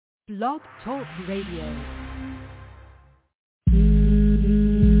Blog Talk Radio.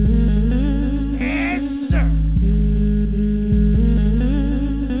 Yes, sir.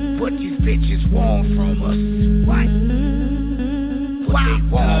 What these bitches want from us? What? What they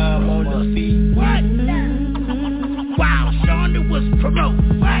want from us? What? Wow, Shonda was promote.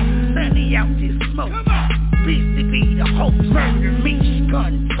 What? Sunny out this smoke. Come on. Beastie be the host. Murder me,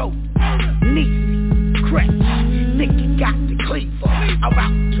 gun tote. Niecy, crack. Nikki got the cleaver.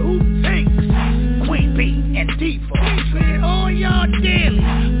 About 2 things. Queen Bee and Diva. Treated all y'all daily,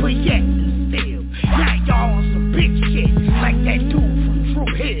 but yet and still. Now y'all on some bitch shit, like that dude from Drew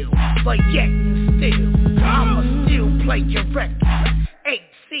Hill. But yet and still, I'ma still play your record. 8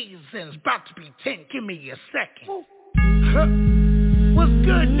 seasons, about to be 10, give me a second. Huh? What's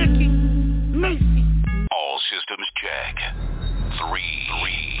good, Nikki? Macy. All systems check. 3, 2,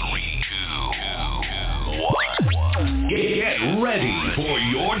 1. Get ready for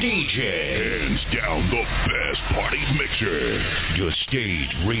your DJ. Hands down the best party mixer. Your stage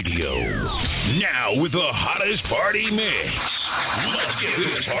radio. Now with the hottest party mix. Let's get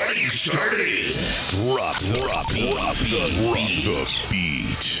this party started. Drop the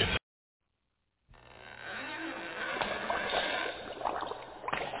beat.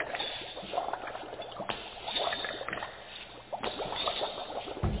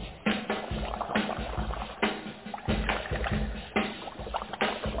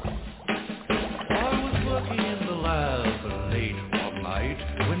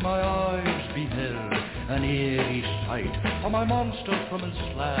 An eerie sight, for my monster from his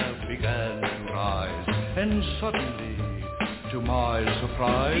slab began to rise, and suddenly, to my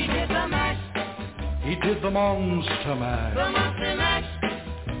surprise, he did the mash. He did the monster mash. The monster mash.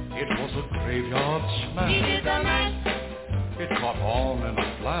 It was a graveyard smash. He did the mash. It caught on in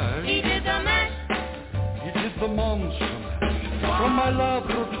a flash. He did the mash. He did the monster mash. From my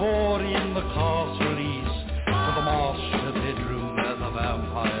laboratory in the castle east to the master bedroom where the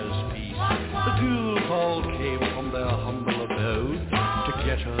vampires feast. The ghouls all came from their humble abode to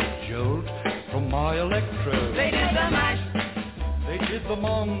get a jolt from my electrode. They did the mash. They did the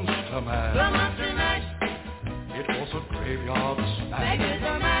monster mash. The monster mash. It was a graveyard smash. They did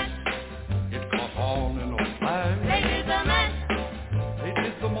the mash. It caught on in a flash. They did the mash. They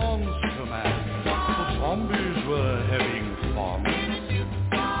did the monster mash. The zombies were having fun. The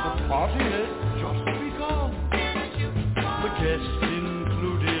party had just begun. The guests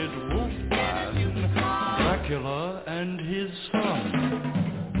included Wolfman, Dracula, and his son.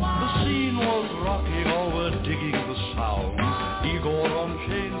 The scene was rocking, all were digging the sound. Igor on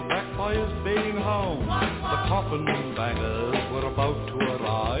chains, backed by his baying hound. The coffin bangers were about to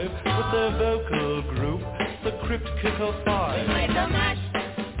arrive with their vocal group, the Crypt Kicker Five. They played the mash.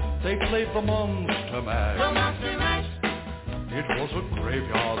 They played the monster mash. The monster mash. It was a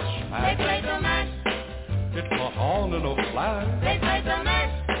graveyard They smash. played the mash. It caught on in a flash. They played the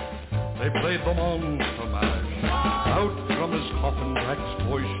mash. They played the monster mash. Out from his coffin, Drac's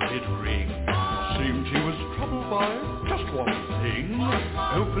voice did ring. Seemed he was troubled by just one thing.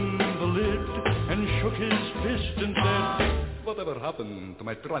 Opened the lid and shook his fist and said, "Whatever happened to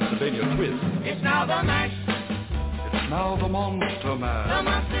my Transylvania twist?" It's now the mash. It's now the monster The mash.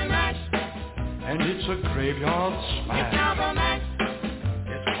 monster mash. And it's a graveyard It's smash. now the mash.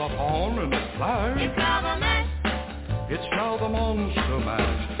 It caught on in a flash. It's now the mash. It's now the monster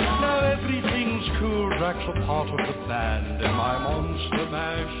mash. Now everything's cool, Drac's a part of the band, and my monster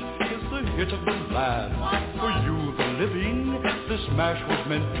mash is the hit of the land. For you, the living, this mash was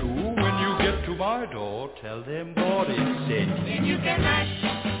meant to. When you get to my door, tell them God is sent. Then you can mash.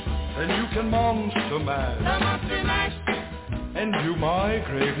 Then you can monster The mash, monster mash. and do my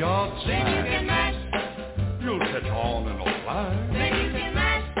graveyard Then you can smash. mash. You'll catch on in a flash. Then you can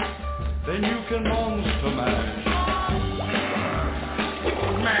mash. Then you can monster mash.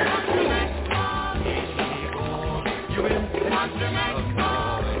 Monster mash. You in Monster mash. mash.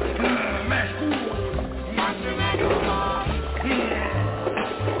 Monster mash. Monster mash.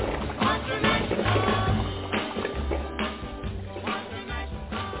 Monster mash.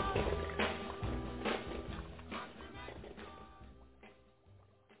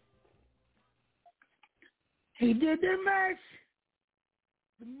 He did the mash.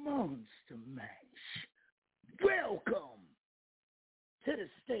 The monster mash. Welcome to the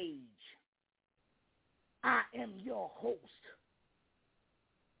stage. I am your host,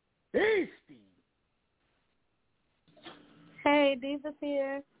 Beastie. Hey, Diva's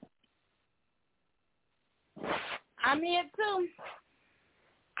here. I'm here too.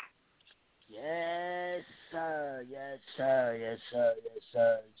 Yes, sir. Yes, sir. Yes, sir. Yes,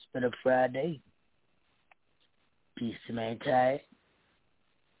 sir. It's been a Friday. Peace to maintain.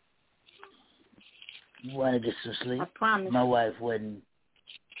 You want to get some sleep? I promise. My wife wouldn't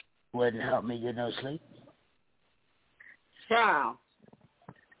help me get no sleep. Child.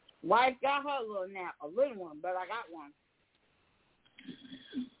 Wife got her little nap, a little one, but I got one.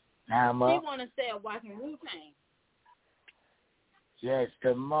 Now I'm up. She want to stay up watching Wu-Tang. Yes,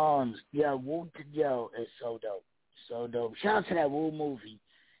 the moms. Yo, yo, it's so dope. So dope. Shout out to that Wu movie.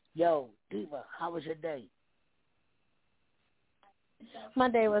 Yo, Diva, how was your day? My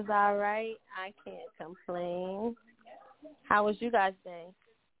day was all right. I can't complain. How was you guys' day?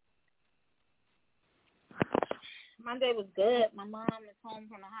 My day was good. My mom is home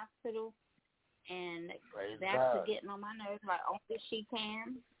from the hospital, and Praise that's God. getting on my nerves like only she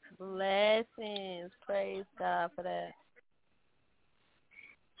can. Blessings. Praise God for that.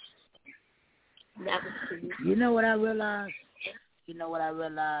 That was cute. You know what I realized?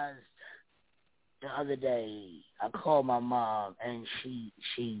 The other day? I called my mom, and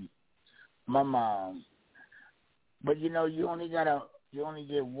my mom. But you know, you only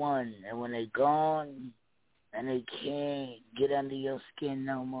get one, and when they gone, and they can't get under your skin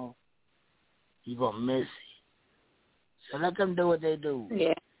no more, you gonna miss it. So let them do what they do.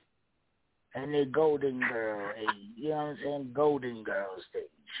 Yeah. And they golden girl age, you know what I'm saying? Golden girl stage.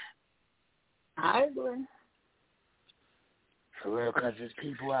 I agree. For real, because there's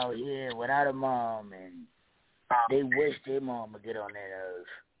people out here without a mom, and they wish their mom would get on their nerves.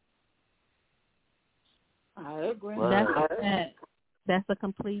 I agree. Well, That's a fact. That's a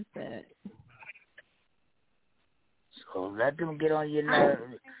complete fact. So let them get on your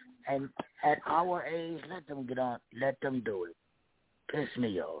nerves. And at our age, let them do it. Piss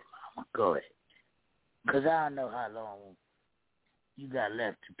me off, mama. Go ahead. Because I don't know how long you got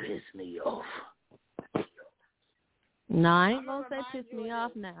left to piss me off. No, I ain't gonna say piss me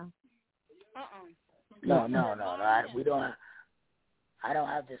off now. No. I don't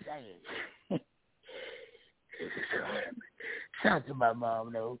have to say it. Shout out to my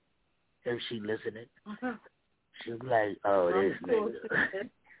mom, though, if she listening. She'll be like, oh, this nigga.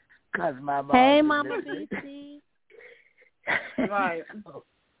 Because my mom. Hey, Mama BC. Right.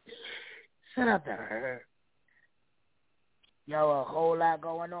 Shout out to her. Yo, a whole lot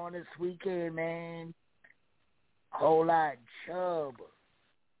going on this weekend, man. Whole lot. Chubb.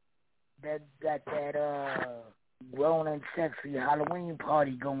 That got that grown and sexy Halloween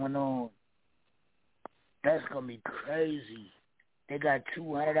party going on. That's gonna be crazy. They got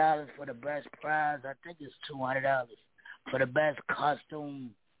 $200 for the best prize. I think it's $200 for the best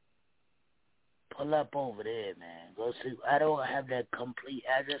costume. Pull up over there, man. Go see. I don't have that complete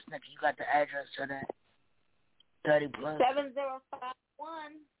address. Nick, you got the address to that? 30 plus?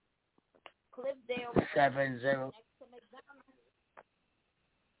 7051 Cliffdale. 70. Next to McDonald's.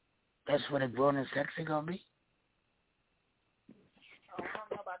 That's where the grown and sexy gonna be? Oh, I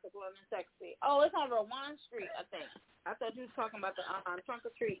don't know about the Glowing Sexy. Oh, it's on Rowan Street, I think. I thought you was talking about the Trunk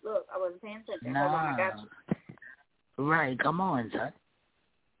or Treat. Look, I wasn't paying attention. Hold on, I got you. Right, come on, son.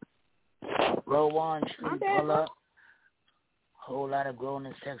 Rowan Street, pull up. Whole lot of grown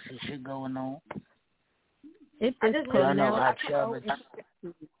and sexy shit going on. It I is just Y'all know pronounced. how Chubb is.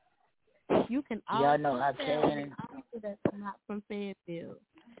 You can Y'all know always how tell Cannon. that's not from Fairfield.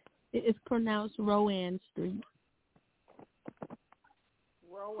 It is pronounced Rowan Street.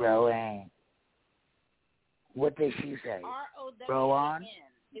 Rowan. What did she say? Rowan?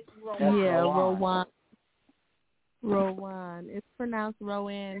 It's Rowan. Yeah, Rowan. Rowan. It's pronounced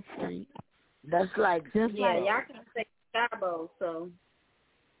Rowan Street. That's like Just Yeah, like y'all can say Scabo, so.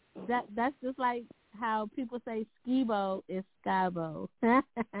 that's just like how people say Skibo is Skabo.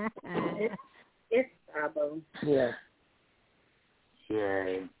 It's Scabo. Yeah.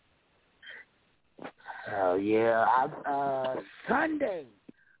 Yeah. Oh yeah. Sunday.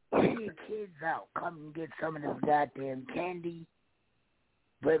 Bring your kids out. Come and get some of this goddamn candy.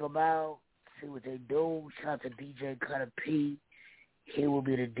 Bring them out. See what they do. Shout out to DJ Cutter P. He will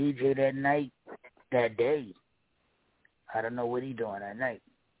be the DJ that night, that day. I don't know what he doing that night.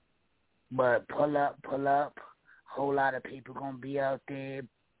 But pull up. Whole lot of people gonna be out there.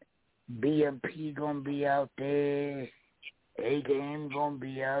 BMP gonna be out there. A-Game gonna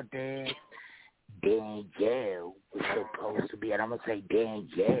be out there. Danielle was supposed to be, and I'm going to say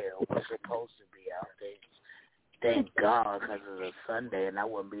Danielle was supposed to be out there. Thank God, because it's a Sunday, and I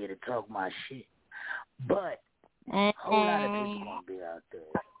wouldn't be able to talk my shit. But a whole lot of people going to be out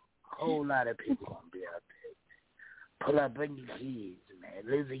there. Whole lot of people going to be out there. Pull up, bring your kids, man.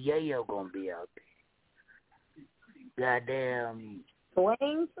 Lizzie Yayo going to be out there. Goddamn.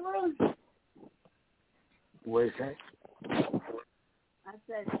 Swing through. What is that? I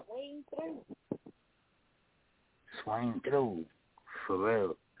said swing through. Swing through. For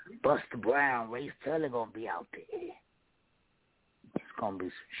real. Buster Brown, Ray Taylor gonna be out there. There's gonna be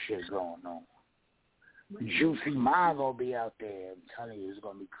some shit going on. Juicy Ma gonna be out there. I'm telling you, it's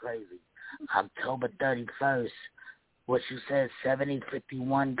gonna be crazy. October 31st. What you said,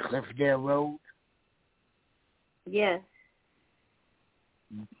 7051 Cliffdale Road? Yes.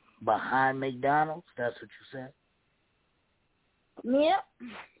 Behind McDonald's? That's what you said? Yep.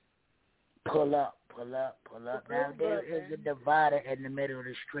 Pull up. Now, there is a divider in the middle of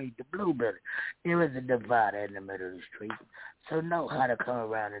the street, the Blue Building. There is a divider in the middle of the street. So know how to come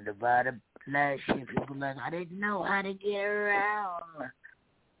around the divider. Last year, people like, I didn't know how to get around.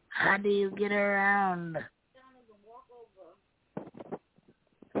 How do you get around?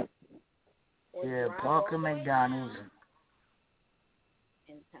 Yeah, park at McDonald's.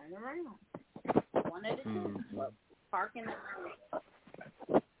 And turn around. One at a time. Parking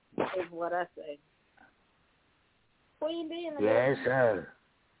is what I say. Queen B in the building. Yes, sir.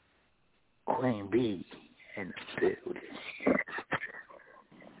 Queen B in the building.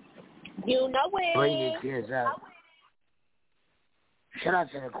 You know it. Bring your kids out. Shout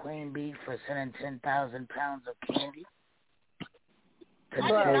out to the Queen Bee for sending 10,000 pounds of candy to the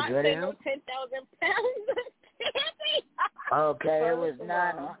stage radio. 10,000 pounds of candy. Okay, it was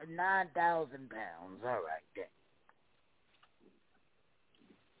 9,000 pounds. All right, then.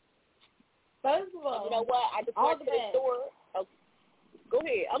 First of all, you know what? I just went to the store. Oh, go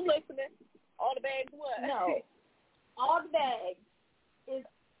ahead. I'm listening. All the bags what? No. All the bags is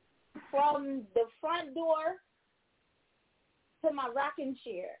from the front door to my rocking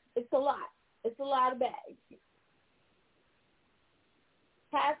chair. It's a lot. It's a lot of bags.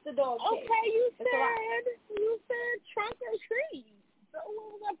 Past the dog cage. Okay, you said trunk or treat. So what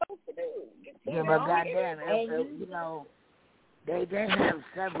was I supposed to do? Yeah, but goddamn, you know, they have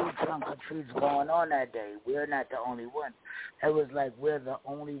several trunk or treats going on that day. We're not the only one. It was like we're the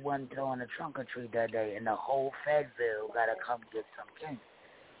only one throwing a trunk or treat that day, and the whole Fayetteville got to come get some candy.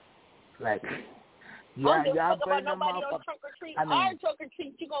 Like, y'all bring them up. Trunk or treat. Our trunk or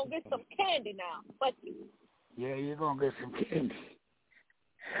treat, you gonna get some candy now. But yeah, you're gonna get some candy.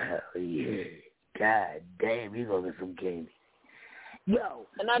 Hell yeah. God damn, you gonna get some candy. Yo,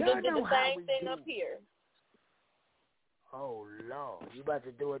 and I just did the same thing up here. Oh, Lord. You about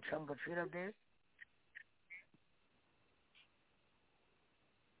to do a trunk or treat up there?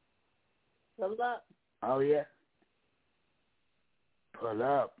 Pull up. Oh, yeah? Pull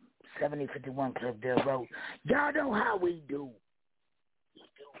up. 7051 Cliffdale Road. Y'all know how we do.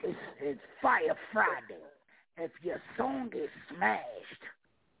 It's Fire Friday. If your song is smashed,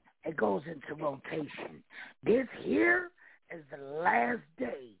 it goes into rotation. This here is the last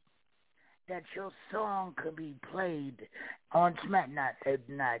day that your song could be played on Smack. Not,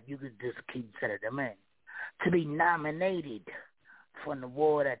 you could just keep sending them in. To be nominated for an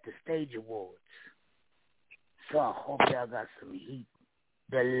award at the Stage Awards. So I hope y'all got some heat.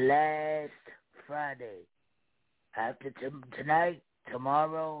 The last Friday. After tonight,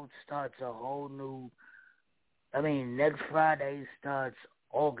 tomorrow starts a whole new... next Friday starts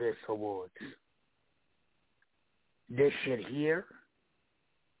August Awards. This shit here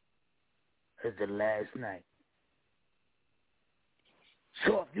is the last night.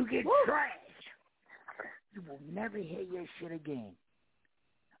 So if you get trashed, you will never hear your shit again.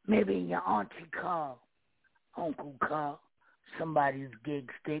 Maybe in your auntie car, uncle car, somebody's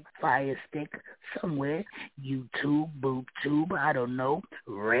gig stick, fire stick, somewhere, YouTube, boob tube, I don't know,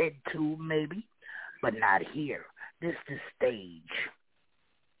 red tube maybe, but not here. This is the stage.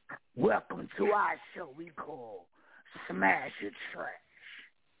 Welcome to our show we call Smash It Trash.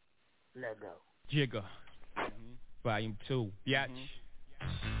 Let go. Jigga. Volume 2. Biatch.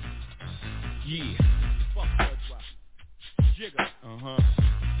 Yeah. Fuck Jigga.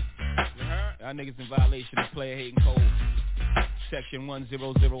 Y'all niggas in violation of player hating code. Section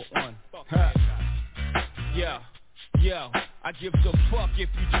 1001. Yo, I give the fuck if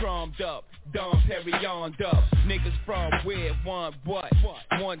you drummed up. Dom Perignon up. Niggas from where, one what?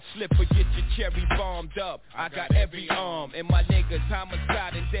 One slip or get your cherry bombed up. I got every arm, and my niggas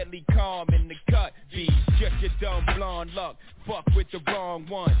homicide and deadly calm in the cut. Be just your dumb blonde luck. Fuck with the wrong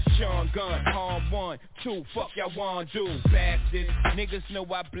one. Sean Gunn, harm 1, 2. Fuck y'all wanna do, bastards. Niggas know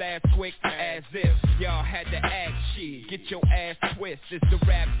I blast quick as if y'all had to act shit. Get your ass twist. It's the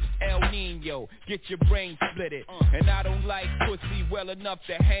rap El Nino. Get your brain split it. And I don't like pussy well enough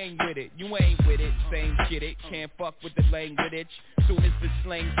to hang with it. You ain't with it, same shit it. Can't fuck with the language. Soon as the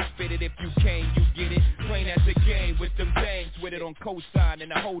slang spit it, if you can, you get it. Plain as a game with them bangs with it on cosign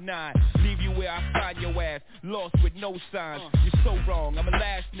and the whole nine. Leave you where I find your ass, lost with no signs. You're so wrong, I'm the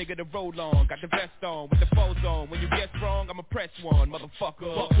last nigga to roll on. Got the vest on with the foes on. When you guess wrong, I'ma press one,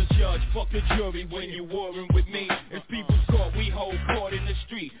 motherfucker. Fuck the judge, fuck the jury when you warring with me. If people's court, we hold court in the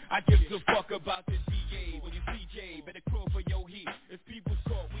street. I give a fuck about this DA. When you CJ, better crawl for your heat. If people's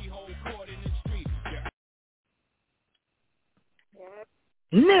court, we hold court in the street.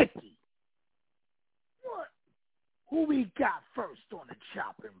 Nikki, what? Who we got first on the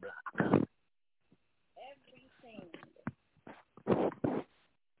chopping block? Everything.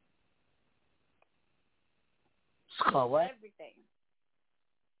 It's called what?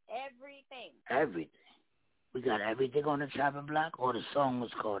 Everything. We got everything on the chopping block, or the song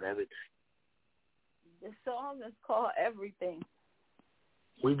was called Everything? The song is called Everything.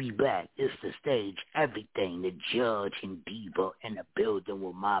 We be back. It's the stage. Everything. The Judge and Diva in the building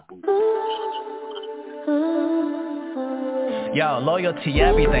with my boo. Yo, loyalty,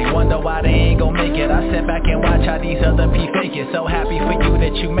 everything. Wonder why they ain't gon' make it. I sit back and watch how these other P fake it. So happy for you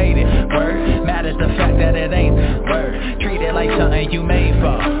that you made it. Word, matters the fact that it ain't. Word, treat it like something you made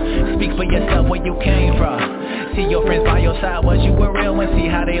for. Speak for yourself where you came from. See your friends by your side, was you a real one? See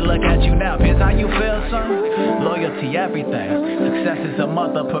how they look at you now. Pins how you feel, son? Loyalty, everything. Success is a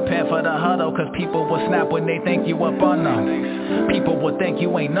mother, prepare for the huddle. Cause people will snap when they think you up on them. People will think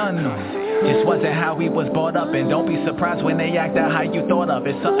you ain't none of them. Just wasn't how we was brought up. And don't be surprised when they act out how you thought of.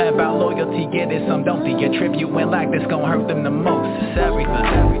 It's something about loyalty, get it, some don't. See your trip you went like this gon' hurt them the most. It's everything.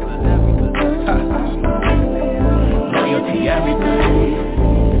 Loyalty, everything.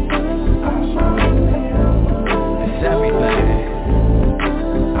 It's everything.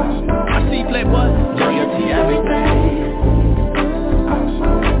 I see play what? Loyalty, everything.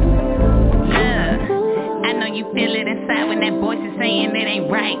 I know you feel it inside when that voice is saying it ain't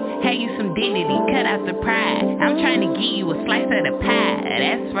right. Hey, you some dignity, cut out the pride. I'm trying to give you a slice of the pie.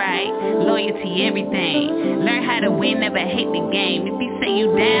 That's right, loyalty, everything. Learn how to win, never hate the game. If you say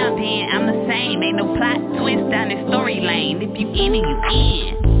you down, then I'm the same. Ain't no plot twist down the story lane. If you in it, you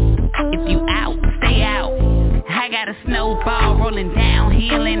in. If you out, stay out. I got a snowball rolling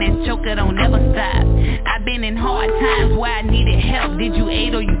downhill and that joker don't never stop. I've been in hard times where I needed help. Did you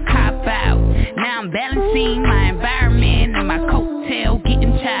aid or you cop out? Now I'm balancing my environment and my coattail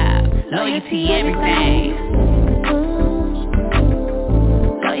getting chopped. Loyalty, everything.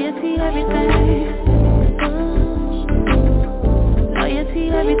 Loyalty, everything. Loyalty,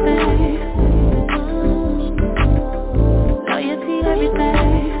 everything. Loyalty,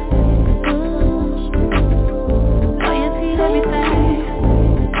 everything.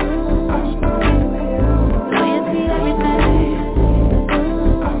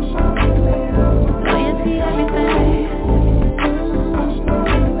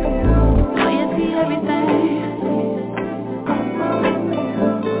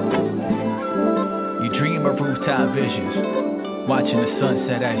 Visions, watching the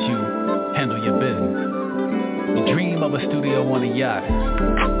sunset as you handle your business. You dream of a studio on a yacht,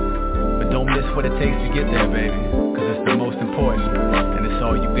 but don't miss what it takes to get there, baby, cause it's the most important, and it's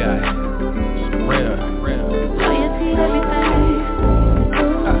all you got. Real. Loyalty, everything.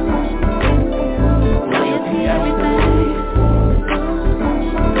 Loyalty, everything.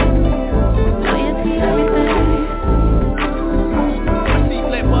 Loyalty, everything. I see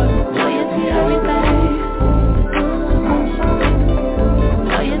play what? Loyalty, everything.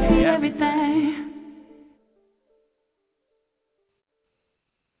 Everything.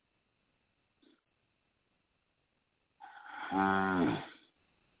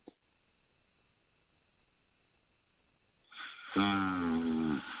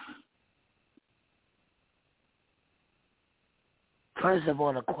 First of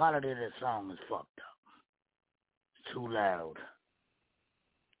all, the quality of the song is fucked up. It's too loud.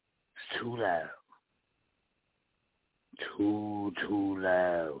 It's too loud. Too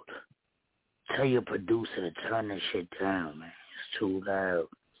loud. Tell your producer to turn this shit down, man. It's too loud.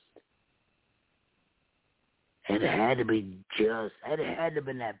 It had to be just, it had to have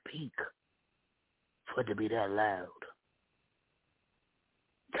been that peak for it to be that loud.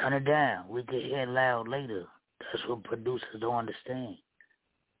 Turn it down. We can hear it loud later. That's what producers don't understand.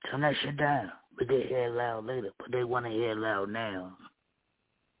 Turn that shit down. We can hear it loud later, but they want to hear it loud now.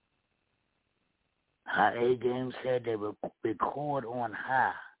 How A-Game said they record on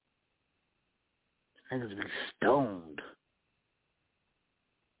high. Niggas be stoned.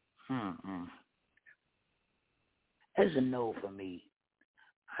 It's a no for me.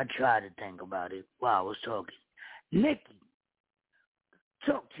 I tried to think about it while I was talking. Nikki,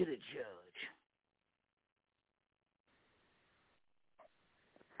 Talk to the judge.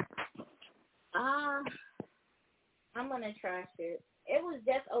 I'm gonna trash it. It was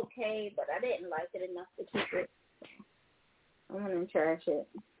just okay, but I didn't like it enough to keep it. I'm gonna trash it.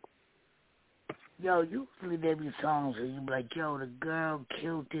 Yo, usually there be songs where you be like, yo, the girl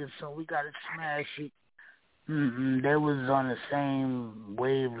killed this, so we gotta smash it. They was on the same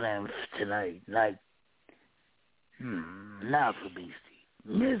wavelength tonight. Like, not for Beastie.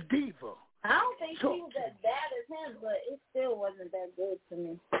 Miss Diva. I don't think she was as bad as him, but it still wasn't that good to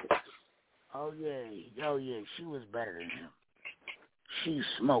me. Oh yeah, she was better than him. She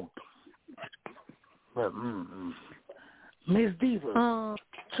smoked him. But, Miss Diva,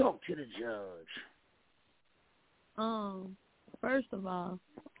 talk to the judge. First of all,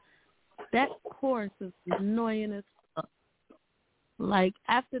 that chorus is annoying as fuck. Like,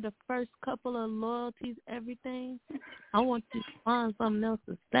 after the first couple of loyalties, everything, I want you to find something else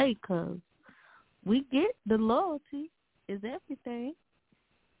to say, because we get the loyalty is everything.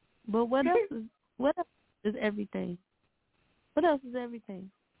 But what else is everything? What else is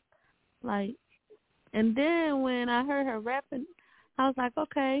everything? Like, and then when I heard her rapping, I was like,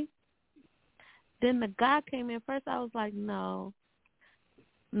 okay. Then the guy came in first. I was like, no.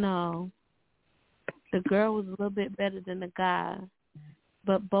 The girl was a little bit better than the guy,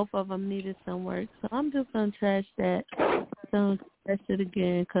 but both of them needed some work. So I'm just going to trash that. Don't trash it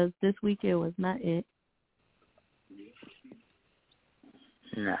again, because this weekend was not it.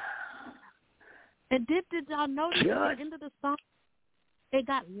 Nah. And did y'all notice at the end of the song, it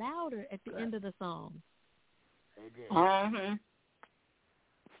got louder at the end of the song? It did.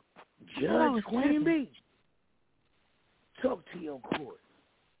 Judge Queen B, talk to your court.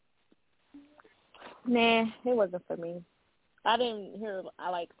 Nah, it wasn't for me. I didn't hear.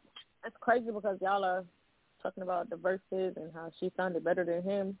 It's crazy because y'all are talking about the verses and how she sounded better than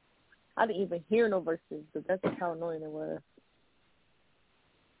him. I didn't even hear no verses, but that's just how annoying it was.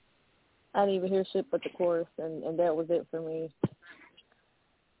 I didn't even hear shit but the chorus, and that was it for me.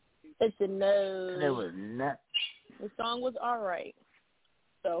 It's a no. There was not. The song was all right.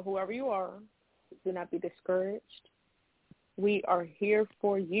 So whoever you are, do not be discouraged. We are here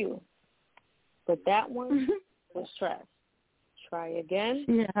for you. But that one was trash. Try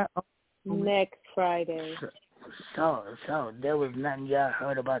again next Friday. So there was nothing y'all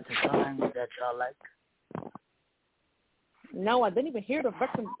heard about the song that y'all liked? No, I didn't even hear the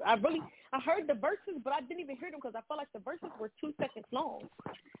verses. I heard the verses, but I didn't even hear them because I felt like the verses were 2 seconds long.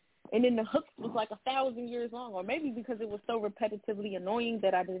 And then the hook was like 1,000 years long, or maybe because it was so repetitively annoying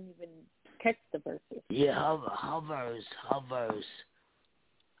that I didn't even catch the verses. Yeah, her verse.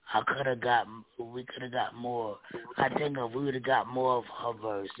 We could have got more. I think if we would have got more of her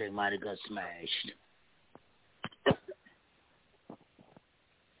verse, they might have got smashed.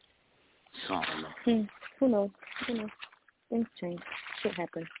 So, I don't know. Who knows? Things change. Shit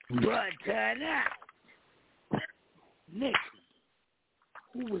happens. But now, Nikki,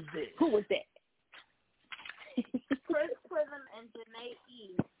 who was that? Chris Prism and Janae E.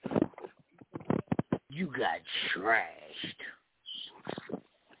 You got trashed.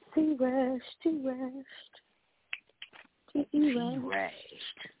 T-rashed.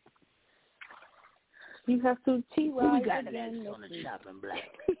 You have to T-rash. Who we got next on the chopping block?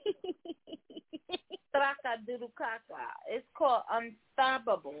 Traka Doodoo Kaka. It's called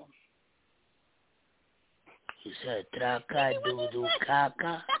Unstoppable. You said Traka Doodoo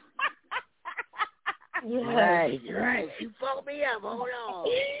Kaka? Yeah. Right. You fucked me up. Hold on.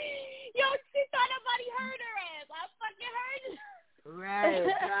 Yo, she thought nobody heard her ass. I fucking heard it. Right.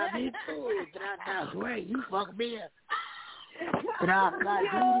 Me too. Traka. Right. You fucked me up. Traka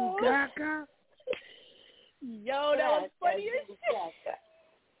Doodoo Kaka? Yo, that was funny as shit.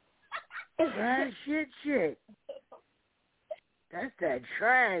 Trash shit. That's that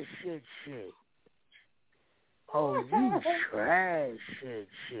trash shit. Oh, you trash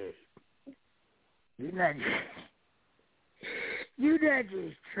shit. You're not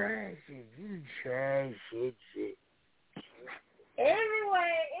just trashing. You trash shit.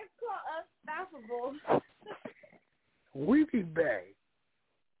 Anyway, it's called Unstoppable. We be back.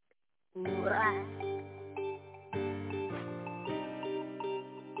 Right.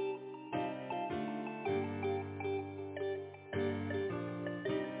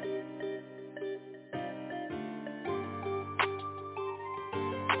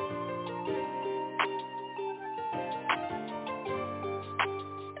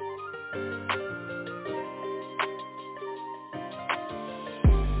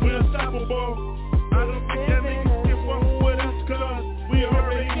 Unstoppable. I don't think that niggas can fuck with us, cause we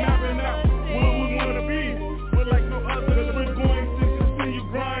already mapping out what we wanna be. But like no other, cause we're going to continue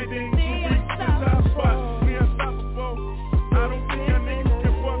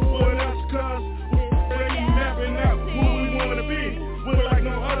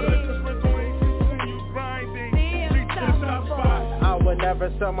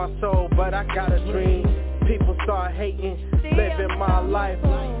sell my soul, but I got a dream. People start hating, living my life.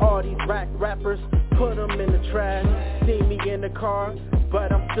 All these rappers, put them in the trash. See me in the car,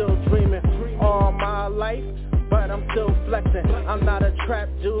 but I'm still dreaming. All my life, but I'm still flexing. I'm not a trap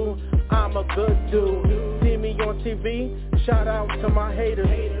dude, I'm a good dude. See me on TV, shout out to my haters.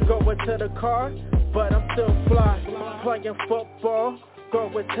 Going to the car, but I'm still fly. Playing football,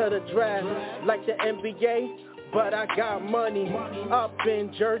 going to the draft. Like the NBA, but I got money. Up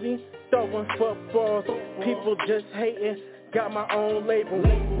in Jersey, throwing footballs. People just hating, got my own label.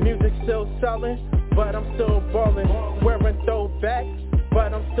 Music still selling, but I'm still ballin'. Wearing throwbacks,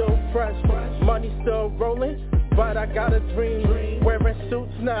 but I'm still fresh. Money still rolling, but I got a dream. Wearing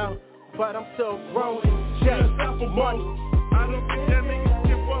suits now, but I'm still growing. Money. I don't think that niggas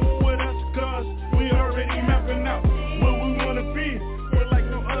can fuck with us, cause we already mapping out where we wanna be. We're like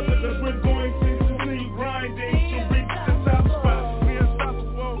no other, cause we're going to grinding to reach the top spot. We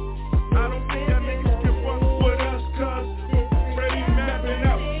unstoppable. I don't think that niggas can fuck with us, cause we're already mapping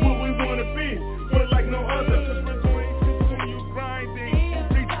out where we wanna be. We're like no other, cause we're going to continue grinding to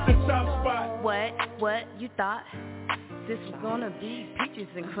reach the top spot. What, you thought this was gonna be peaches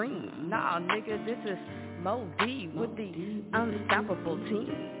and cream? Nah, nigga, this is Mo D with the unstoppable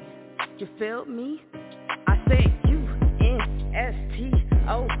team. You feel me? I said U-N-S-T-O-P-P.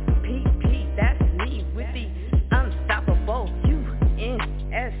 That's me with the unstoppable U-N-S-T-O-P-P.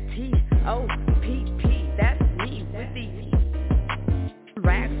 That's me with the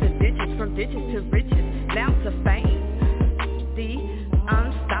raps to ditches, from ditches to riches, now to fame. The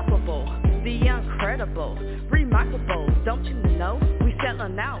unstoppable, the incredible, remarkable. Don't you know? We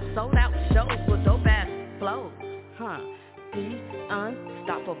selling out, sold out shows with dope ass flow, the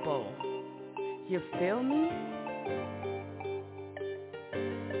unstoppable. You feel me?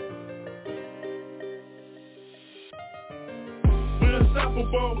 We're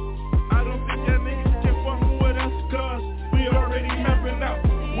unstoppable. I don't think that niggas can fuck with us, cause we already mapping out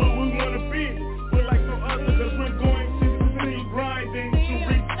where we wanna be. We're like no other, cause we're going to continue grinding to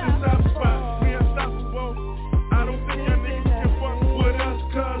reach the top spot. We unstoppable. I don't think that niggas can fuck with us,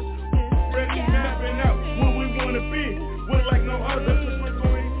 cause we're already mapping out where we wanna be. We're like no other, cause we're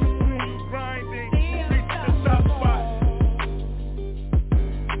going to continue grinding to reach the top spot.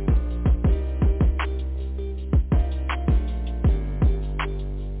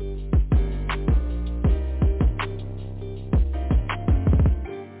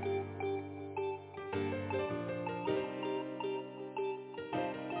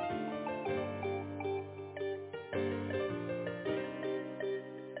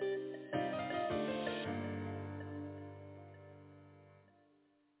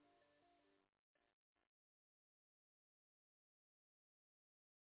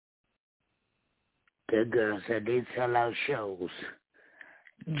 The girl said they sell out shows.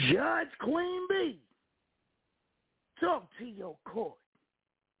 Judge Queen B, talk to your court.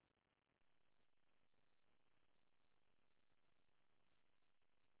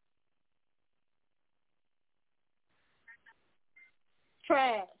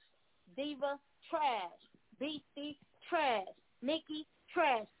 Trash. Diva, trash. Beastie, trash. Nikki,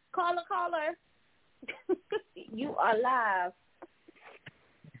 trash. Caller. You are live.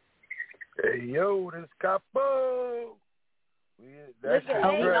 Hey, yo, this Capo. That's Look at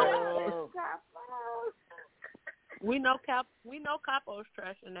trash. We know Capo's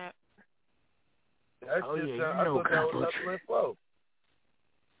trash in that. That's Oh, just, yeah, you I know thought that was Capo's Hustle and Flow.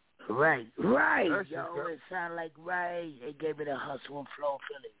 Right. That's Yo, just- it sound like right. They gave it a hustle and flow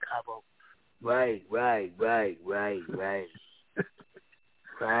feeling, Cabo. Right. Right.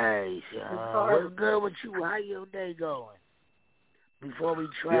 What's good with you? How your day going? Before we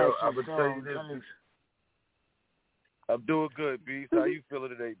trash Yo, the I'm going to tell you song, this. I'm doing good, Beast. How you feeling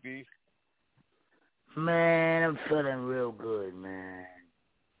today, Beast? man, I'm feeling real good, man.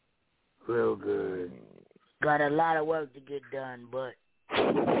 Real good. Got a lot of work to get done, but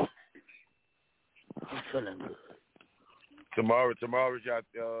I'm feeling good. Tomorrow's your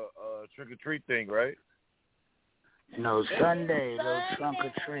trick-or-treat thing, right? No, Sunday, little trunk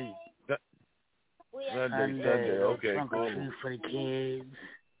or treat. Sunday. Okay, trunk cool. or treat for the kids.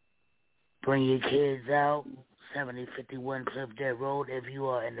 Bring your kids out. 7051 Cliffdale Road. If you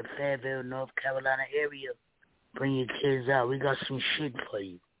are in the Fayetteville, North Carolina area, bring your kids out. We got some shit for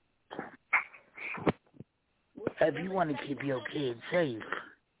you. If you want to keep your kids safe.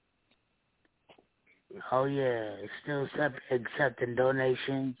 Oh, yeah. It's still accepting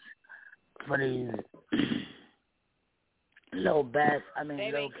donations for these little kids.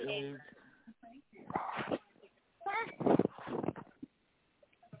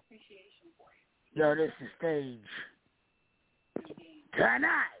 Yo, this is Stage.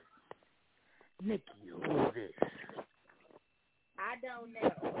 tonight. Nikki, who is this? I don't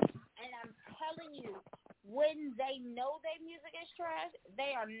know. And I'm telling you, when they know their music is trash,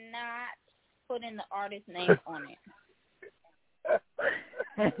 they are not putting the artist name on it.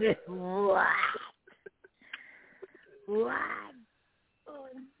 What?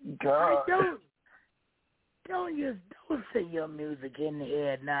 God. Don't say your music in the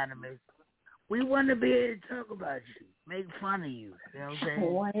air anonymous. We want to be able to talk about you, make fun of you. You know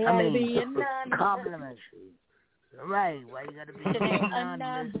what I'm saying? Compliment you. Right? Why you gotta be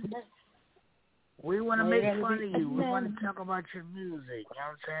anonymous? We want to make fun of you. We want to talk about your music. You know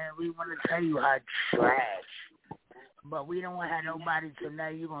what I'm saying? We want to tell you how trash. But we don't want to have nobody to know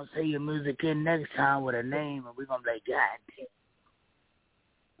you're going to say your music in next time with a name, and we're going to be like, God damn.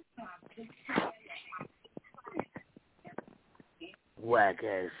 Whack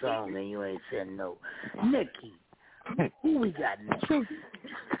ass song, and you ain't said no. Nikki, who we got next?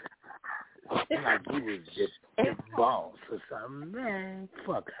 Like you was just a boss or something. Man,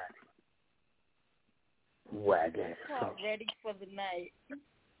 fuck out. Whack ass song. Ready for the night.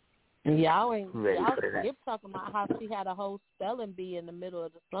 Y'all ain't. Ready Y'all for that. skip talking about how she had a whole spelling bee in the middle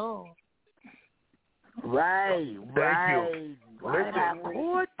of the song. Right. Listen, I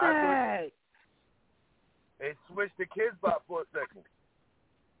caught that. It switched to Kids Bop for a second.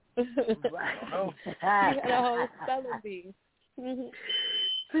 Right. She had a whole spelling bee.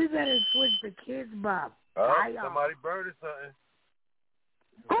 She better switch to Kids Bop. Somebody burning something.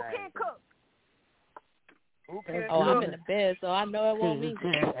 Who can't cook? Who can't Oh, cook? I'm in the bed, so I know it won't be.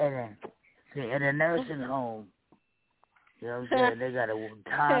 In a nursing home, you know what I'm saying? They got to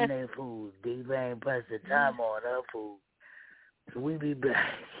time their food. Diva ain't pressed the time on her food. So we be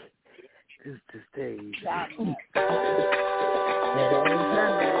back. This the stage. Get ready.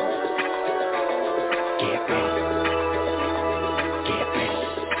 Get ready.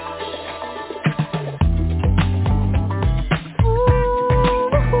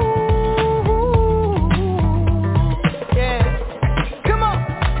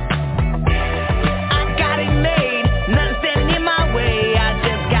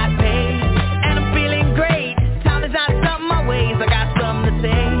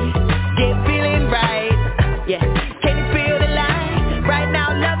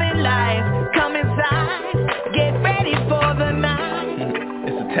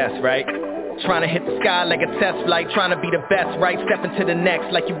 Right? Trying to hit the sky like a test flight, trying to be the best, right? Step into the next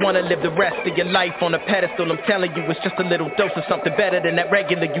like you want to live the rest of your life on a pedestal. I'm telling you, it's just a little dose of something better than that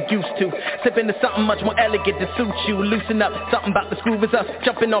regular you used to. Sip into something much more elegant to suit you. Loosen up, something about the groove is us,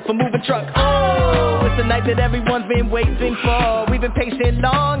 jumping off a moving truck. Oh, it's a night that everyone's been waiting for. We've been patient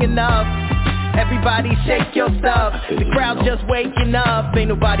long enough. Everybody shake your stuff. The crowd's just waking up. Ain't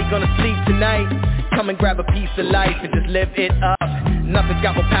nobody gonna sleep tonight. Come and grab a piece of life and just live it up. Nothing's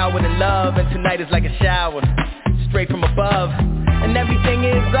got more power than love, and tonight is like a shower, straight from above, and everything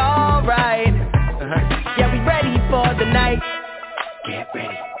is alright. Yeah, we ready for the night. Get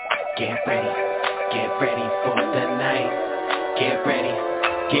ready, get ready, get ready for the night. Get ready,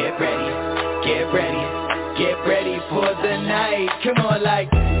 get ready, get ready, get ready for the night. Come on, like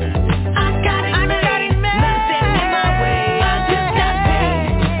I got it made. Nothing in my way. I just got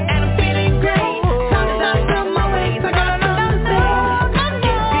paid, and I'm feeling great. Something's out of my ways. I got something to say.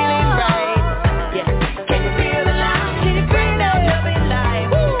 Get feeling right. Yeah, can you feel the light? Can you bring that loving light?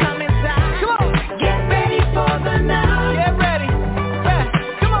 Come inside. Come on. Get ready for the night. Get ready. Yeah,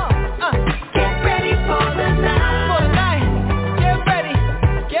 come on. Get ready for the night. For the night. Get ready.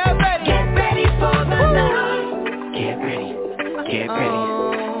 Get ready. Get ready for the night. Get ready. Get ready.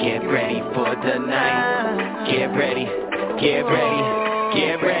 Get ready for the night. Get ready, get ready,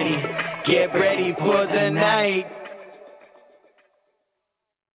 get ready, get ready for the night.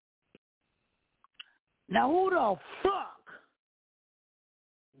 Now who the fuck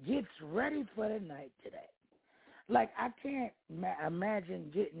gets ready for the night today? Like, I can't imagine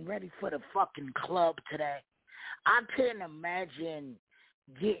getting ready for the fucking club today. I can't imagine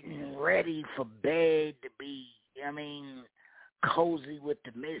getting ready for bed to be, cozy with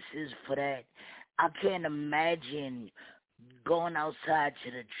the missus for that. I can't imagine going outside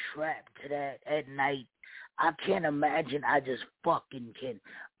to the trap to that at night. I can't imagine. I just fucking can.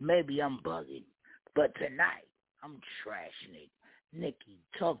 Maybe I'm bugging. But tonight, I'm trashing it. Nikki,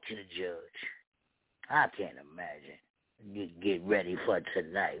 talk to the judge. I can't imagine. Get ready for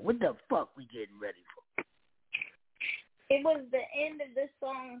tonight. What the fuck we getting ready for? It was the end of this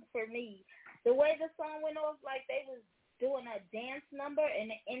song for me. The way the song went off, like they was doing a dance number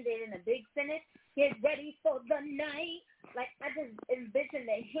and it ended in a big sentence. Get ready for the night. Like, I just envisioned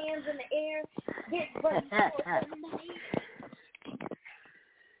their hands in the air. Get ready for the night.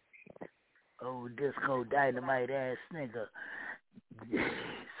 Oh, Disco Dynamite ass nigga.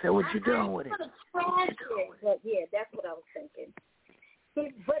 So what you doing with it? But yeah, that's what I was thinking.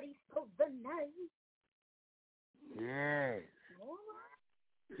 Get ready for the night. Yes.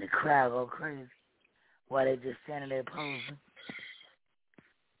 The crowd go crazy. Why they just standing there posing?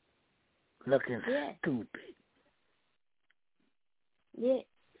 Looking stupid. Yeah.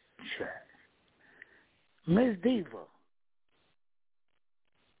 Sure. Miss Diva.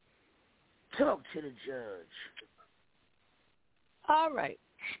 Talk to the judge. All right.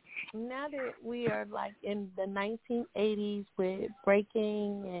 Now that we are like in the 1980s with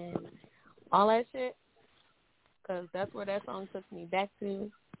breaking and all that shit, because that's where that song took me back to.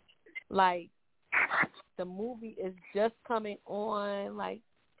 Like, the movie is just coming on. Like,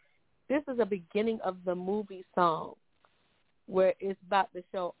 this is the beginning of the movie song where it's about to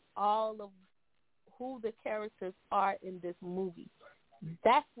show all of who the characters are in this movie.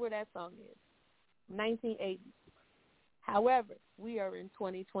 That's where that song is. 1980s. However, we are in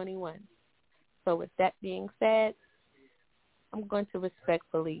 2021. So with that being said, I'm going to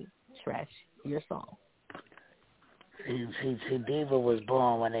respectfully trash your song. See, Diva was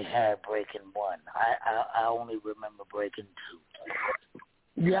born when they had Breaking 1. I only remember Breaking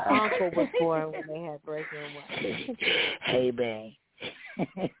 2. Your uncle was born when they had Breaking 1. Hey, man.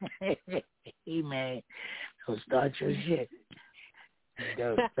 Hey, man. Don't start your shit.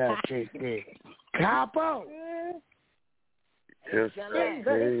 Don't start your shit. Capo! Just Get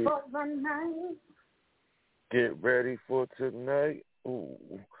ready for the night. Get ready for tonight. Ooh.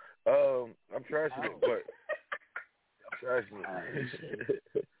 I'm trashing it, but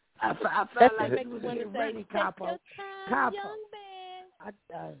I felt like you was getting ready, Capo. Capo.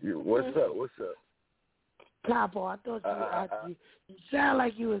 What's up? Capo, I thought you sound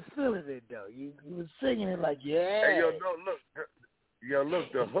like you was feeling it though. You was singing it like yeah. Hey,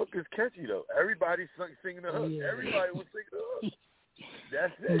 look, the hook is catchy though. Everybody's singing the hook. Yeah. Everybody was singing the hook.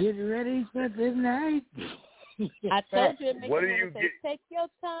 That's it. Get ready for this night. I told you it makes What you do you want to say, get? take your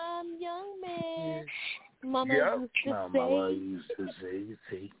time, young man. Mama used to My say. mama used to say, you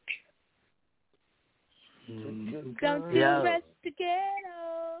see. Don't you rush to get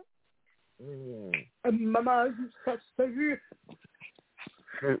up. Mama used to say.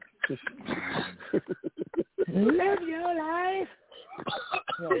 Live your life.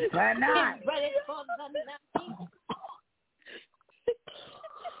 Tonight. Get ready for the night.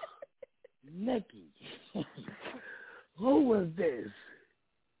 Nikki. Who was this?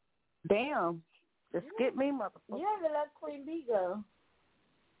 Damn. Just skip me, motherfucker. Yeah, they let Queen Bee go.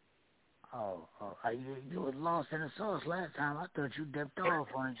 Oh, you was lost in the sauce last time. I thought you dipped off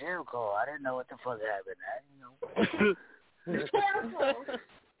on a jail call. I didn't know what the fuck happened. I didn't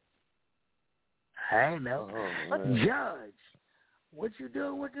know. Judge, what you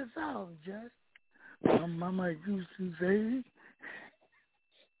doing with the song, Judge? My mama used to say.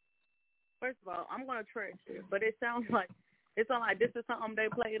 First of all, I'm gonna trash it, but it sounds like this is something they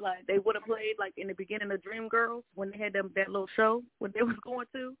played like they would have played like in the beginning of Dreamgirls when they had that little show when they was going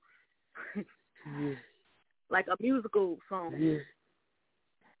to. Yeah. Like a musical song.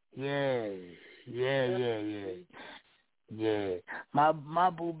 Yeah. My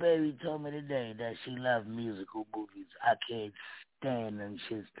boo baby told me today that she loved musical movies. I can't stand them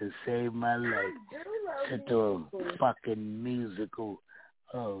shits to save my life. Sit through a fucking musical.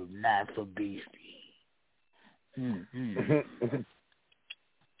 Oh, not for Beastie. Nah,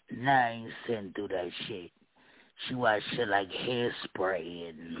 I ain't sitting through that shit. She watched shit like Hairspray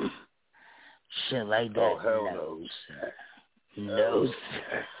and shit like that. Oh, hell no, no. sir. No,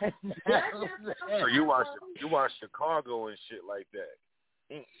 sir. No, sir. So you watch Chicago and shit like that.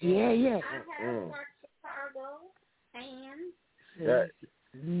 Yeah. I have watched Chicago and That,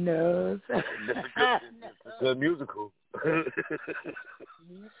 no, sir. it's a musical.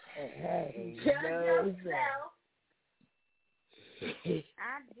 Hey, judge no, yourself. I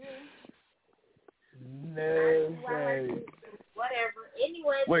do. No, sir. Whatever.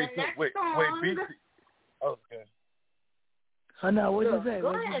 Anyway, Wait, the next wait, song. BC. Okay. Oh no, what you say?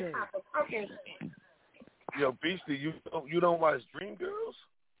 Go What you ahead, say? Papa. Okay. Yo, Beastie, you don't watch Dreamgirls?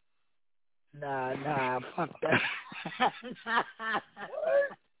 Nah, fuck that.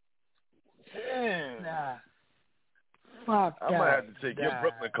 Damn. Nah. Fuck that. I might have to take your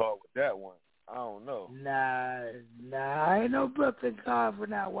Brooklyn call with that one. I don't know. Nah, ain't no Brooklyn card for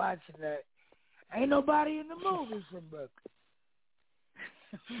not watching that. Ain't nobody in the movies from Brooklyn.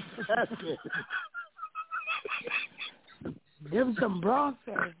 Them some Bronx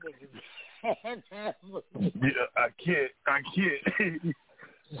ass niggas. Yeah, I can't.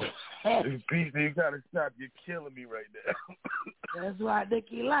 Beastie, you gotta stop. You're killing me right now. That's why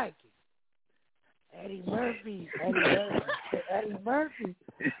Nikki like it. Eddie Murphy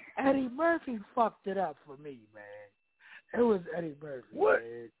fucked it up for me, man. It was Eddie Murphy. What?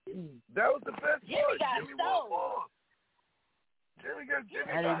 Man. That was the best Jimmy part. got Jimmy sold. more. Jimmy got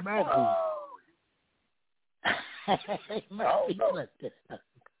Eddie Murphy. Eddie Murphy fucked it up.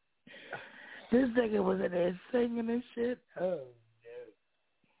 This nigga was in there singing and shit. Oh,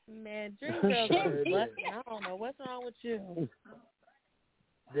 no. Man, Dreamgirls is busting. I don't know what's wrong with you.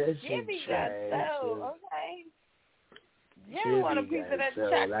 That Jimmy shit got trash, sold, too. okay? Jimmy want a piece of that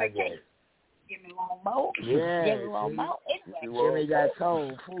chocolate cake. Give me one more. Yeah, Give me one more. Jimmy got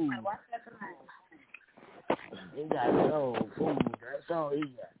soul food. He got soul food. That's all he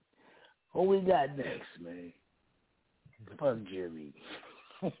got. Who we got next, man? Fuck Jimmy.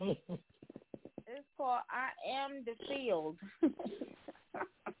 It's called I Am the Field.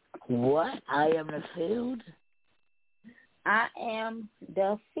 What? I am the field? I am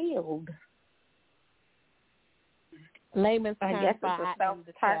the field. Layman's I term guess by it's a I am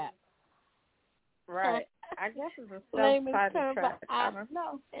the self-titled. trap. Right. I guess it's a Layman's self-titled term by track. I I don't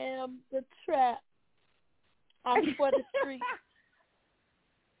know. am the trap. I'm for the street.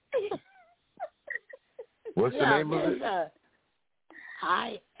 What's the name of it?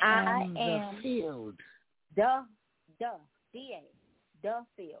 I am the field. The D-A. The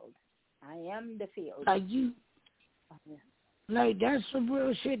field. I am the field. Like you, like that's some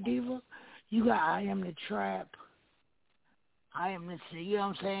real shit, Diva. You got I am the trap. I am the, you know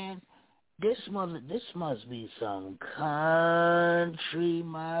what I'm saying? This must be some country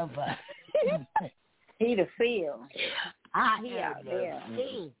mother. He the field. I He am out the there.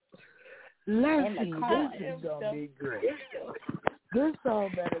 field. Let's In the see, car. this is gonna be great. This song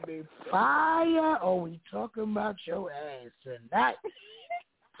better be fire, or we talking about your ass tonight.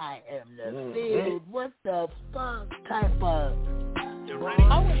 I am the field. What the fuck type of? You ready? You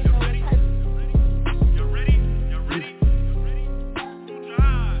ready? You ready?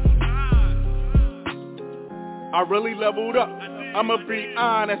 I really leveled up. I'ma be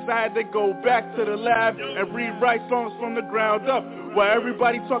honest, I had to go back to the lab and rewrite songs from the ground up. While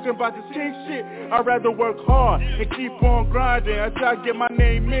everybody talking about this king shit, I'd rather work hard and keep on grinding until I get my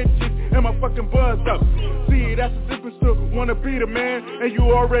name mentioned and my fucking buzz up. See, that's the difference to wanna be the man and you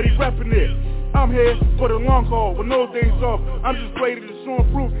already repping it. I'm here for the long haul with no days off. I'm just ready to show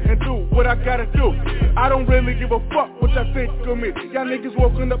and prove and do what I gotta do. I don't really give a fuck what y'all think of me. Y'all niggas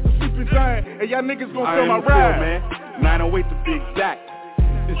woken up to sleeping giant and y'all niggas gonna feel my ride. Man. 908 to be exact.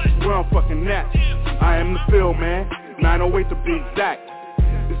 This is where I'm fucking at. I am the field, man. 908 to be exact.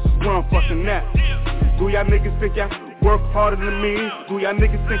 This is where I'm fucking at. Do y'all niggas think y'all work harder than me? Do y'all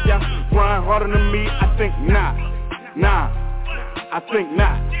niggas think y'all grind harder than me? I think not. Nah, I think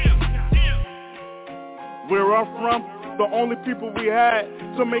not. Where I'm from, the only people we had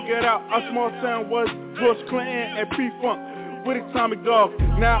to make it out our small town was George Clinton and P-Funk with Atomic Dog.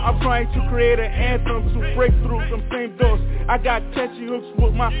 Now I'm trying to create an anthem to break through some same doors. I got catchy hooks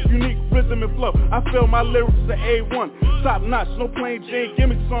with my unique rhythm and flow. I feel my lyrics are A1, top notch, no plain Jane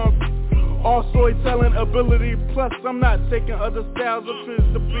gimmick songs. All storytelling ability, plus I'm not taking other styles or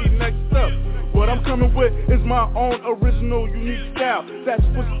trends to be next up. What I'm coming with is my own original unique style. That's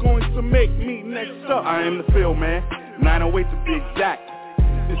what's going to make me next up. I am the field, man. 908 to be exact.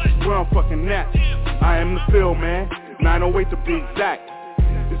 This is where I'm fucking at. I am the field, man. 908 to be exact.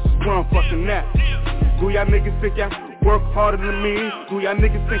 This is where I'm fucking at. Do y'all niggas think y'all work harder than me? Do y'all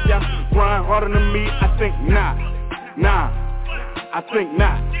niggas think y'all grind harder than me? I think not. Nah, I think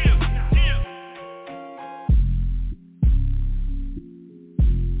not.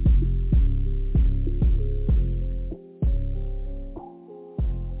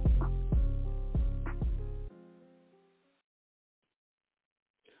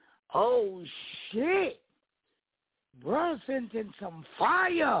 Oh shit! Bruh sent in some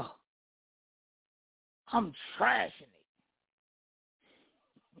fire. I'm trashing it.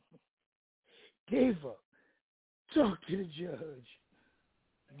 Diva, talk to the judge.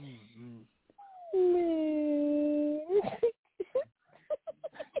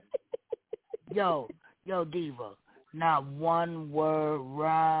 Yo, Diva, not one word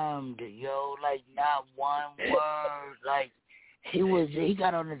rhymed, yo, like not one word, like he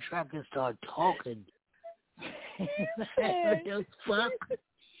got on the track and started talking. What the fuck?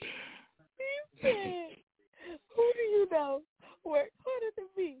 He said, who do you know works harder than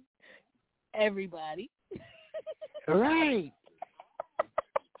me? Everybody. Right.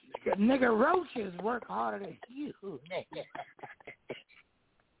 Nigga, roaches work harder than you, nigga.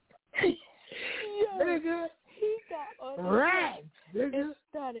 Yo, nigga, he got on the rats, track and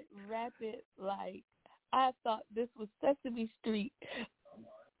started rapping like I thought this was Sesame Street.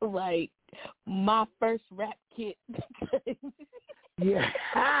 Like, my first rap kit. Yeah.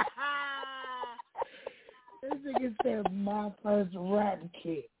 This nigga said my first rap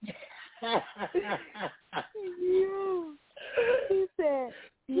kit. Yeah. He said,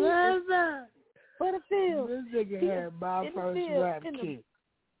 yes, sir. For the field. This nigga had my first rap kit.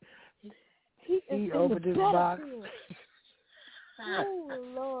 He opened his box. Oh,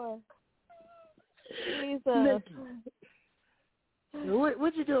 Lord. He's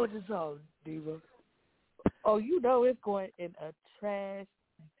what you doing with this song, Diva? Oh, you know it's going in a trash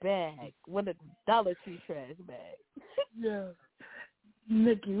bag. What a Dollar Tree trash bag. Yeah.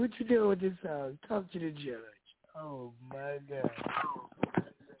 Nikki, what you doing with this song? Talk to the judge. Oh, my God.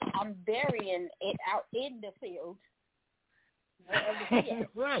 I'm burying it out in the field.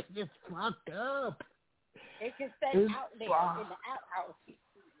 Right, it's fucked up. It can stay out there in the outhouse.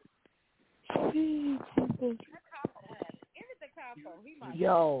 Jesus.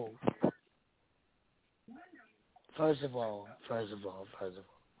 Yo. First of all,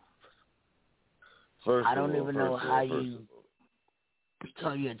 I don't even know how you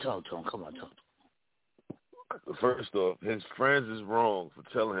talk to him. Come on, talk to him. First off, his friends is wrong for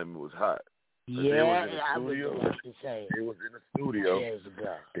telling him it was hot. Yeah, I was about to say. They was in the studio. Years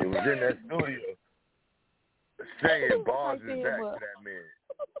ago. They was in that studio saying bars is back to that man.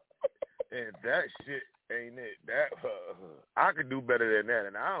 And that shit ain't it. That I could do better than that,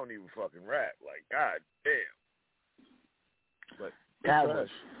 and I don't even fucking rap. Like, god damn. But that was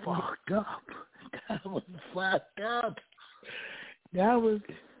fucked up. That was fucked up. That was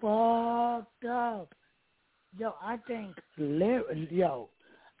fucked up. Yo, I think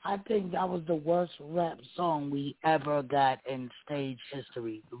that was the worst rap song we ever got in stage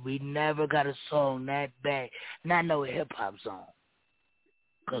history. We never got a song that bad. Not no hip-hop song.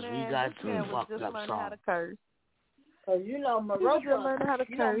 Because we got some fucked up songs. How to curse. Because you know Maropa. Learn how to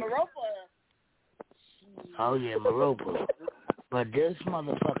curse. Oh, yeah, Maropa. But this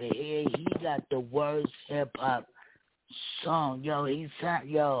motherfucker here, he got the worst hip-hop song. Yo,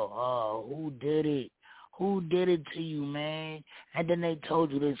 who did it? Who did it to you, man? And then they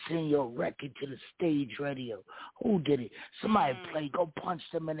told you to send your record to the stage radio. Who did it? Somebody played. Go punch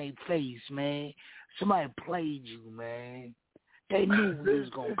them in their face, man. Somebody played you, man. They knew we was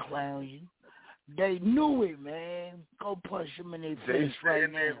going to clown you. They knew it, man. Go punch them in their face right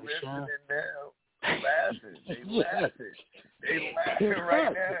now, son. Laughing. They laughing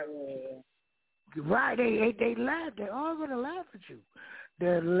right now. Right, they laugh. They're all going to laugh at you.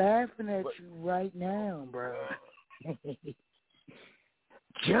 They're laughing at you right now, bro.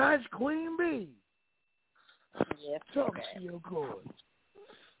 Judge Queen B. Yes, talk to your court.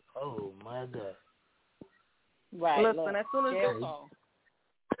 Oh, my God. Right. Listen, as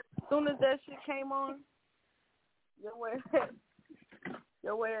soon as that shit came on, your ass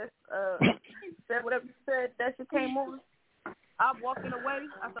said whatever you said, that shit came on. I'm walking away.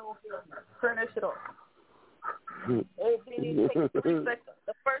 I said, okay, turn that shit off. It didn't even take 3 seconds.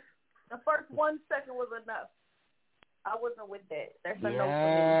 The first 1 second was enough. I wasn't with that. That's a no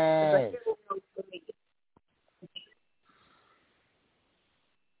for me. It's a no for me.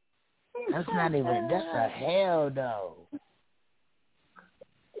 That's not even. That's a hell no.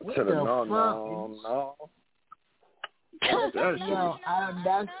 What the fuck? No. Yo,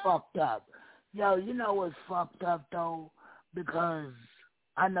 that's fucked up. Yo, you know what's fucked up though? Because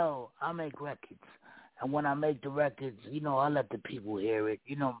I know I make records. And when I make the records, I let the people hear it.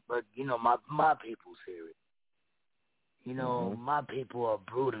 But my people's hear it. My people are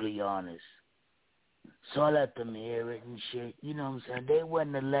brutally honest. So I let them hear it and shit. You know what I'm saying? They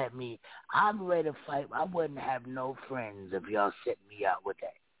wouldn't have let me. I'm ready to fight. I wouldn't have no friends if y'all set me out with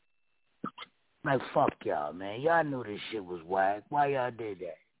that. Like, fuck y'all, man. Y'all knew this shit was whack. Why y'all did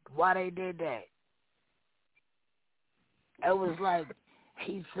that? Why they did that? It was like,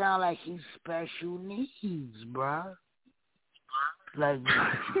 he sound like he's special needs, bruh. Like,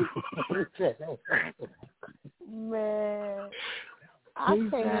 man, I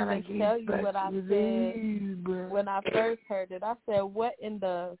can't even tell you what I said when I first heard it. I said, what in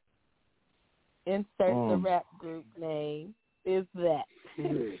the insert the rap group name is that?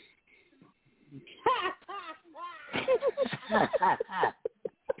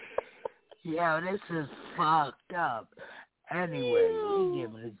 Yo, this is fucked up. Anyway, he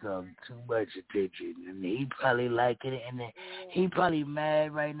giving this song too much attention, and he probably liking it, and he probably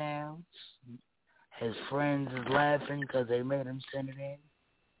mad right now. His friends is laughing because they made him send it in.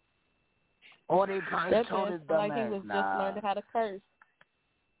 Or they probably told his dumb like ass, he was just learning how to curse.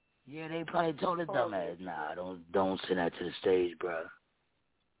 Yeah, they probably told his dumb ass, don't send that to the stage, bro.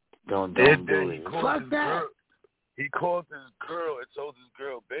 Don't do it. Fuck that. He called this girl and told this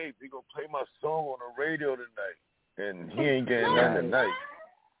girl, babe, he gonna play my song on the radio tonight. And he ain't getting none tonight.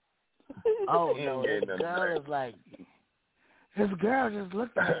 Oh, no, this girl is like, this girl just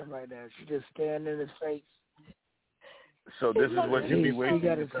looked at him right now. She just staring in his face. So this is what you be waiting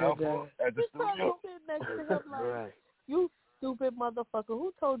for at the studio? Right. You stupid motherfucker.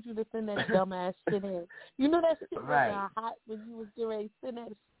 Who told you to send that dumbass shit in? You know that shit was hot when you was getting ready to send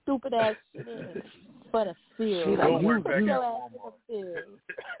that stupid ass shit in for the field. She like,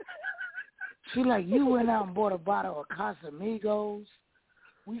 she like, you went out and bought a bottle of Casamigos.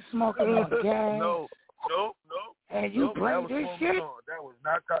 We smoking on gas. No. And you played this shit? That was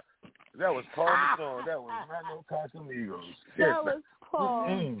not that was Parmesan. That was not no Casamigos. That was Paul.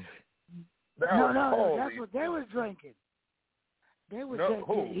 No, that's what they was drinking. They was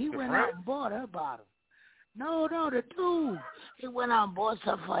drinking. He went out and bought her bottle. No, the dude. He went out and bought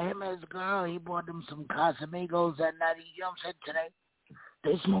something for him and his girl. He bought them some Casamigos that night. You know what I'm saying? Today,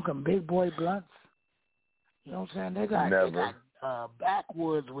 they smoking big boy blunts. You know what I'm saying? They got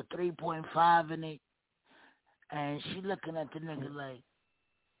backwoods with 3.5 in it. And she looking at the nigga like,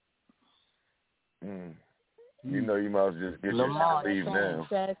 you know you might as well just get your leave now.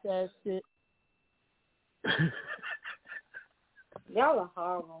 Fast ass shit. Y'all are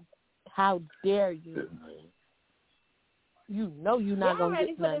horrible. How dare you? You know you're not going to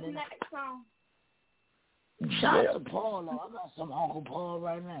get nothing. Shout out to Paul. I got some Uncle Paul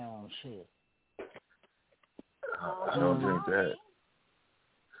right now. Shit. I don't drink that.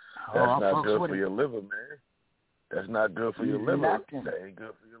 That's not good for your liver, man. That's not good for your liver. Nothing. That ain't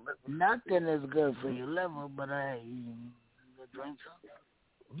good for your liver. Nothing is good for your liver, but hey, you drink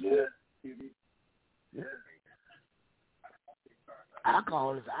something. Yeah.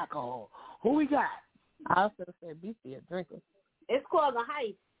 Alcohol is alcohol. Who we got? I was going to say BC a drinker. It's called the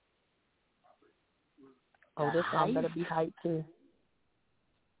Hype. Oh, this one better be hype too.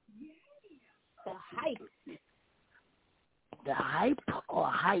 The Hype. The Hype or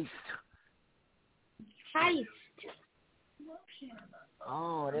Heist? Heist.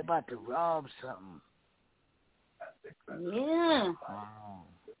 Oh, they about to rob something. Yeah.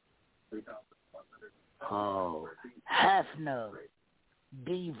 Oh. Hefner,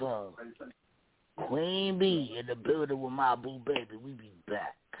 Diva, Queen B in the building with my boo baby. We be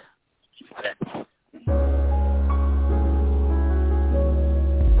back.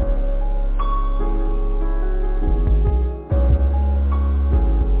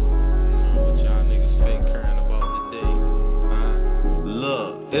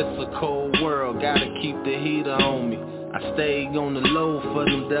 It's a cold world, gotta keep the heater on me. I stay on the low for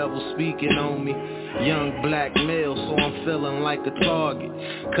them devils speaking on me. Young black male, so I'm feeling like a target.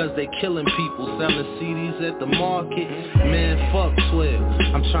 Cause they killing people, selling CDs at the market. Man, fuck 12,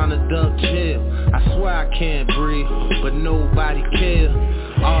 I'm trying to duck jail. I swear I can't breathe, but nobody cares.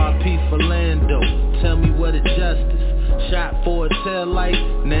 R.I.P. Philando, tell me what the justice. Shot for a tail light,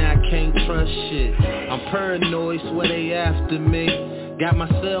 now I can't trust shit. I'm paranoid, swear they after me. Got my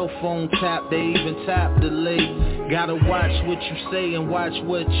cell phone tapped, they even tapped the lake. Gotta watch what you say and watch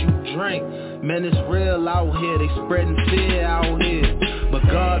what you drink. Man, it's real out here, they spreading fear out here. But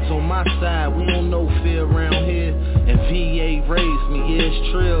God's on my side, we don't know fear around here. And VA raised me, yeah,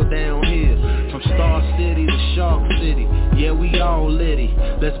 it's trill down here. From Star City to Shark City, yeah, we all litty.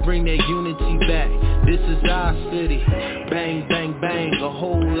 Let's bring that unity back, this is our city. Bang, bang, bang, a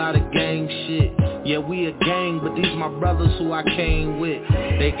whole lot of gang shit. Yeah, we a gang, but these my brothers who I came with.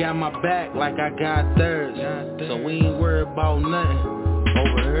 They got my back like I got theirs. So we ain't worried about nothing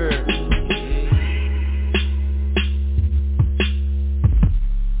over here.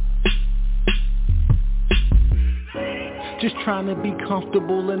 Just trying to be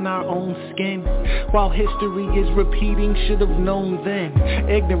comfortable in our own skin. While history is repeating, should've known then.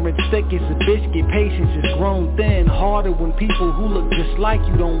 Ignorance thick as a biscuit, patience is grown thin. Harder when people who look just like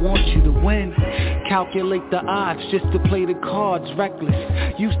you don't want you to win. Calculate the odds just to play the cards reckless.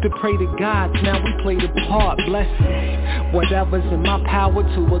 Used to pray to gods, now we play the part, blessings. Whatever's in my power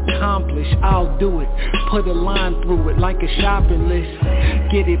to accomplish, I'll do it. Put a line through it like a shopping list.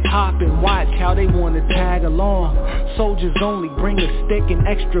 Get it poppin', watch how they wanna tag along. Soldiers only, bring a stick and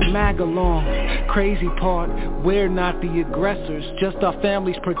extra mag along. Crazy part, we're not the aggressors, just our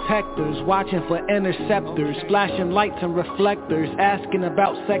family's protectors. Watching for interceptors, flashing lights and reflectors. Asking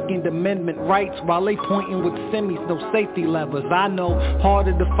about Second Amendment rights while they pointing with semis, no safety levers. I know,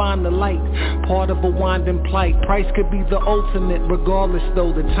 harder to find the light, part of a winding plight. Price could be the ultimate, regardless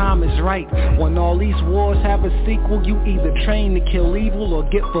though the time is right. When all these wars have a sequel, you either train to kill evil or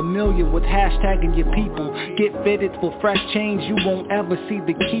get familiar with hashtagging your people. Get fitted for a fresh change you won't ever see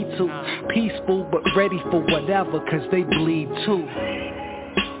the key to. Peaceful but ready for whatever, cause they bleed too.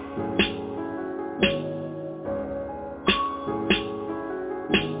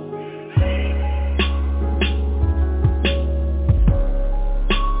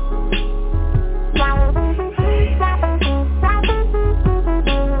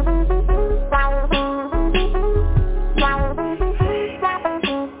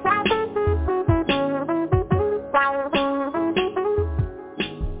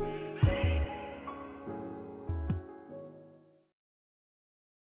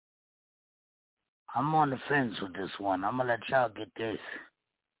 I'm on the fence with this one. I'm going to let y'all get this.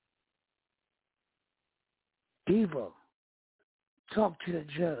 Diva, talk to the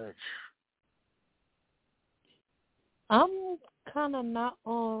judge. I'm kind of not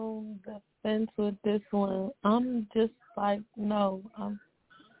on the fence with this one. I'm just like, no.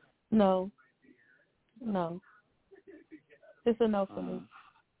 No. It's a no for me.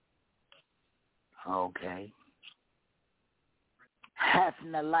 Okay.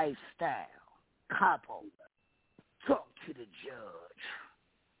 Having a lifestyle. Capo, talk to the judge.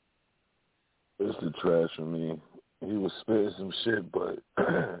 It's the trash for me. He was spitting some shit, but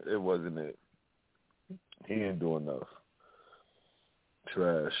it wasn't it. He didn't do enough.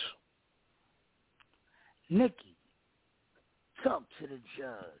 Trash. Nikki, talk to the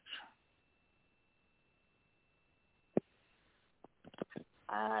judge.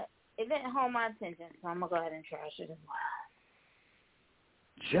 It didn't hold my attention, so I'm going to go ahead and trash it as well.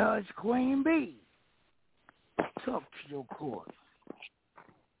 Judge Queen B, talk to your court.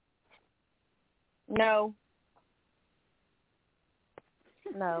 No.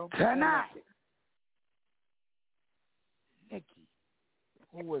 Tonight. Nikki,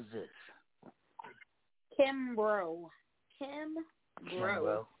 who was this? Kim Bro.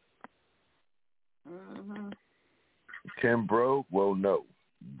 Mm-hmm. Kim Bro? Well, no.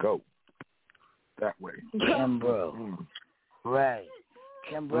 Go. That way. Kim Bro. Right.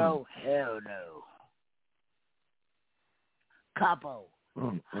 Kim Bro? Hell no. Capo.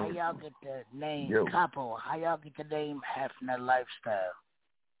 How y'all get the name? Yo. Capo, how y'all get the name Hefner Lifestyle?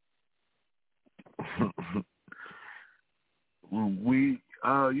 We,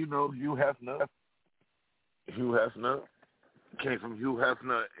 Hugh Hefner. Hugh Hefner came from Hugh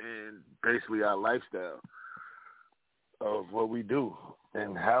Hefner and basically our lifestyle of what we do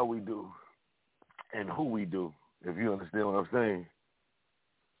and how we do and who we do, if you understand what I'm saying.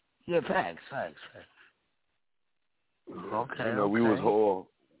 Yeah, facts. Okay. We was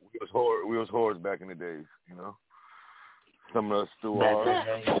whores back in the days, Some of us still are,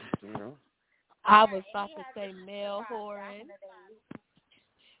 I was about to say male whoring.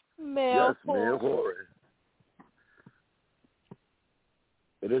 Male whoring.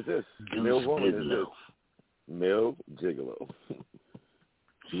 It is this. Male whoring is this. Male gigolo.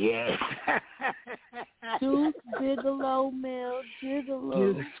 Yes. Deuce Bigelow, male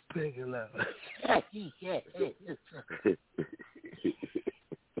gigolo. Deuce Bigelow. Yes.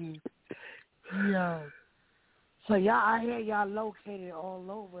 Yo. So y'all, I hear y'all located all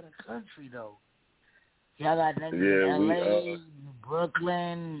over the country though. Y'all got niggas in LA,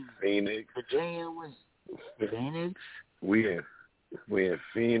 Brooklyn, Phoenix, Virginia. Phoenix. We in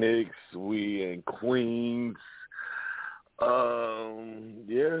Phoenix. We in Queens.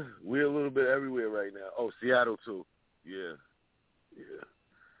 We're a little bit everywhere right now. Oh, Seattle too. Yeah.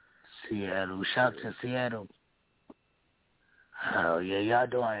 Seattle. Shout to Seattle. Oh yeah, y'all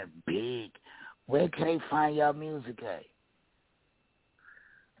doing it big. Where can they find y'all music at?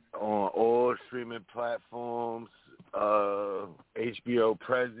 On all streaming platforms, HBO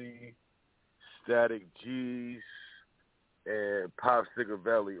Prezi, Static G's, and Pop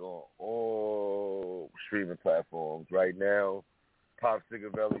Cigavelli on all streaming platforms. Right now, Pop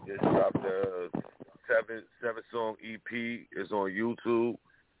Cigavelli just dropped a seven-song EP. It's on YouTube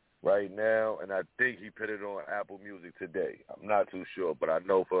right now, and I think he put it on Apple Music today. I'm not too sure, but I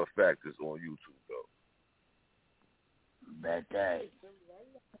know for a fact it's on YouTube, though. That day.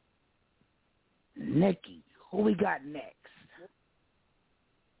 Nikki, who we got next?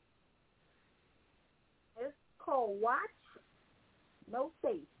 It's called Watch No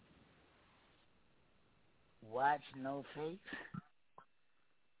Face. Watch No Face?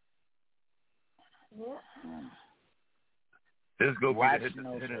 Yeah. This gonna Watch be the hit,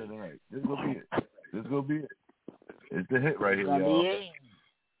 No hit Face. of the night. This gonna be it. It's the hit right here, Gonna y'all. be it.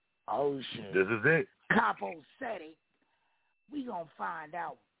 Oh shit. This is it. Capo said it. We gonna find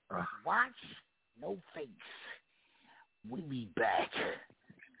out. Watch No Face. We be back.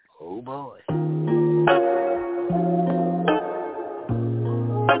 Oh boy.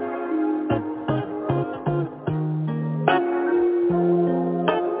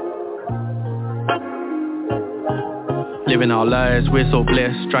 living our lives, we're so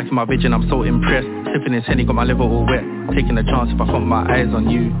blessed. Striking my vision, I'm so impressed. Sipping this Henny, got my liver all wet. Taking a chance if I put my eyes on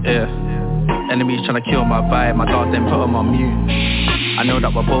you, yeah. Enemies trying to kill my vibe, my dog then put them on mute. I know that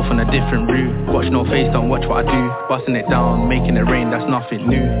we're both on a different route. Watch no face, don't watch what I do. Busting it down, making it rain, that's nothing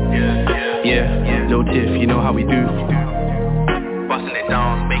new. Yeah, Lil Tiff, you know how we do. Busting it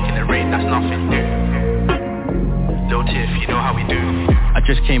down, making it rain, that's nothing new. Lil Tiff, you know how we do. I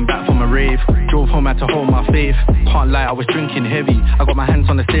just came back from a rave. Drove home, had to hold my faith. Can't lie, I was drinking heavy. I got my hands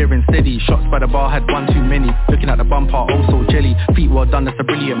on the steering steady. Shots by the bar, had one too many. Looking at the bumper, oh so jelly. Feet well done, that's a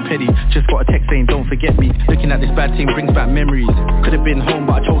brilliant petty. Just got a text saying don't forget me. Looking at this bad team brings back memories. Could've been home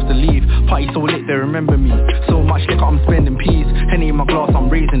but I chose to leave. Party so lit they remember me. So much liquor I'm spending peas. Henny in my glass I'm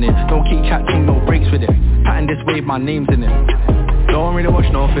raising it. Don't keep catching no breaks with it. Pattern this wave my name's in it. Don't really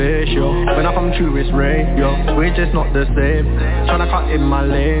watch no fish, yo. When I come true, it's Ray, yo. We're just not the same. Tryna cut in my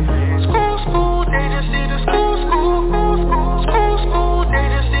lane. School, they just see the school. They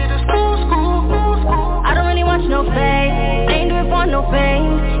just see the school. I don't really watch no face. Ain't do it for no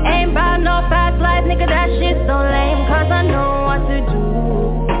fame. Ain't about no fast life, nigga, that shit's so lame. Cause I know what to do.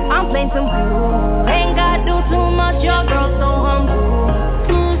 I'm playing some blue. Ain't gotta do too much, your girl so humble.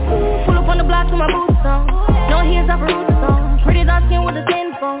 Pull up on the block with my boots on. No heels off a roots on. Pretty dark skin with a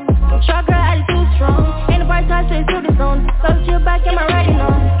thin phone. Short girl attitude strong. Ain't the bright side straight to the zone. So chill back in my riding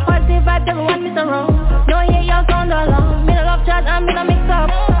on. Positive vibe, everyone miss a wrong. No hear y'all sound along. Me no love chat, I'm in a mix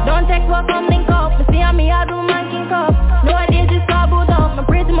up. Don't text what come link up. You see how me I do my king up. Nowadays it's all booed up. I'm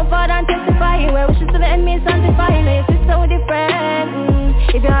praising my father and testifying. Where wishes to the enemy sanctifying. If it's so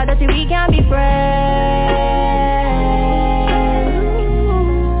different. If you're hard dirty, we can be friends.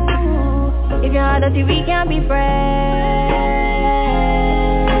 If you're hard dirty, we can be friends.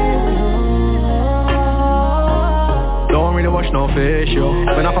 Don't really watch no fish, yo.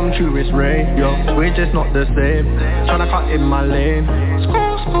 When I come true, it's Ray, yo. We're just not the same. Tryna cut in my lane.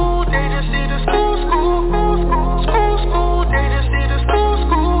 School, they just see the school. School, they just see the school.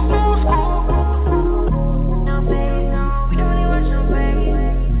 No, baby, no, we don't really watch no baby.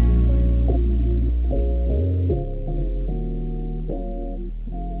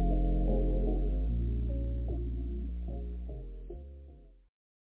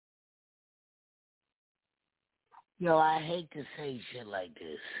 Yo, I hate to say shit like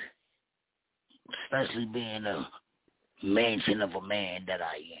this, especially being a mansion of a man that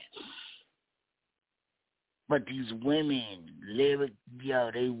I am. But these women,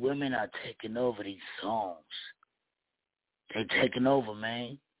 they women are taking over these songs. They taking over,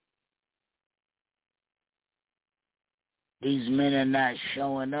 man. These men are not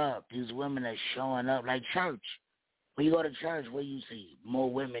showing up. These women are showing up like church. When you go to church, what you see? More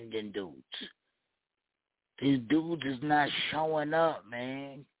women than dudes. These dudes is not showing up,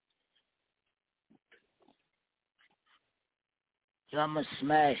 man. Yo, I'ma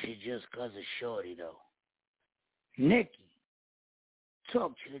smash it just cause of Shorty, though. Nikki,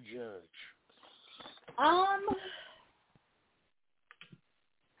 talk to the judge. I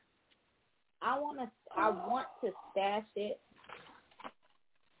want to stash it,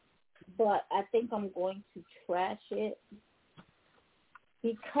 but I think I'm going to trash it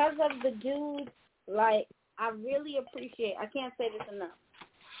because of the dude. Like, I really appreciate, I can't say this enough.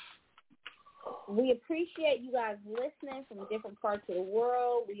 We appreciate you guys listening from different parts of the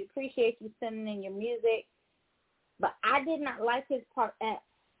world. We appreciate you sending in your music. But I did not like his part at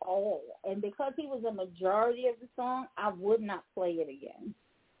all. And because he was a majority of the song, I would not play it again.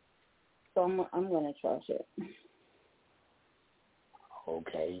 So I'm going to trash it.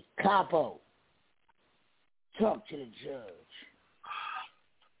 Okay. Capo, talk to the judge.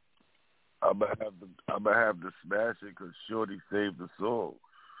 I'm gonna have to smash it because Shorty saved the song.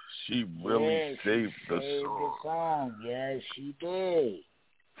 She really saved the song. Yes, she did.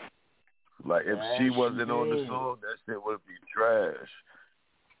 Like, if she wasn't on the song, that shit would be trash.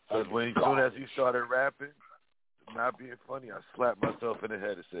 Because as soon as he started rapping, not being funny, I slapped myself in the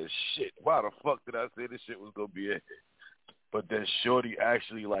head and said, shit, why the fuck did I say this shit was going to be a hit? But then Shorty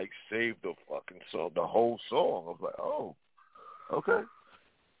actually, like, saved the fucking song, the whole song. I was like, oh, okay.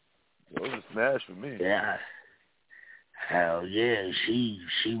 It was a smash for me. Yeah. Hell yeah, she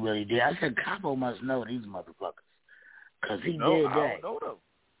really did. I said, Capo must know these motherfuckers. Because he did that. I don't know them.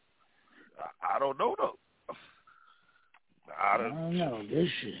 I don't know them. I don't know. This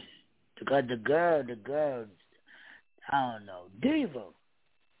shit. Because the girl, I don't know. Diva,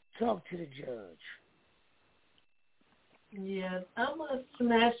 talk to the judge. Yes, I'm going to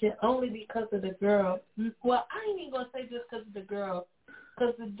smash it only because of the girl. Well, I ain't even going to say just because of the girl.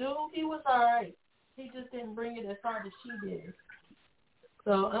 Because the dude, he was all right. He just didn't bring it as hard as she did.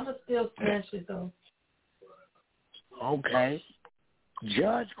 So I'm going to still smash it, though. Okay.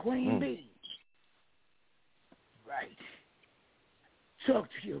 Judge Queen B. Right. Talk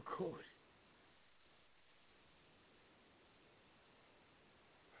to your court.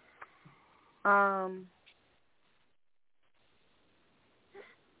 I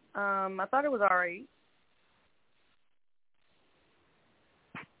thought it was alright.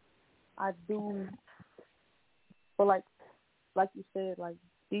 I do feel like you said, like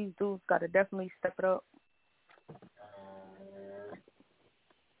these dudes gotta definitely step it up.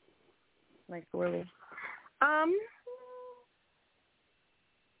 Like really.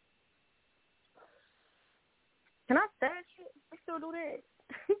 Can I stash it? I still do that.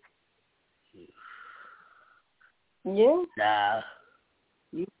 Yeah. Nah.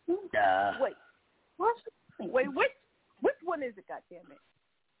 Nah. Wait. What? Wait, which one is it, goddammit?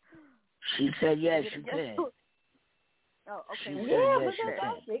 She said yes, you can. Oh, okay. She said Yeah, yes, but you that's can.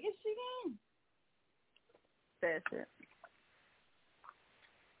 how big as she can. That's it.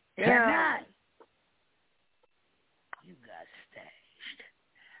 Cannot. You got stashed.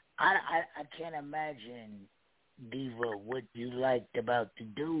 I can't imagine, Diva, what you liked about the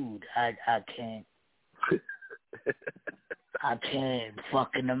dude. I can't. I can't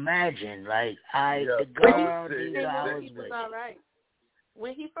fucking imagine. Like the girl Diva I was He was with. all right.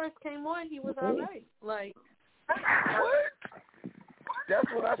 When he first came on, he was all right. Like what? That's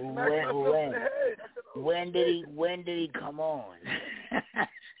what I smacked myself in the head. When did he come on?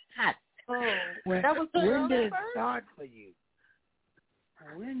 that was the when did it first? start for you?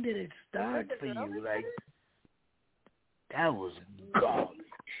 When did it start for you? Like that was garbage.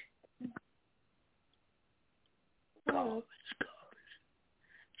 Garbage.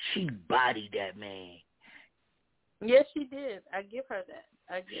 She bodied that man. Yes, she did. I give her that.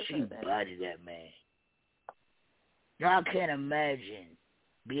 She bodied that man. Y'all can't imagine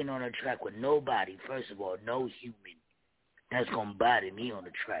being on a track with nobody, first of all, no human that's going to body me on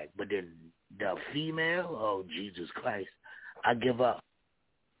the track. But then the female, oh, Jesus Christ, I give up.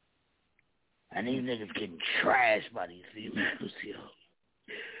 And these niggas getting trashed by these females, yo.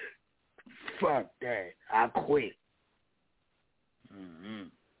 Fuck that. I quit.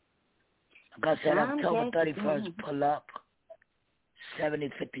 Like I said, October 31st, pull up.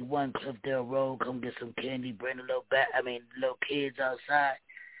 7051 Cliffdale Road. Come get some candy. Bring the little kids outside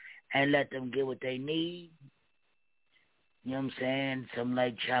and let them get what they need. You know what I'm saying? Some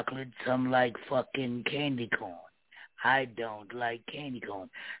like chocolate, some like fucking candy corn. I don't like candy corn.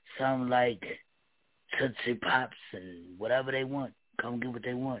 Some like Tootsie Pops and whatever they want. Come get what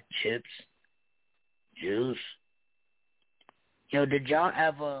they want. Chips, juice. Yo, did y'all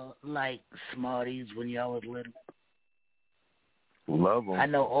ever like Smarties when y'all was little? Love them. I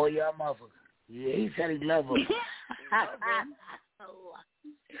know all y'all motherfuckers. Yeah, he said he love them.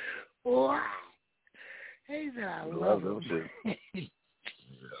 What? He said I love them. I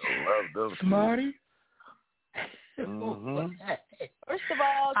love them. Smarties? Mm-hmm. First of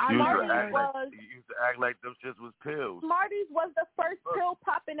all, you used to act like them shits was pills. Smarties was the first pill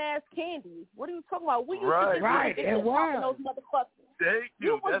popping ass candy. What are you talking about? We used to right, it was. Those motherfuckers. Thank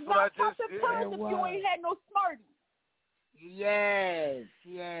you. That's what I just said. said. If you ain't had no Smarties. Yes,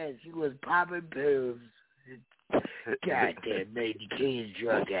 you was popping pills. Goddamn, made the kids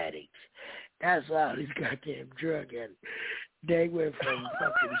drug addicts. That's why all these goddamn drug addicts. They went from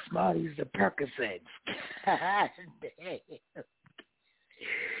fucking Smarties to Percocets. God damn.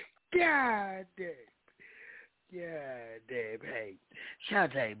 Hey, shout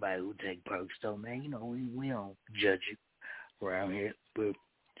out to everybody who take perks, though, man. You know, we don't judge you around here, but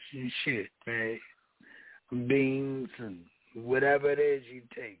shit, man. Beans and whatever it is you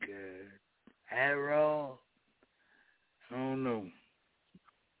take, Adderall. I don't know.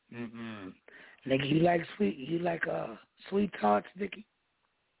 Nigga, you like sweet tarts, Nikki?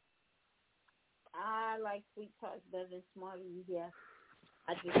 I like sweet tarts better than Smarties, yeah.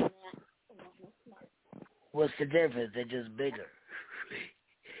 I just want no Smarties. What's the difference? They're just bigger.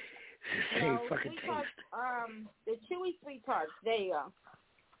 Same fucking taste. Tarts, the chewy sweet tarts, there you go.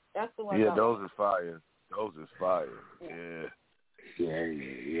 That's the one. Yeah, those is fire. Those is fire. Yeah.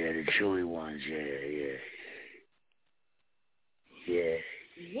 Yeah, the chewy ones, yeah. Yeah.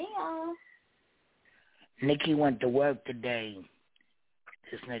 Nikki went to work today.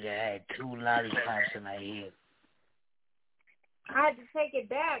 This nigga had 2 lollipops in her ear. I had to take it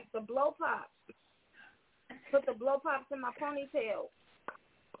back, the blow pops. Put the blow pops in my ponytail.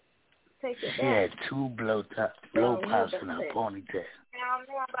 Take it She back. had 2 blow pops in her ponytail. I don't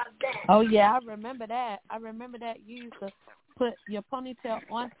know about that. Oh yeah, I remember that. You used to put your ponytail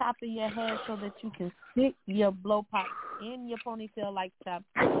on top of your head so that you can stick your blow pop in your ponytail like that.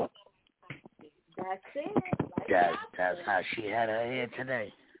 That's it. That's how she had her hair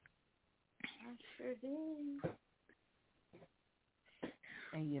today. I sure did.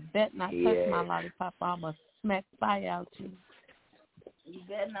 And you bet not touch my lollipop. I'ma smack fire out you. You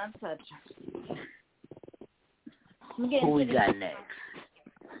better not touch her. Who we got next?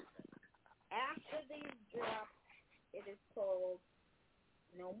 After these drops, it is called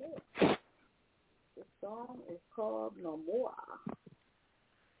No More. The song is called No More.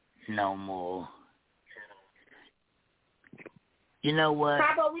 No More. You know what?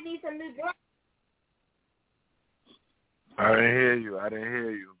 Papa, we need some new drops. I didn't hear you.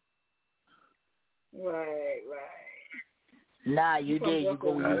 Right. Nah, you did. You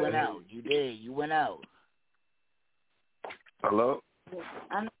went out. You did. You went out. Hello? No,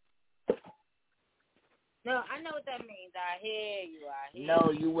 I know what that means. I hear you.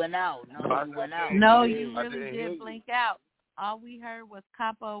 No, you went out. No, you really did blink out. All we heard was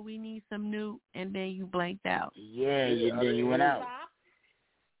Capo, we need some new, and then you blinked out. Yeah, you went out.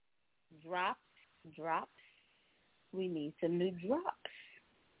 Drops. We need some new drops.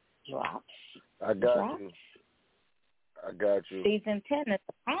 I got you. Season 10 is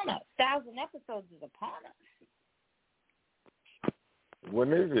upon us. 1,000 episodes is upon us.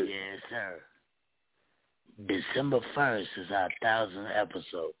 When is it? Yes, sir. December 1st is our 1,000th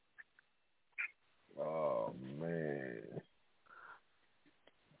episode. Oh, man.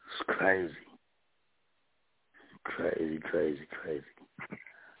 It's crazy.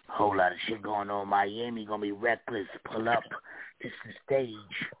 Whole lot of shit going on. Miami gonna be reckless. Pull up. This is the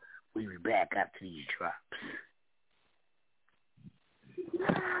stage. We be back after these drops.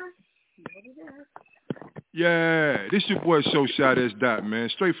 Yeah, this your boy Show Shot S. Dot, man.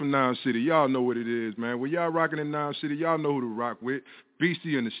 Straight from Noun City. Y'all know what it is, man. When y'all rocking in Noun City, y'all know who to rock with.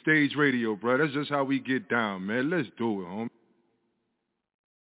 Beastie and the Stage Radio, bro. That's just how we get down, man. Let's do it, homie.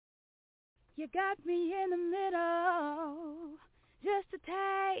 You got me in the middle, just a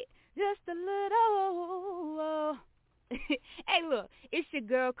tight, just a little. Hey, look, it's your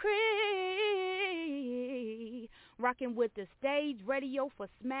girl Cree, rocking with the Stage Radio for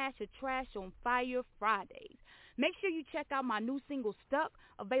Smash or Trash on Fire Fridays. Make sure you check out my new single, Stuck,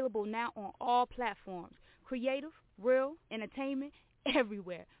 available now on all platforms. Creative, real, entertainment,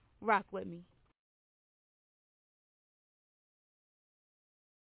 everywhere. Rock with me.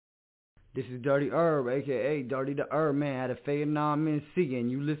 This is Dirty Herb, a.k.a. Dirty the Herb Man, out of Fayetteville, Mississippi,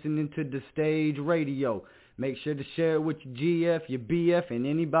 and you listening to the Stage Radio. Make sure to share it with your GF, your BF, and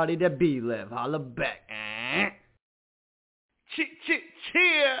anybody that be left. Holla back.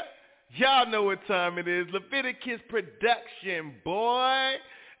 Cheer! Y'all know what time it is. Leviticus Production, boy.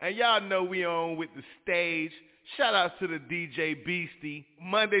 And y'all know we on with the Stage. Shout out to the DJ Beastie.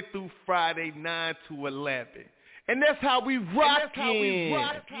 Monday through Friday, 9 to 11. And that's how we rockin'.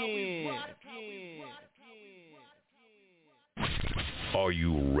 Are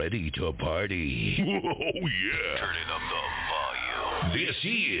you ready to party? Oh, yeah. Turning up the volume. This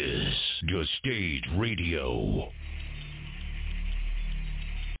is The Stage Radio.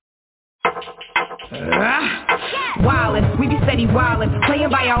 Wildin', we be steady wildin', playing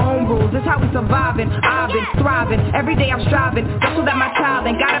by our own rules, that's how we surviving. I've been thriving, every day I'm striving, just so that my child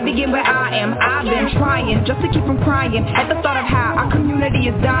ain't gotta begin where I am. I've been trying, just to keep from crying, at the thought of how our community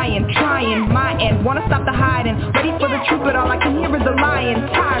is dying. Trying, my end, wanna stop the hiding, ready for the truth, but all I can hear is a lying.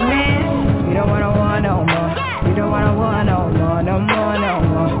 Tired, man. We don't wanna war no more, we don't wanna war no more, no more, no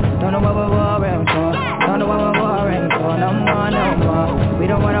more. Don't know what we're warring for, don't know what we're warring for, no more, no more. We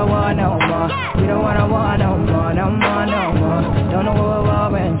don't wanna war no more, we don't wanna war no more, no more, no more. Don't know what we're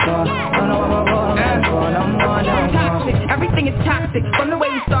warring for, don't know what we're warring for, no more, no more. Toxic, everything is toxic, from the way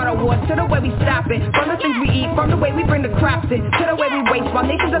we start a war to the way we stop it, from the things we eat, from the way we bring the crops in, to the way we waste while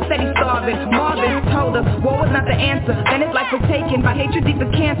nations are steady starving. Marvin told us war was not the answer, then his life was taken by hatred deep as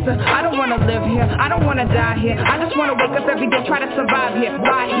cancer. I don't wanna live here, I don't wanna die here, I just wanna wake up every day, try to survive here.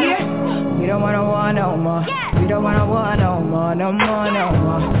 Right here, we don't wanna war no more, we don't wanna war no more, no more, no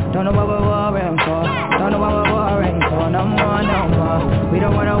more. Don't know what we're warring for, don't know what we're warring for, no more, no more. We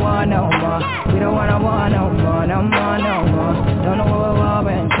don't wanna war no more, we don't wanna war no more, no more, no more. Don't know what we're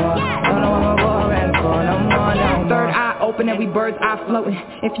warring for, don't know what we're warring for, no more, no more. Third eye open, every bird's eye floating.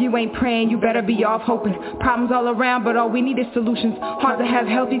 If you ain't praying, you better be off hoping. Problems all around, but all we need is solutions. Hard to have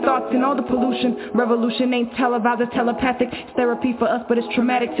healthy thoughts in all the pollution. Revolution ain't televised or telepathic. It's therapy for us, but it's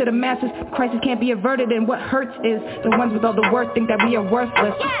traumatic to the masses. Crisis can't be averted, and what hurts is the ones with all the worth think that we are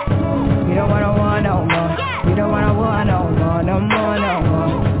worthless. We don't wanna war no more, we don't wanna war no more, no more, no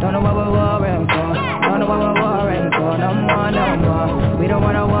more. Don't know what we're warring for, don't know what we're warring for, no more, no more. We don't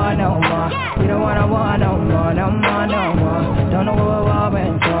wanna war no more, we don't wanna war no more, no more, no more. Don't know what we're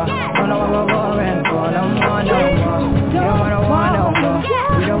warring for, don't know what we're warring for, no more, no more.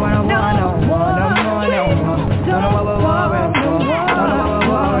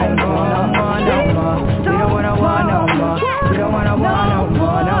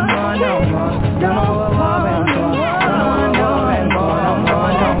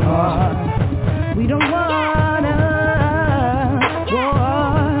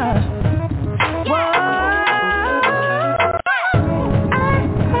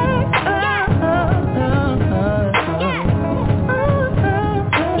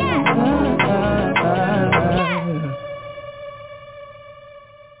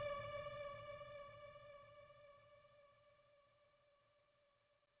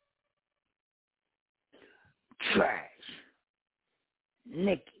 Trash.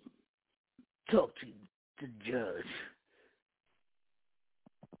 Nikki, talk to the judge.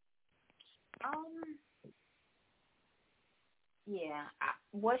 Yeah,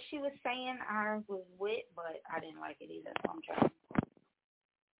 what she was saying I was with, but I didn't like it either, so I'm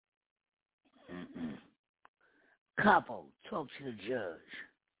trying. Capo, talk to the judge.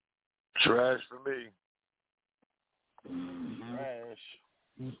 Trash for me. Trash.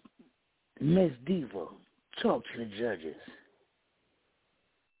 Miss Diva, talk to the judges.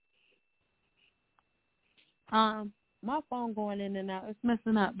 My phone going in and out. It's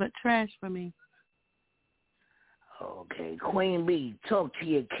messing up, but trash for me. Okay, Queen B, talk to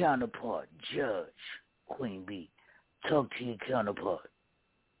your counterpart. Judge, Queen B, talk to your counterpart.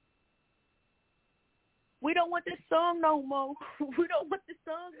 We don't want this song no more. We don't want this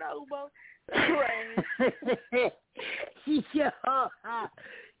song no more. Trash.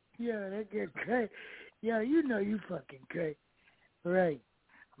 Yo, that get crazy. Yo, you know you fucking crazy. Right.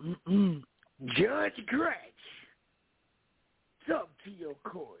 Judge Gretch, talk to your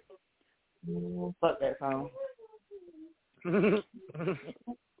court. Fuck that song. I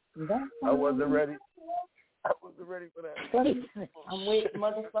wasn't ready. I wasn't ready for that. I'm with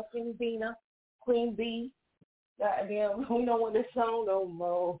motherfucking Vina, Queen B. Goddamn, we don't want this song no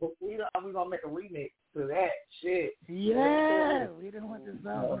more. We gonna make a remix to that shit. Yeah, we don't want this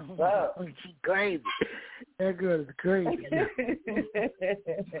song no more. She crazy. That girl is crazy.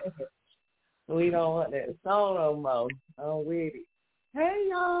 We don't want that song no more. I'm with it. Hey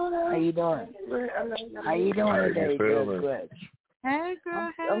y'all. How you doing? How you doing today, Judge Gretch? Hey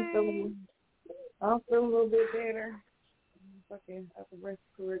girl, hey. I'm feeling a little bit better. Fucking upper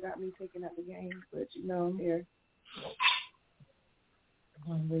respiratory got me taking out the game, but you know I'm here.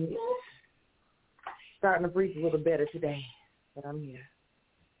 I'm with it. Starting to breathe a little better today, but I'm here.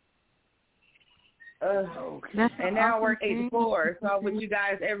 And now I work 8 to 4, so I'm with you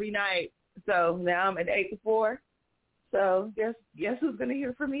guys every night. So now I'm at 8 to 4. So guess who's gonna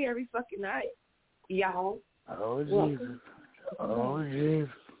hear from me every fucking night? Y'all. Oh Jesus. Oh Jesus.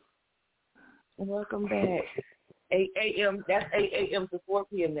 Welcome back. 8 a.m. That's 8 a.m. to 4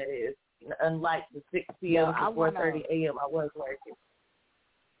 p.m. That is. Unlike the 6 p.m. to 4:30 a.m. I was working.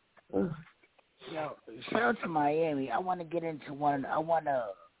 Yo, shout out to Miami. I want to get into one. I want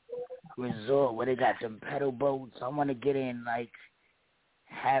a resort where they got some pedal boats. I want to get in like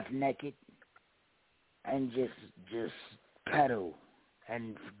half naked and just pedal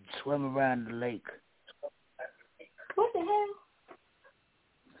and swim around the lake. What the hell?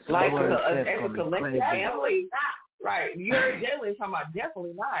 Like a collective family? Right. You're Jalen talking about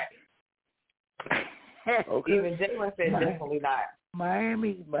definitely not. Okay. Even Jalen said definitely not.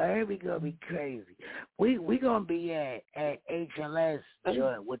 Miami gonna be crazy. We gonna be at HLS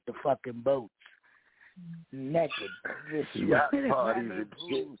joint with the fucking boats, naked, just yacht swimming parties around and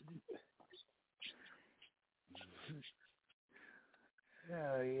shit.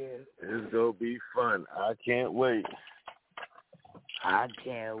 Oh yeah, it's gonna be fun. I can't wait. I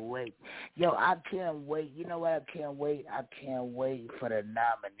can't wait. Yo, I can't wait. You know what I can't wait? I can't wait for the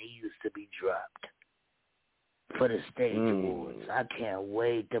nominees to be dropped for the stage awards. I can't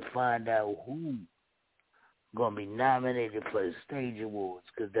wait to find out who gonna be nominated for the stage awards,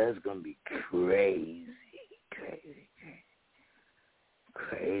 because that's gonna be crazy.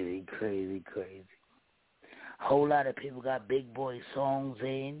 Whole lot of people got big boy songs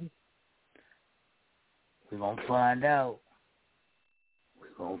in. We're gonna find out.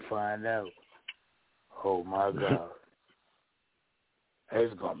 Oh my God.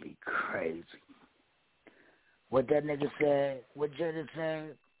 It's gonna be crazy. What that nigga said, what Jada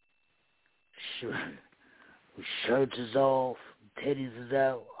said, shirts is off, titties is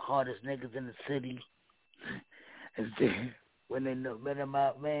out, hardest niggas in the city. And then when they let them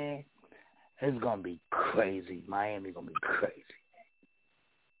out, man, it's gonna be crazy. Miami gonna be crazy.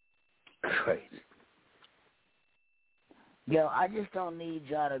 Yo, I just don't need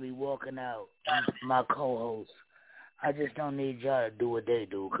y'all to be walking out, my co-hosts. I just don't need y'all to do what they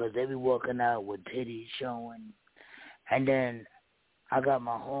do, because they be walking out with titties showing. And then I got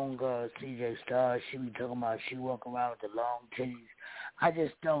my homegirl, CJ Star. She be talking about she walk around with the long titties. I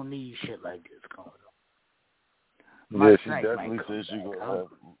just don't need shit like this going on. Yeah, she definitely said she gonna have.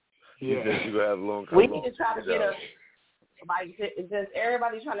 She said she gonna have long. We need to try to get a. Like, does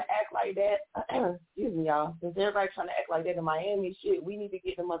everybody trying to act like that? Excuse me, y'all. Does everybody trying to act like that in Miami? Shit, we need to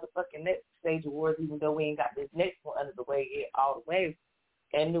get the motherfucking next stage awards, even though we ain't got this next one under the way yet, all the way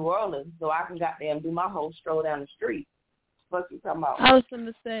in New Orleans, so I can goddamn do my whole stroll down the street. What you talking about? I was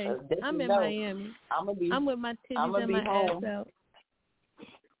gonna say, I'm in Miami. I'm with my titties and my home. ass out.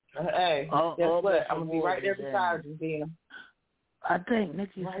 Hey, guess what? I'm gonna be right there beside you, then. I think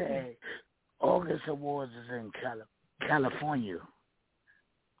Nikki said August Awards is in California.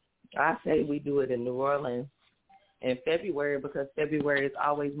 I say we do it in New Orleans in February because February is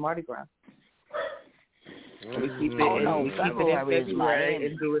always Mardi Gras. We keep it in February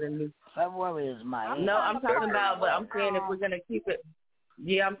and do it in New. February is Miami. No, I'm talking about, but I'm saying if we're gonna keep it.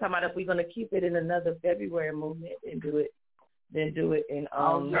 Yeah, I'm talking about if we're gonna keep it in another February movement and do it, then do it in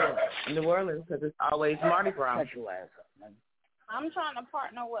New Orleans because it's always Mardi Gras. I'm trying to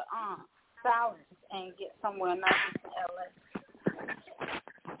partner with Silence and get somewhere nice in LA.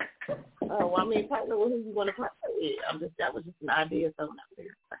 Oh, well, I mean, partner with who you want to partner with. That was just an idea thrown out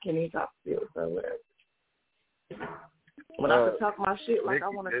there. I can't even talk to you, so whatever. When I can talk my shit like I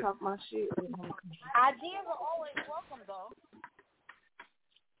want to talk my shit. Ideas are always welcome, though.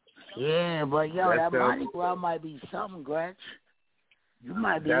 Yeah, but yo, that Mardi Gras might be something, Gretch. You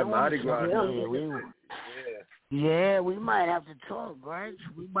might be that Mardi Gras. Yeah, we might have to talk, Gretch.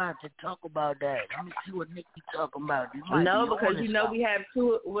 We might have to talk about that. Let me see what Nikki talking about. No, because you know we have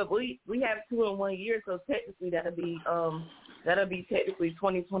two. Well, we have 2 in 1 year, so technically that'll be technically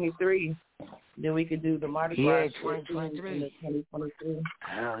 2023. Then we could do the Mardi Gras. Yeah, 2023. 2023.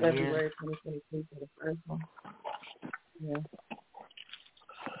 February 2023 for the first one. Yeah.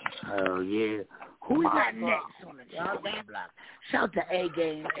 Oh yeah. Who we got next on the chopping block? Shout to A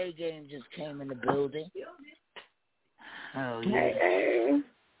Game. A Game just came in the building. Oh yeah.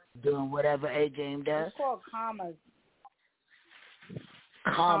 Doing whatever A Game does. It's called commas.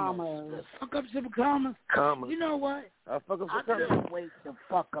 Commas. Fuck up some commas. Commas. You know what? I fuck up some I commas. can't wait to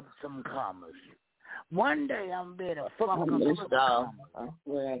fuck up some commas. One day I'm there to fuck up some commas. I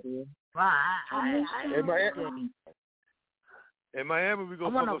swear I do. In Miami, we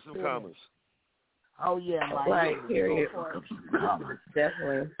gonna fuck up some commas. Oh yeah, Miami. Right, period. Fuck up some commas.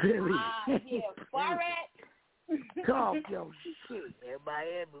 Definitely. Period. Yeah, Barrett. Talk your shit. In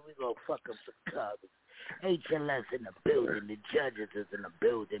Miami, we gonna fuck up some commas. HLS in the building. The judges is in the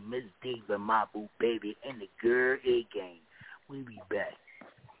building. Miss D and my boo baby and the girl A Game. We be back.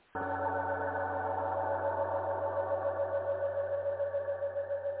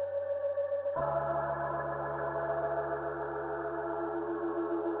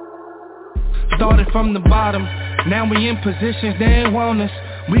 Started from the bottom, now we in positions they ain't want us.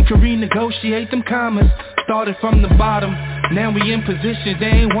 We can renegotiate them commas. Started from the bottom, now we in positions they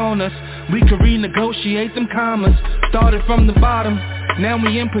ain't want us. We can renegotiate them commas. Started from the bottom, now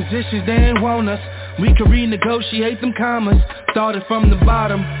we in positions they ain't want us. We can renegotiate them commas. Started from the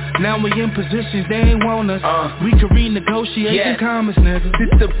bottom, now we in positions they ain't want us. We can renegotiate them commas, nigga. This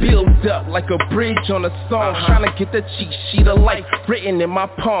the build up like a bridge on a song. Tryna get the cheat sheet of life written in my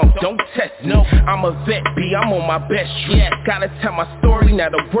palm. Don't test me, I'm a vet B, I'm on my best street. Gotta tell my story, now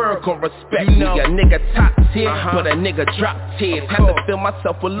the world gon' respect me. A nigga top tier, but a nigga drop tears. Have to fill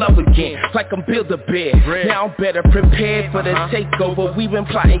myself with love again, like I'm Build-A-Bear. Now I'm better prepared for the takeover. We been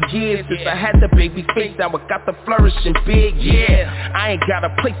plotting years since I had the baby face. Now I got the flourishing big, I ain't got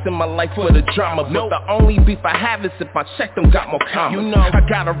a place in my life for the drama, but the only beef I have is if I check them got more commas. You know I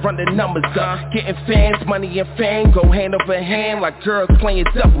gotta run the numbers up. Getting fans, money and fame go hand over hand like girls playing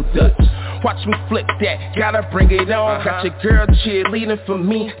double dutch. Watch me flip that, gotta bring it on. Got your girl cheerleading for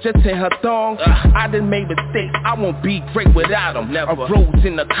me, just in her thong. I done made mistakes, I won't be great without them. I rose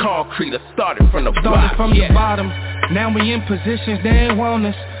in the concrete, I started from the bottom. Now we in positions they ain't want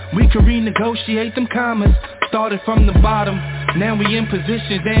us. We can renegotiate them commas. Started from the bottom, now we in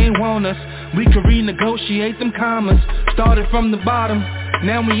positions they ain't want us. We can renegotiate them commas. Started from the bottom,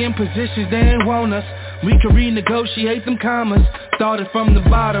 now we in positions they ain't want us. We can renegotiate them commas. Started from the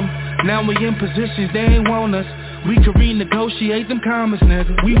bottom, now we in positions they ain't want us. We can renegotiate them commas,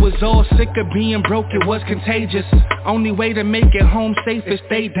 nigga. We was all sick of being broke, it was contagious. Only way to make it home safe is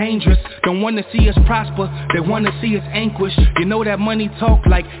stay dangerous. Don't wanna see us prosper, they wanna see us anguish. You know that money talk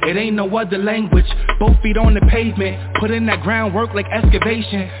like it ain't no other language. Both feet on the pavement, put in that groundwork like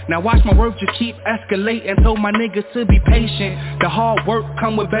excavation. Now watch my work just keep escalating, told my niggas to be patient. The hard work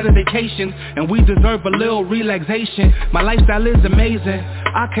come with better vacations, and we deserve a little relaxation. My lifestyle is amazing,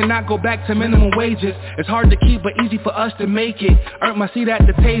 I cannot go back to minimum wages. It's hard to keep but easy for us to make it. Earned my seat at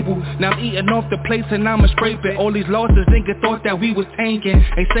the table, now I'm eating off the plates and I'ma scrape it. All these losses, niggas thought that we was tanking.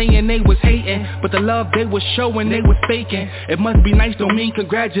 They saying they was hating, but the love they was showing they was faking. It must be nice, don't mean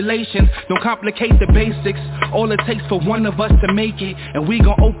congratulations. Don't complicate the basics. All it takes for one of us to make it, and we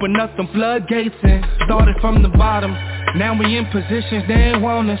gon' open up them floodgates and started from the bottom. Now we in positions they ain't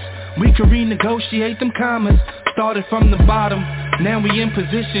want us. We can renegotiate them commas. Started from the bottom, now we in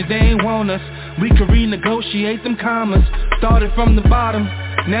positions they ain't want us. We can renegotiate them commas. Started from the bottom,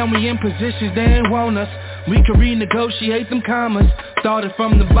 Now we in positions they ain't want us. We can renegotiate them commas. Started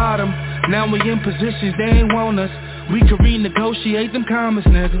from the bottom. Now we in positions they ain't want us. We can renegotiate them commas,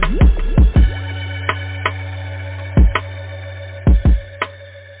 nigga.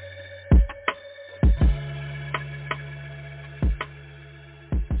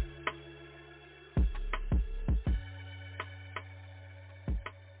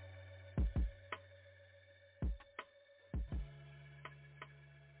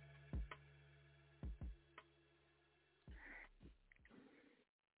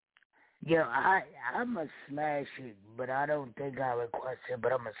 Yo, I'ma smash it, but I don't think I request it,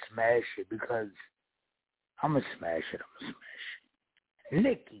 but I'ma smash it because I'ma smash it.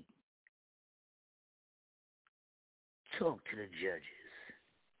 Nikki, talk to the judges.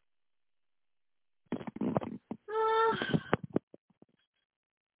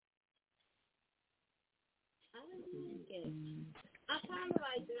 I kind of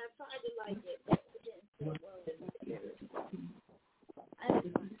liked it. I tried to like it, but it didn't sit well with my spirit.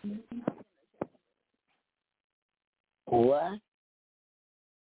 What?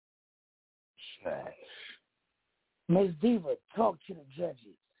 Trash. Miss Diva, talk to the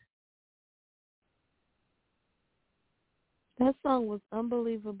judges. That song was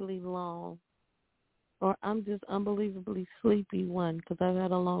unbelievably long. Or I'm just unbelievably sleepy, one, because I've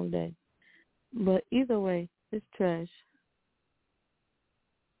had a long day. But either way, it's trash.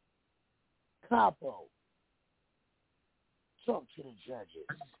 Capo, talk to the judges.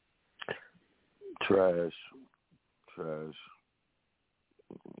 Trash.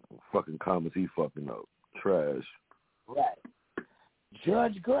 Fucking comments he fucking up. Trash. Right.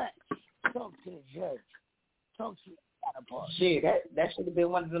 Judge Gretch, talk to the judge. Talk to the counterpart. Shit, that should have been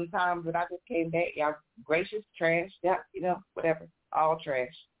one of them times that I just came back. Y'all gracious, trash, yeah, whatever. All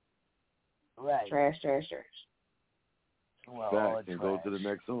trash. Right. Trash. Well, Facts, and go to the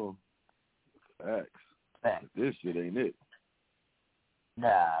next song. Facts. This shit ain't it.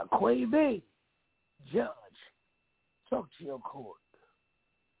 Nah, Queen B, judge, talk to your court.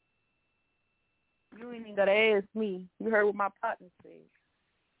 You ain't even gotta ask me. You heard what my partner said.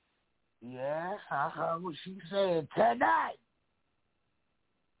 Yes, I heard what she said tonight.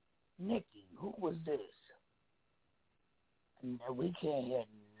 Nikki, who was this? No, we can't hear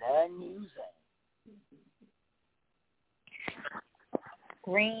nothing you say.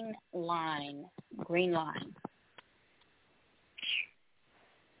 Green line.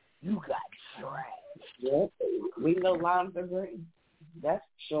 You got trash. Yeah, we know lines are green. That's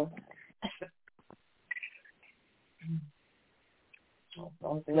sure.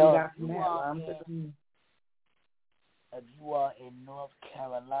 If you are in North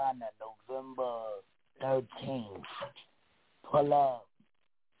Carolina, November 13th, pull up.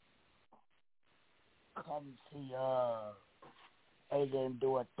 Come see they gonna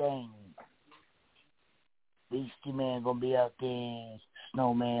do a thing. Beastie Man gonna be out there.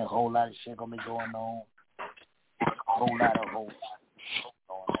 Snowman, whole lot of shit gonna be going on. Whole lot of going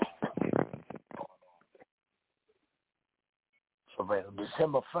on. So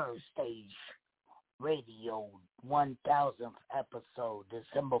December 1st, Stage Radio 1000th episode.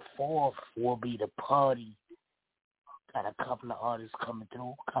 December 4th will be the party. Got a couple of artists coming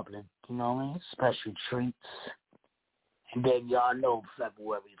through, a couple of, special treats. And then y'all know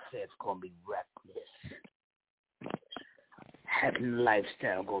February 5th gonna be reckless. Having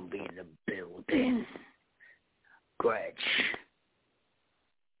Lifestyle gonna be in the building. Gretch.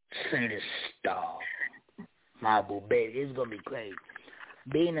 Say the star. My boo baby, it's gonna be crazy.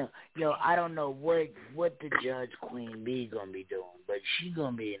 I don't know what the Judge Queen B gonna be doing, but she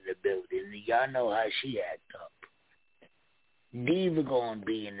gonna be in the building. Y'all know how she act up. Diva gonna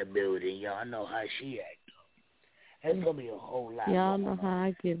be in the building. Y'all know how she act up. There's gonna be a whole lot. Y'all know how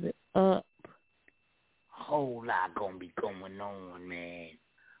I give it up. Whole lot gonna be going on, man.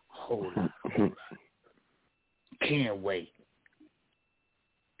 Whole lot. Can't wait.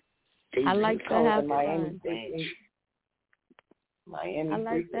 I like to have fun. Miami. I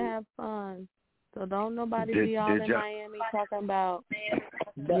like to have fun. So don't nobody be all in Miami talking about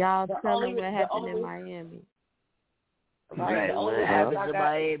y'all telling what happened in Miami. Right, what happens in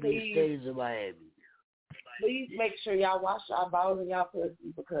Miami stays in Miami. Please make sure y'all wash y'all balls and y'all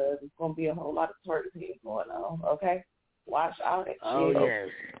pussy because it's going to be a whole lot of twerks here going on, okay? Wash all that shit. Oh, yes.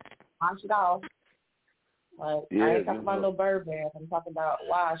 Wash it off. Like, I ain't talking about no bird bath. I'm talking about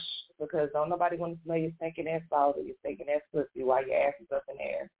wash because don't nobody want to smell your stinking ass balls or your stinking ass pussy while your ass is up in the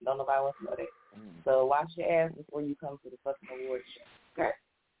air. Don't nobody want to know that. So wash your ass before you come to the fucking award show. Okay?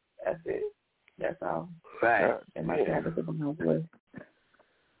 That's it. That's all. Right. And my dad is a boy.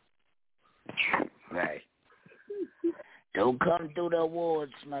 Right. Don't Don't come through the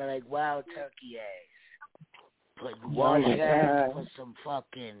awards smelling like wild turkey ass. Wash your hands, put some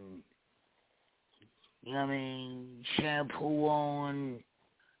fucking, you know what I mean, shampoo on,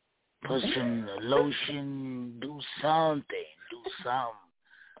 put some lotion, do something.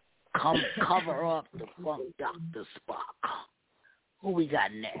 Cover up the funk Dr. Spock. Who we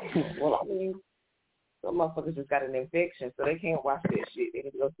got next? Well, I mean, some motherfuckers just got an infection, so they can't watch that shit. They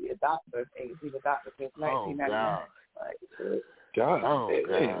need to go see a doctor. They ain't seen a doctor since 1999.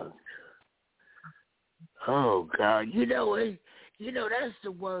 God. Oh, God. You know it. You know, that's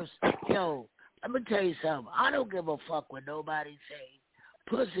the worst. Yo, let me tell you something. I don't give a fuck what nobody say.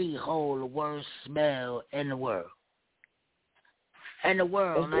 Pussy hole the worst smell in the world. In the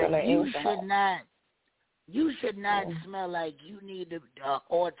world. Like, you should not smell like you need an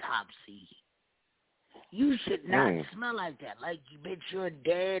autopsy. You should not smell like that. Like, bitch, you're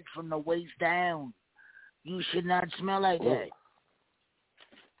dead from the waist down. You should not smell like that.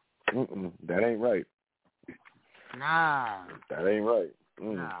 That ain't right. Nah. That ain't right.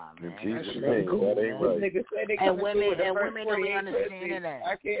 Nah, man. Jesus name, that ain't right. And women don't be understanding that.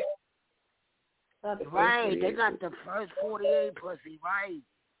 I can't. Right, they got the first 48 pussy, right?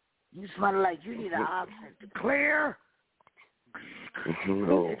 You smell like you need an oxygen to clear.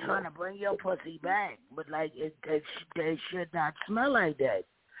 They're trying to bring your pussy back, but like they should not smell like that.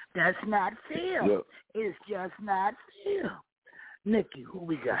 That's not fair. Yep. It's just not fair. Nikki, who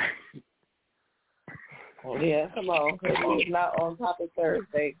we got? Oh, yeah, come on. Who's not on top of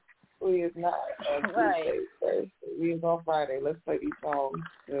Thursday? Who is not on Tuesday, Thursday? We is on Friday. Let's play these songs.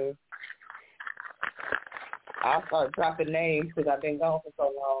 I'll start dropping names because I've been gone for so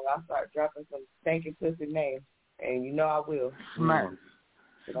long. I'll start dropping some stinking pussy names. And you know I will. Smell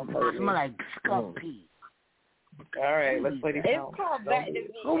like skunk pee. All right, let's play these songs. It's called Back to VA.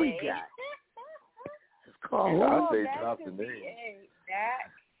 Who we got? It's called I say drop the name.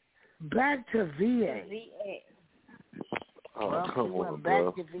 Back to VA. Oh, come on, back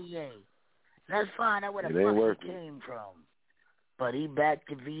bro. to VA. Let's find out where the fuck he came from. But he back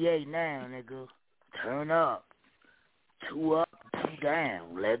to VA now, nigga. Turn up. 2 up, 2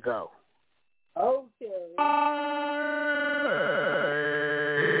 down. Let go. Okay.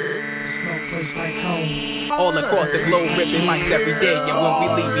 All across the globe, ripping mics every day, and when we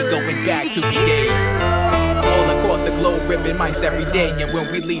leave, we going back to VA. All across the globe, ripping mics every day, and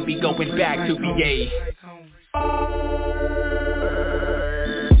when we leave, we going back to VA.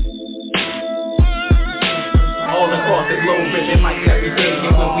 All across the globe, ripping mics every day,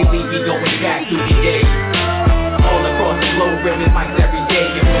 and when we leave, we going back to VA. All across the globe, ripping mics every day,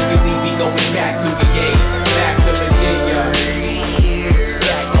 and when we leave, we going back to VA. Back to Virginia.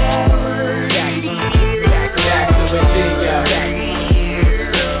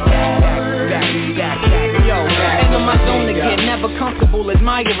 Never comfortable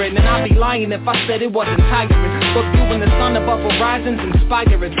admiring, and I'd be lying if I said it wasn't tiring. But viewing the sun above horizons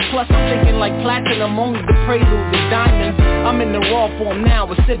inspiring. Plus I'm thinking like platinum, only the prelude to diamonds. I'm in the raw form now,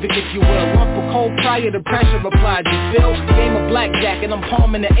 a civic if you will. Lump of cold prior to pressure applied, you feel? Game of blackjack and I'm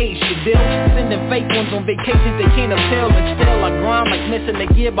palming the ace, you deal? Sending fake ones on vacations they can't appeal, and still I grind like missing the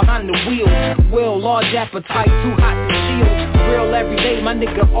gear behind the wheel. Will, large appetite, too hot to shield. Real everyday, my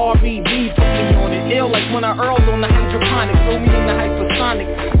nigga R.E.D. put me on it. Ill like when I earled on the hydroponic. Throw me in the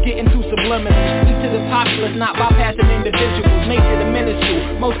hypersonic, getting too subliminal. Speak to the populace, not bypassing individuals. Make it a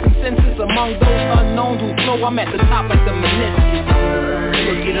minuscule. Most consensus among those unknowns who flow. I'm at the top like the meniscus.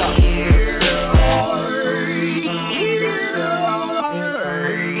 Look it up.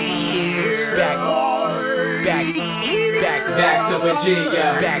 Back to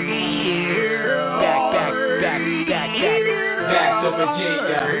Virginia. Back to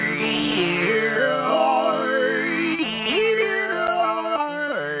Virginia.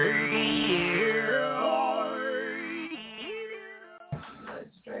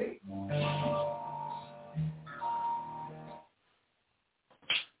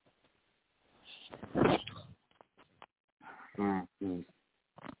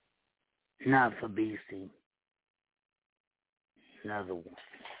 Not for BC. Another one.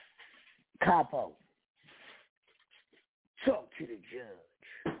 Capo. Talk to the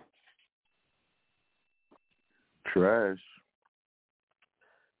judge. Trash.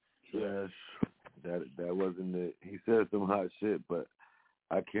 That wasn't it. He said some hot shit, but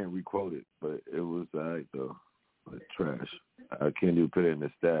I can't requote it. But it was alright though. But trash. I can't even put it in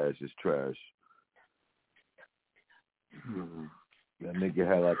the stash. It's trash. That nigga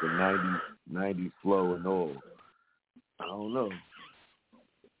had like a 90 flow and all. I don't know.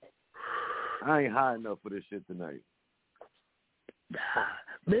 I ain't high enough for this shit tonight.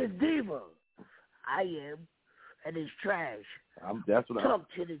 Miss Diva, I am. and it's trash. That's what Talk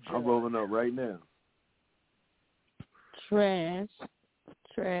to the judge. I'm rolling up right now. Trash,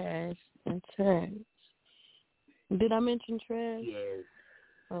 and trash. Did I mention trash? Yes.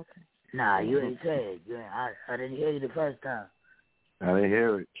 Okay. Nah, you ain't said. I didn't hear you the first time. I didn't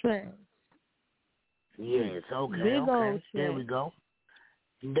hear it. Trash. Yes, okay, Big okay. old There trash. we go.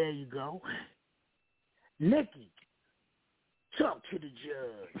 There you go. Nikki, talk to the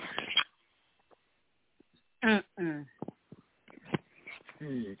judge.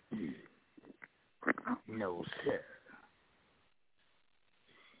 No, sir.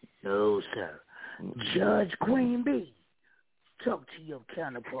 No, sir. Judge Queen Bee, talk to your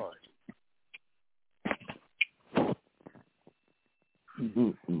counterpart.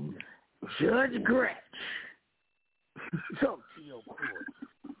 Judge Gretch, talk to your court.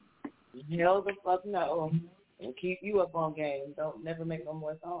 Hell the fuck no. And keep you up on game. Don't never make no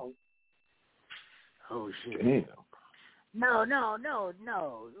more songs. Oh, shit. Damn. No.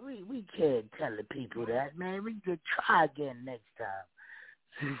 We can't tell the people that, man. We could try again next time.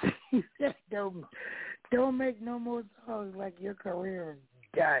 Don't make no more songs like your career is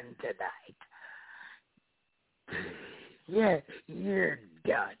done tonight. Yeah, you're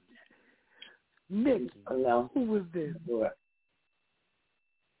done. Nikki, who was this? What?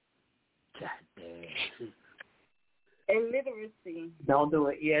 God damn. Illiteracy. Don't do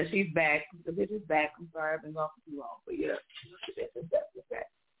it. Yeah, she's back. The bitch is back. I'm sorry, I've been gone for too long. But yeah, that's back.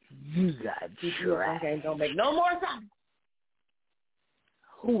 You got trash. Okay, don't make no more songs.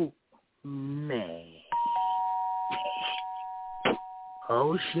 Who? Man.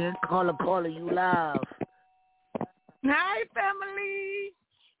 Oh, shit. Caller, you live. Hi, family.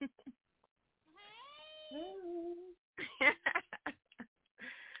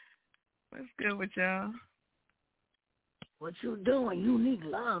 What's good with y'all? What you doing? You need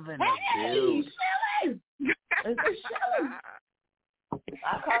love in the Hey, Shelly! It's Shelly.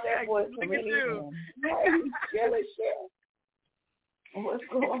 I call that voice from Look at you. Hey, Shelly. What's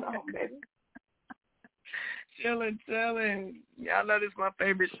going on, baby? Chillin'. Y'all know this is my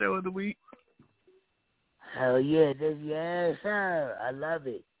favorite show of the week. Hell yeah, yes, sir. I love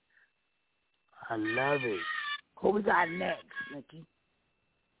it. Who we got next, Nikki?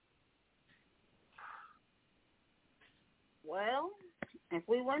 Well, if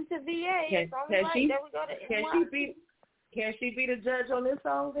we went to VA, it's all can right. she, There we go to Can she be the judge on this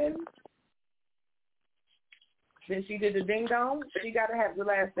song then? Since she did the ding dong, she got to have the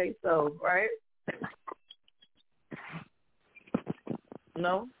last say so, right?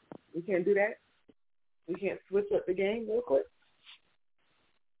 No, we can't do that. We can't switch up the game real quick.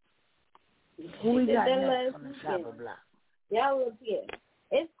 Who we got next on the Chopper Block? Y'all look here.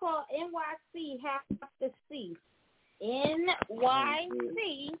 It's called NYC Have to See.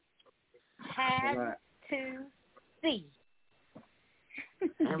 NYC Have to See.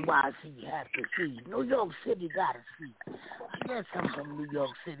 NYC have to see. New York City gotta see. I guess I'm from New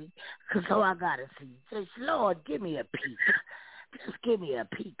York City, so I gotta see. Just, Lord, give me a peek. Just give me a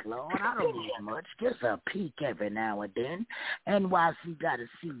peek, Lord. I don't need much. Just a peek every now and then. NYC gotta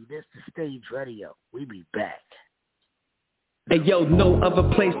see. This is Stage Radio. We be back. Hey yo, no other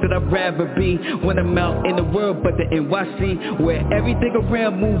place that I'd rather be when I'm out in the world but the NYC, where everything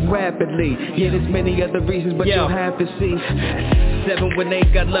around move rapidly. Yeah, there's many other reasons, but you'll have to see.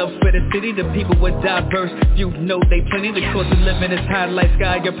 718 got love for the city, the people were diverse. You know they plenty, the cost of living is high like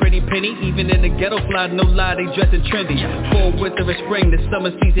sky, your pretty penny. Even in the ghetto fly, no lie, they dressing trendy. Fall, winter, and spring, the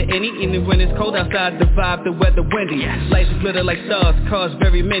summer season any. Even when it's cold outside, the vibe, the weather windy. Lights glitter like stars, cars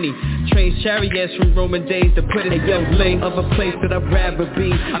very many. Trains, chariots from Roman days to put it in yo, lane of a place that I'd rather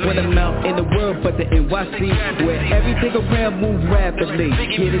be when I'm out in the world but the NYC, where everything around move rapidly.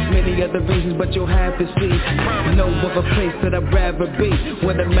 Yeah, there's many other reasons, but you'll have to see. No other place that I'd rather be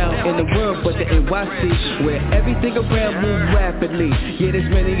when I'm out in the world but the NYC, where everything around move rapidly. Yeah, there's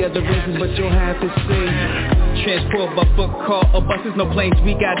many other reasons, but you'll have to see. Transport by foot, car, or buses, no planes.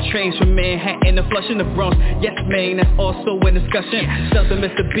 We got trains from Manhattan to Flushing the Bronx. Yes, man, that's also a discussion. Southern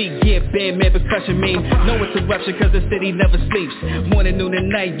Mr. B, yeah, band, man, percussion mean no interruption, cause the city never sleeps. Morning, noon, and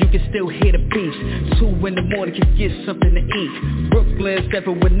night, you can still hear the beats. 2 in the morning, can get something to eat. Brooklyn,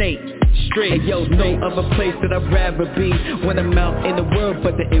 718 Street. Hey, yo, no other place that I'd rather be when I'm out in the world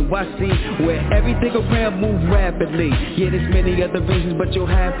but the NYC, where everything around move rapidly. Yeah, there's many other reasons, but you'll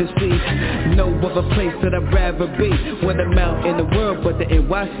have to see. No other place that I'd rather be when I'm out in the world but the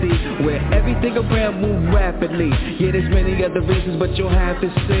NYC, where everything around move rapidly. Yeah, there's many other reasons, but you'll have to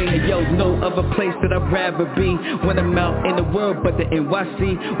see. Hey, yo, no other place that I'd rather be when I'm out in the world but the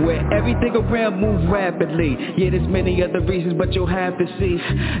NYC, where everything around move rapidly. Yeah, there's many other reasons, but you'll have to see.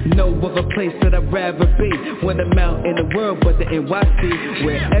 No other other place that I'd rather be. When I'm out in the world but the NYC,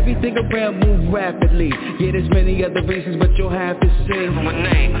 where everything around move rapidly. Yeah, there's many other reasons, but you'll have to see.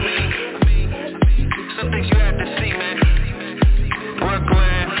 Renee, some things you have to see, man. Brooklyn.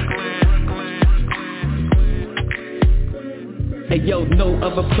 Hey yo, no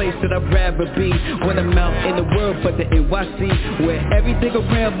other place that I'd rather be. When I'm out in the world but the NYC, where everything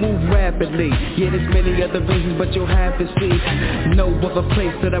around move rapidly. Yeah, there's many other reasons, but you'll have to see. No other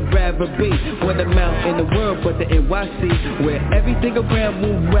place that I'd rather be. When I'm out in the world but the NYC, where everything around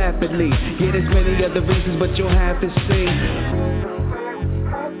move rapidly. Yeah, there's many other reasons, but you'll have to see.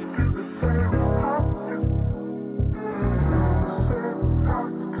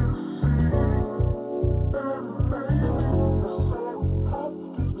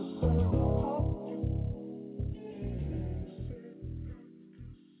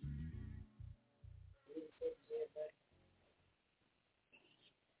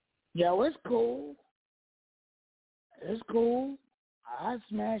 Yo, it's cool. It's cool. I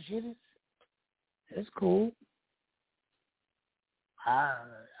smash it. It's cool. I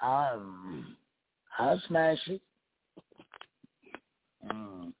smash it.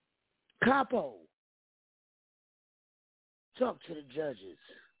 Capo, talk to the judges.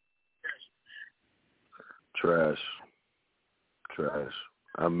 Trash.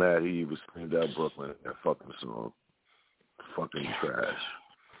 I'm mad he even screamed out Brooklyn in that fucking song. Fucking trash.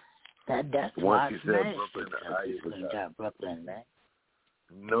 That's why I smashed it. Brooklyn, man.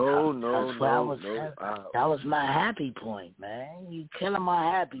 No. That was my happy point, man. You killing my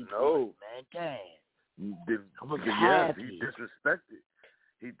happy point, man. Damn. I was happy.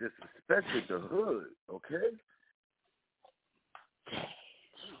 He disrespected the hood, okay?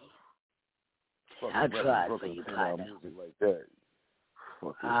 I tried for you, partner. Like that.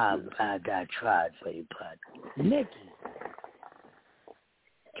 I tried for you, partner. Nikki.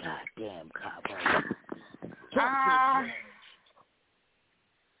 God damn, Capo.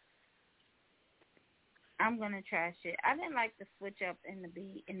 I'm gonna trash it. I didn't like the switch up in the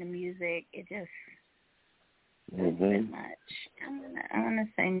beat in the music. It just was a bit much. I'm gonna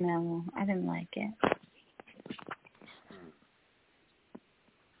say no. I didn't like it.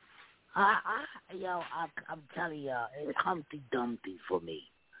 I'm telling y'all, it's Humpty Dumpty for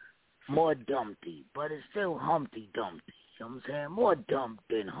me. More Dumpty, but it's still Humpty Dumpty. You know what I'm saying? More dump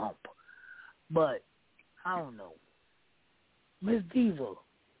than hump. But, I don't know. Miss Diva,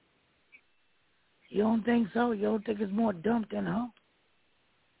 you don't think so? You don't think it's more dump than hump?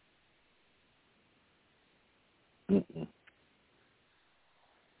 Mm-mm.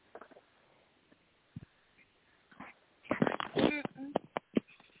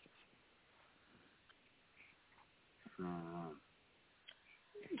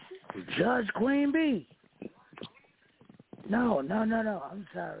 Judge Queen Bee. No. I'm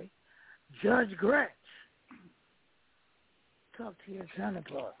sorry. Judge Gretch. Talk to your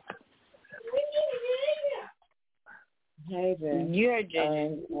counterpart. Hey, Jen. You're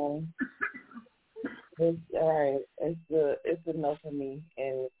judging. It's all right. It's enough for me,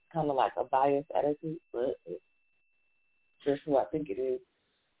 and it's kind of like a biased attitude, but it's just who I think it is.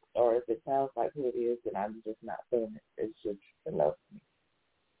 Or if it sounds like who it is, then I'm just not feeling it. It's just enough for me.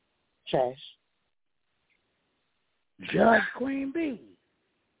 Trash. Judge Queen Bee,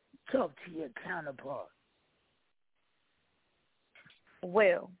 talk to your counterpart.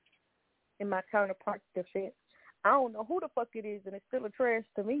 Well, in my counterpart's defense, I don't know who the fuck it is, and it's still a trash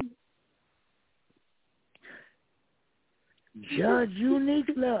to me. Judge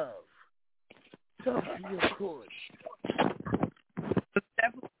Unique Love, talk to your court.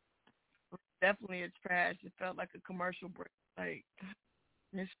 Definitely a trash. It felt like a commercial break. Like,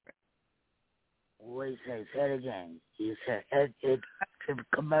 it's Wait, say it again. You said it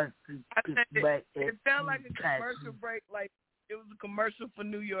commercial. It felt like a commercial break. Like it was a commercial for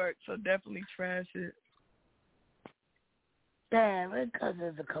New York. So definitely trash it. Damn, because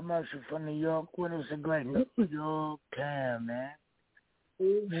it's a commercial for New York. When it's a great New York town, man.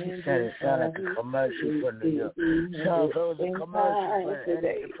 She said it sounded like a commercial for New York. So if it was a commercial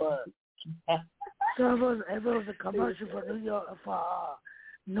if it was a commercial for New York for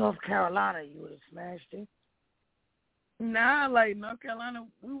North Carolina, you would have smashed it. Nah, like North Carolina,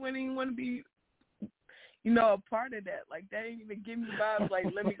 we wouldn't even want to be, a part of that. Like that ain't even give me vibes. Like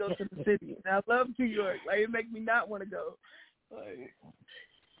let me go to the city. And I love New York. Like it makes me not want to go. Like,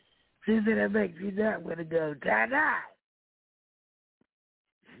 she said it makes you not want to go. Ta-da!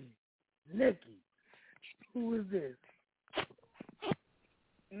 Nikki, who is this?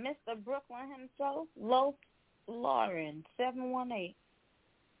 Mr. Brooklyn himself, Los Lauren, 718.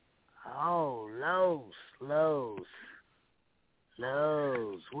 Oh,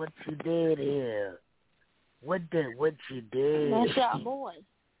 Lowe's, what you did here? What you did? That's your boy.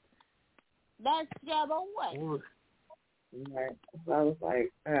 That's your boy. Right. So I was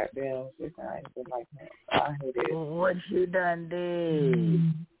like, God damn, this I ain't been like that. I hate it. What you done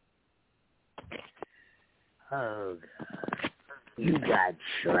did? Oh God. You got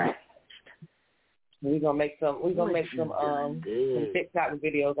trashed. We gonna make some TikTok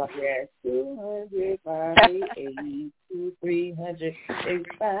videos off your ass. 200, 580,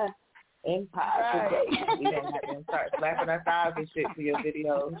 385 impossible. We gonna have them start slapping our thighs and shit for your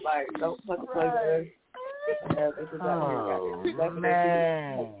videos. Like, don't fucking play with us. Oh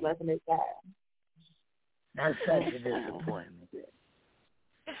man, slapping his thighs. That's such a disappointment.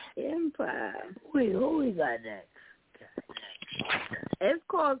 Empire. Wait, who we got next? It's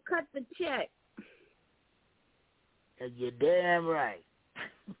called Cut the Check. You're damn right.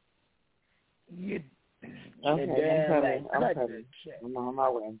 You're okay, damn right. I'm Cut coming. the check. I'm on my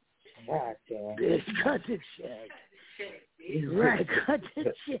way. God damn. Bitch, cut the check. Right, cut the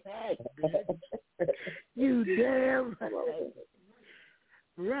check, bitch. You damn right.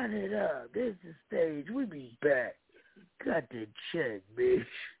 Run it up. This is the stage. We be back. Cut the check, bitch.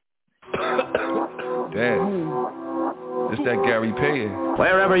 Damn. It's that Gary Payton.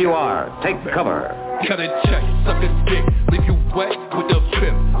 Wherever you are, take cover. Cut a check, suck a dick, leave you wet with the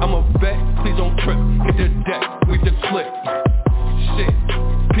pip. I'm a vet, please don't trip. Hit the deck, leave the clip. Shit,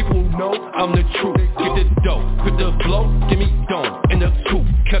 people know I'm the truth. Get the dough, put the blow, give me dome in the coupe.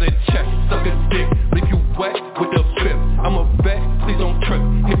 Cut a check, suck a dick, leave you wet with the pip. I'm a vet, please don't trip.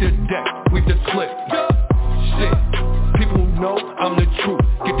 Hit the deck, leave the clip. Shit, people know I'm the truth.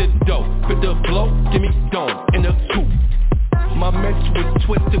 Get the dough, put the blow, give me dome in the coupe. My mental is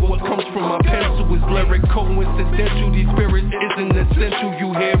twisted, what comes from my pencil is lyric, coincidental. These spirits isn't essential,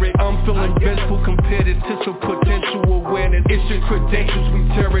 you hear it. I'm feeling vengeful, compared it to some potential awareness. It's your credentials, we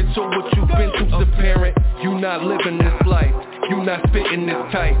tear it, so what you've been through's apparent. You not living this life, you not fitting this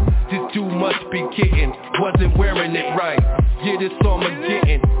tight. This dude must be kidding, wasn't wearing it right. Yeah, this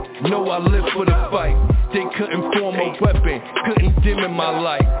Armageddon, no I live for the fight. They couldn't form a weapon, couldn't dim in my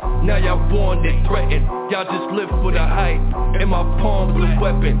light. Now y'all born to threaten, y'all just live for the hype. In my palms a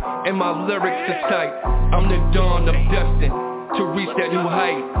weapon, and my lyrics are tight. I'm the dawn of destined to reach that new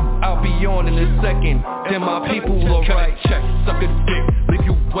height. I'll be on in a second, then my people will right. Check, suck a dick, leave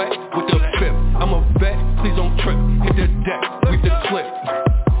you wet with the pip. I'm a vet, please don't trip. Hit the deck, leave the clip.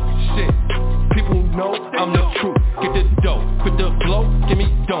 Shit, people know I'm the truth. Get the dough, put the blow, give me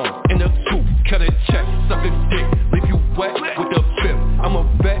dome in the coupe. Cut a check, suck a dick, leave you wet with the pip. I'm a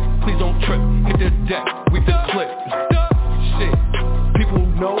vet, please don't trip. Hit the deck, leave the clip. Shit, people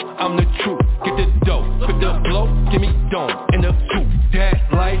know I'm the truth. Get the dough, put the blow, give me dome in the coupe. That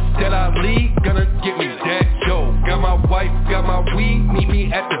life that I lead, gonna get me that dough. Got my wife, got my weed, meet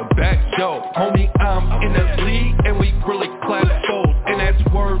me at the back door. Homie, I'm in the league, and we really clap fold. And that's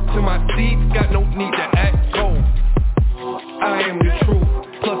word to my teeth, got no need to act cold. I am the truth,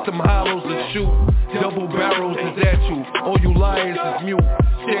 plus some hollows to shoot. Double barrels is at you, all you liars is mute.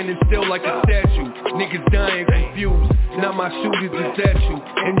 Standing still like a statue, niggas dying confused. Now my shooters is at you,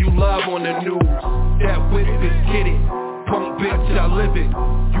 and you live on the news. That whip is kidding, punk bitch I live it.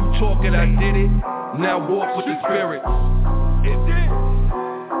 You talk it, I did it, now walk with the spirit. It did.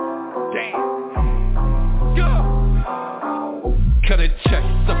 Damn. Cut a check,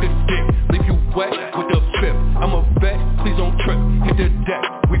 suck a dick, leave you wet with the pip. I'm a vet, please don't trip. Hit the deck,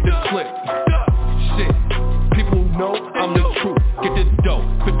 with the clip. Shit, people know I'm the truth. Get the dough,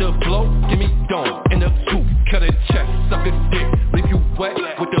 put the blow, give me dome in the coupe. Cut a check, suck a dick, leave you wet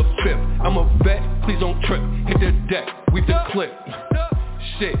with the pip. I'm a vet, please don't trip. Hit the deck, with the clip.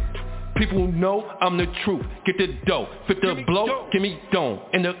 Shit, people know I'm the truth. Get the dough, put the blow, give me dome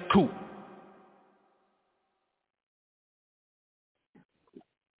in the coupe.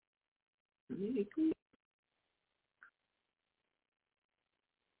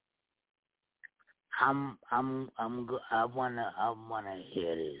 I wanna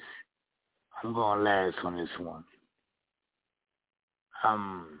hear this. I'm gonna last on this one.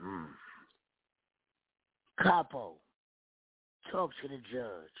 Capo, talk to the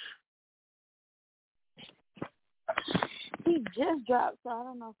judge. He just dropped, so I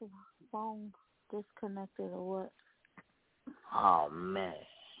don't know if his phone disconnected or what. Oh man.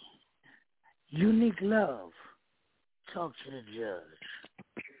 Unique Love, talk to the judge.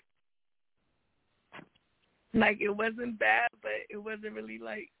 Like, it wasn't bad, but it wasn't really,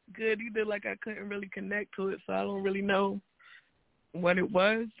 like, good either. Like, I couldn't really connect to it, so I don't really know what it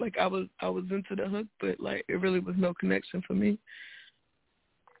was. Like, I was into the hook, but, like, it really was no connection for me.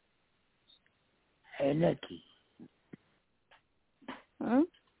 Hey, Nikki. Huh?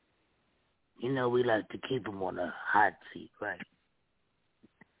 You know we like to keep them on the hot seat, right?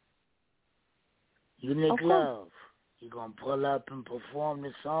 Unique Love, you gonna pull up and perform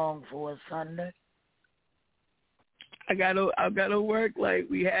the song for us Sunday? I gotta work. Like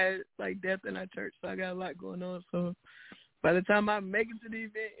we had like death in our church, so I got a lot going on. So by the time I make it to the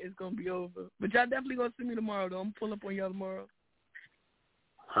event, it's gonna be over. But y'all definitely gonna see me tomorrow, though. I'm pull up on y'all tomorrow.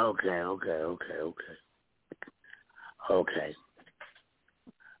 Okay.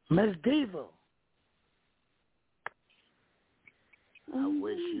 Miss Diva, I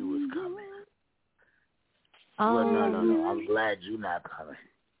wish you was coming. Well, no. I'm glad you're not coming.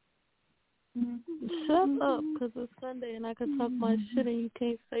 Shut up, because it's Sunday and I can talk my shit and you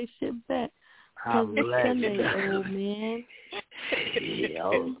can't say shit back. I'm glad Sunday, you're not old man.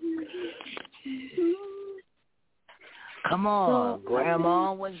 Come on,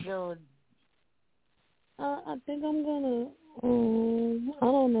 Grandma, what's your... I think I'm gonna, I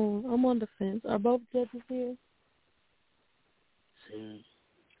don't know. I'm on the fence. Are both judges here? See,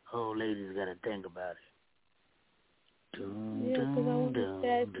 old lady's got to think about it. Yeah, because I want to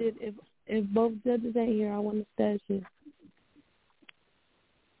stash it. If both judges ain't here, I want to stash it.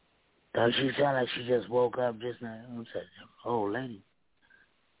 Does she sound like she just woke up just now? Old lady.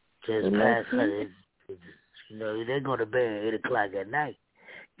 Just past her. You know, they go to bed at 8 o'clock at night.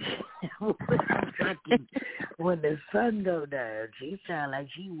 When the sun go down, she sound like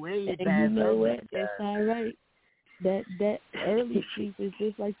she way past her. You know what? That's all right. That early sleep is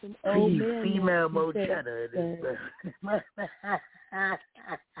just like some old man. Female mochetta.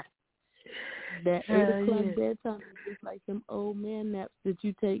 That 8 o'clock bedtime is just like some old man naps that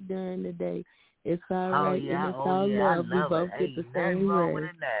you take during the day. It's all right, and it's all love. We both get the same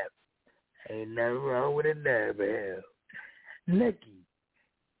rest. Ain't nothing wrong with a nap, hell. Nikki,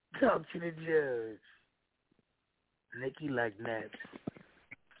 talk to the judge. Nikki like naps.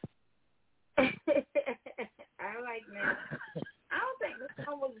 I like naps. I don't think the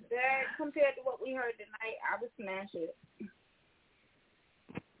song was bad compared to what we heard tonight. I would smash it.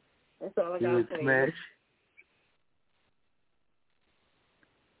 That's all I got to say. Smash?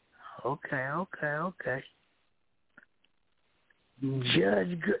 Okay.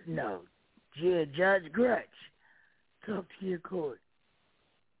 Judge Gretch, talk to your court.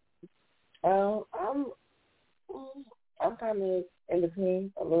 I'm kind of in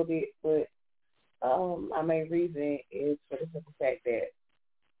between a little bit, but my main reason is for the simple fact that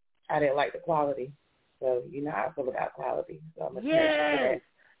I didn't like the quality. So you know how I feel about quality. So I'm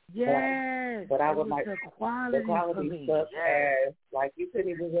Yes. But I would like the quality stuff as like you couldn't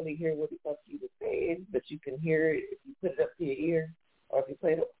even really hear what the fuck you were saying, but you can hear it if you put it up to your ear or if you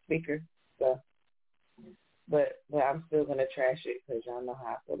play it up speaker. So, but I'm still gonna trash it because y'all know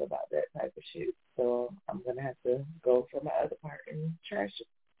how I feel about that type of shit. So I'm gonna have to go for my other part and trash it.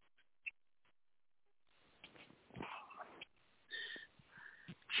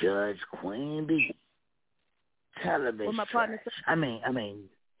 Judge Queen B. Television. What my partner say? I mean.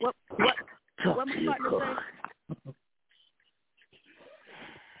 What Talk my to your partner court. say?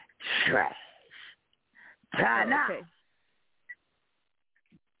 Trash. Time out. Okay.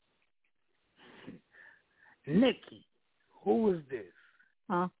 Nikki, who was this?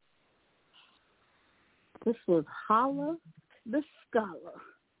 Huh? This was Holla the Scholar.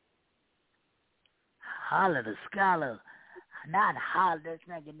 Holla the Scholar. Not Holla, this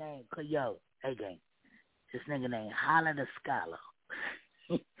nigga name. Yo, hey gang. This nigga named Holla the Scholar.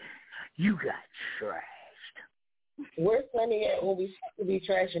 You got trashed. Where's Sonny at when we supposed to be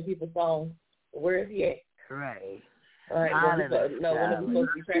trashing people's songs? Where is he at? Right. All right, when are we supposed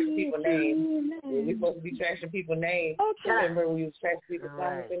to be trashing people's names? When we supposed to be trashing people's names? Okay. Remember when we was trashing people's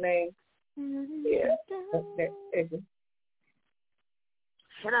songs and names? Yeah.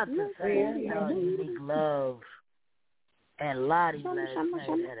 Shout out to Unique Love and Lottie last night.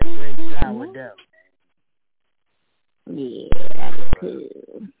 Had a great time with them. Yeah, that's cool.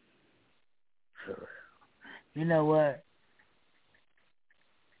 You know what?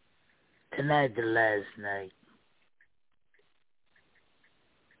 Tonight the last night.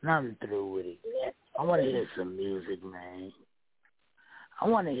 Now I'm through with it. I want to hear some music, man.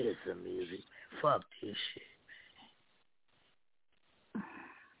 Fuck this shit,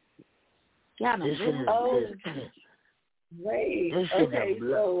 man. This shit is wait. Okay,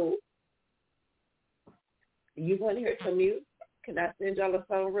 so you want to hear some music? Can I send y'all a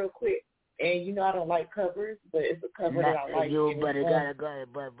song real quick? And you know I don't like covers, but it's a cover that I like. But it gotta go.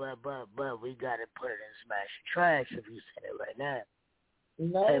 But we gotta put it in Smash Trash if you send it right now.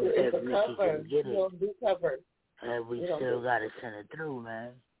 No, it's a cover. We don't do covers. And we still gotta send it through,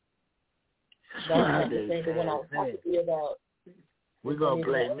 man. That's the thing that when I was talking to you about. We gonna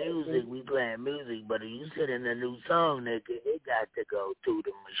play music. We playing music, but if you sit in a new song, nigga, it got to go through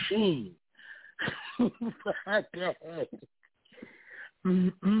the machine. Fuck that.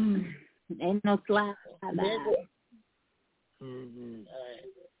 Ain't no slap.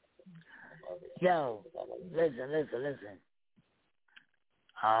 Yo, listen.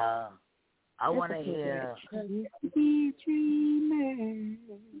 I want to hear. Listen.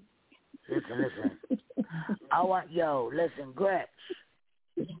 Listen, Gretch.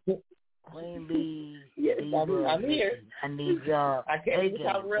 Queen Bee. Yes, I'm here. I need y'all. I can't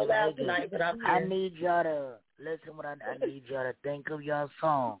talk real loud tonight, but I'm here. I need y'all to listen. I need y'all to think of y'all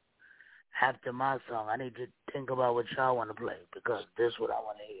song after my song. I need you to think about what y'all want to play because this is what I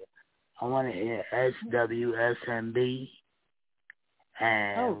want to hear. I want to hear SWSMB,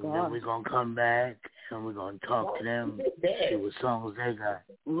 and then we're going to come back and we're going to talk to them, see what songs they got.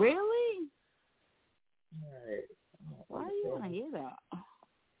 Really? Why do you want to hear that?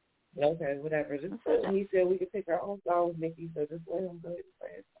 Okay, whatever. Just he said we could pick our own songs, Nikki, so just let him go ahead and play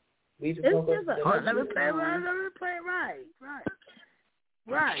it. We just let me play it right.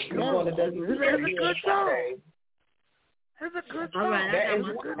 Right. It's a good song. It's a good song.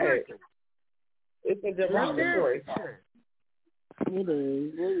 It's a derogatory song. It is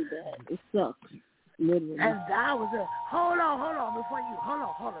really bad. It sucks. Literally. And I was hold on before you hold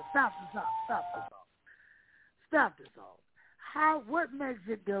on. Stop the song. What makes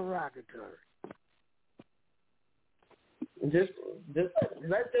it derogatory? Just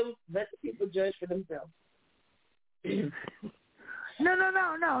let the people judge for themselves. No.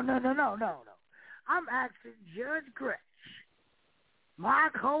 I'm asking Judge Gretch, my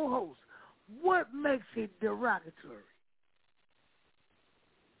co-host, what makes it derogatory?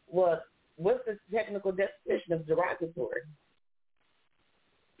 Well, what's the technical definition of derogatory?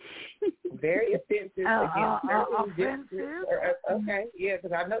 Very offensive. Offensive? Okay, yeah,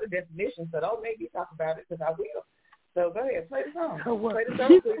 because I know the definition, so don't make me talk about it because I will. So go ahead, play the song. Play the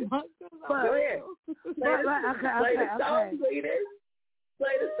song, please. Go ahead. Play the song, please.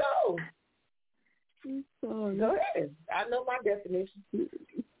 Play the song. Go ahead. I know my definition.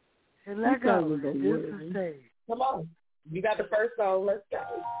 Let go. Come on. You got the first song. Let's go.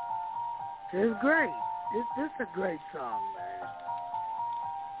 It's great. This is a great song, man.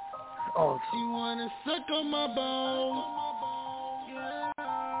 Oh, she wanna suck on my balls. Yeah.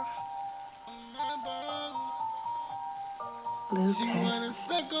 On my balls. She wanna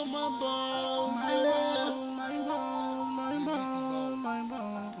suck on my balls. My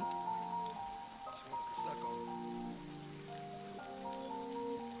balls.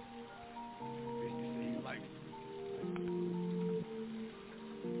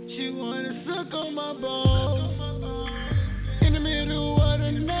 She wanna suck on my balls. In the middle of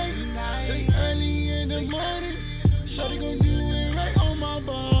the night, like early in the morning. Shawty gon' do it right on my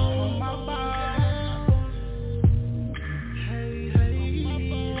balls. Hey,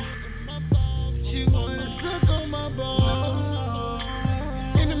 she wanna suck on my balls.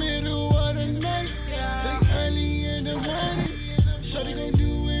 In the middle of the night, like early in the morning. Shawty gon'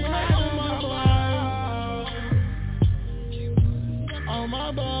 do it right on my balls.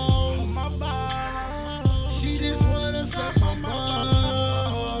 She just wanna suck my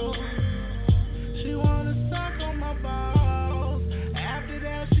balls. She wanna suck on my balls. After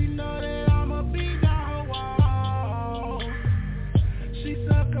that, she know that I'ma be down her walls. She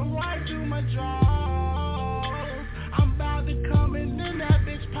suck 'em right through my drawers. I'm about to come in that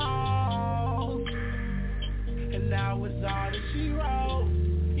bitch paws. And that was all that she wrote.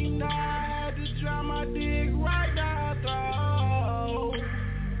 You know I had to drop my dick right down her throat.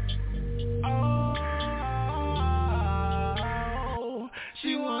 Oh,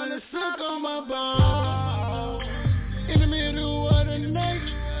 she wanna suck on my balls. In the middle of the night,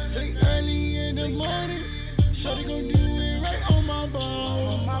 like early in the morning. Shawty gon' do it right on my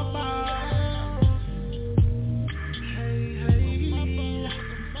balls. Hey,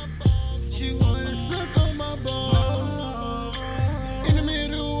 she wanna suck on my balls. In the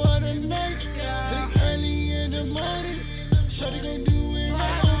middle of the night, like early in the morning. Shawty gon' do it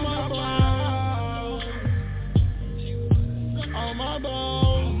right on my balls. On my balls.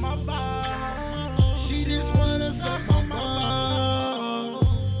 She just wanna suck my balls.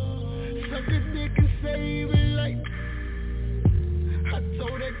 Suck a dick and save it like I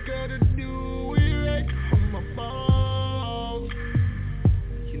told that girl to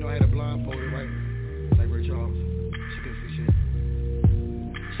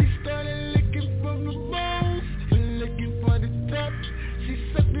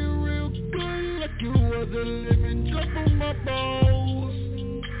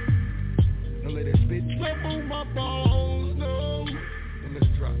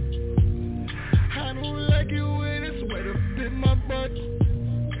thoughts.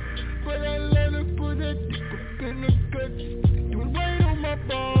 But I let her put that dick up in the guts. Do weight on my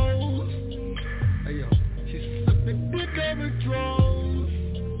balls. Hey yo, she sucked the dick out her drawers.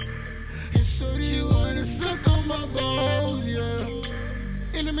 And so she wanna suck on my balls,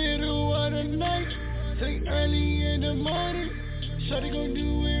 yeah. In the middle of the night, say early in the morning. Shawty gon'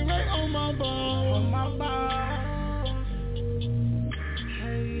 do it right on my balls. On my balls.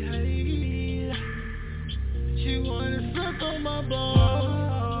 Hey, hey. She wanna suck on my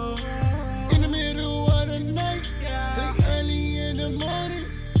balls. In the middle of the night, say early in the morning.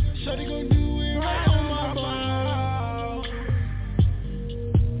 Shawty gon' do it right on my balls.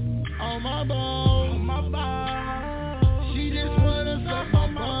 On my balls. On my balls. She just wanna suck my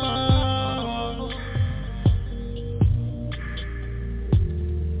balls.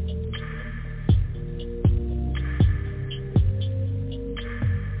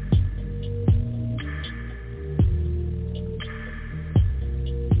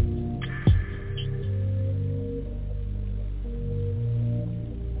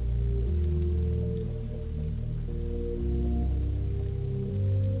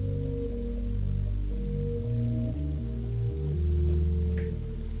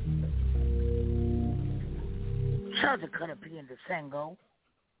 Shout out to Cutter P and the Sango.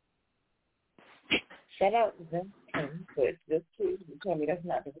 Shout out to them. But just please tell me that's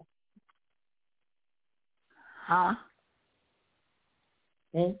not the one. Huh?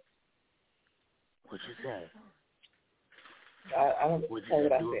 Hmm? What you say? I don't know what I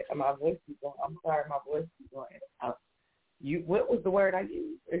said. My voice is going. I'm sorry, my voice is going. What was the word I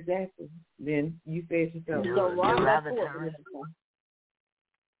used exactly? Then you said yourself. Derogatory.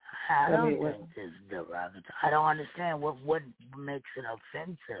 I don't think it's derogatory. I don't understand what makes it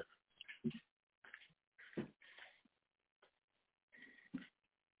offensive.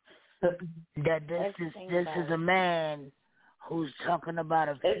 That this is a man who's talking about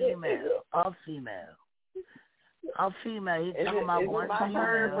a female. He's talking about one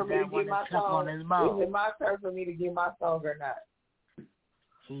female that want to suck on his balls. Is it my turn for me to get my song or not?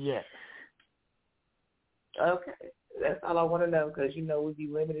 Yes. Okay. That's all I want to know because, we be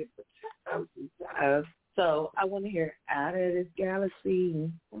limited for time. So I want to hear Out of This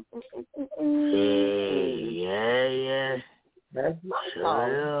Galaxy. Yeah. That's my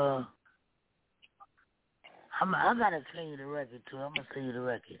song. I got to send you the record, too. I'm going to send you the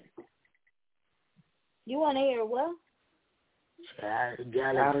record. You want to hear what? Out of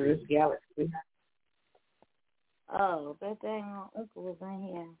This Galaxy. Oh, that dang uncle was in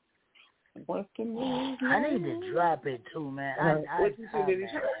here. Working I need to drop it too, man. What you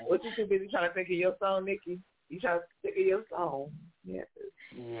too busy trying to think of your song, Nikki? You trying to think of your song? Yeah.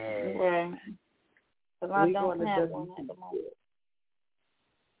 Yeah. But I don't have one at the moment.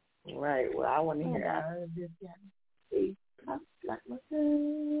 Right. Well, I want to hear Out of This Galaxy.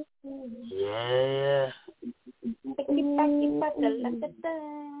 Yeah.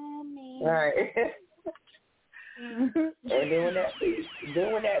 Right. And then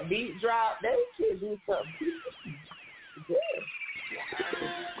when that beat drop, that shit do something. Yeah.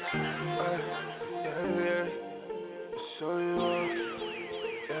 Show you off.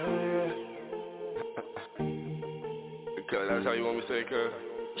 Cause that's how you want me to say, cuz.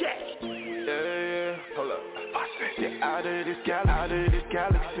 Yeah. Hold up. Yeah, out of this galaxy.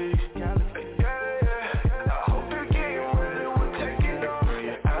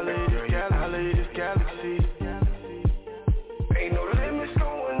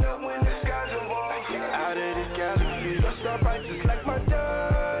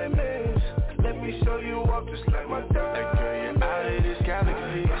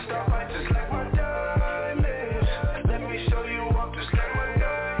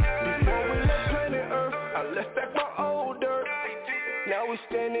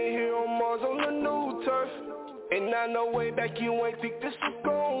 Standing here on Mars on the new turf. And I know way back you ain't think this was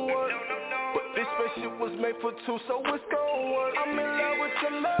gon' work. But this spaceship was made for two, so it's gon' work. I'm in love with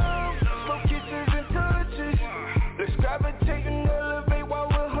your love, slow kisses and touches. Let's gravitate and elevate while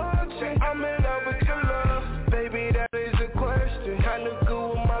we're hunching. I'm in love with your love, baby, that is a question. Kinda good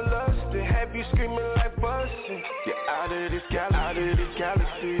with my lust, and have you screaming like bustin'. You're out of this galaxy.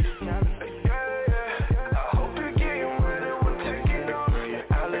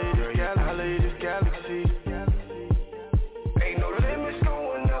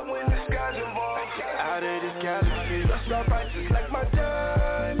 Just like my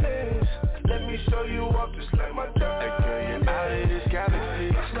dad.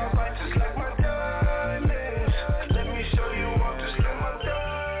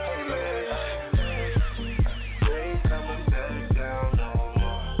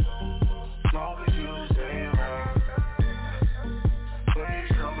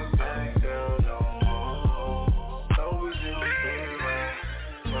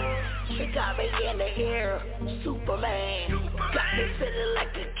 me in the air, Superman. Got me feeling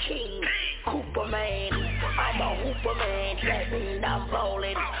like a king, Cooper man. I'm a hooper man, that mean I'm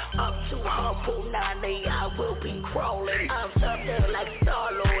ballin'. Up to Humble 90, I will be crawling. I'm up there like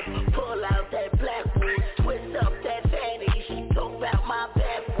Star-Lord, pull out that Blackwood, twist up that fanny, she talk about my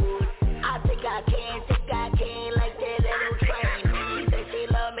backwood. I think I can, like that little train. She say she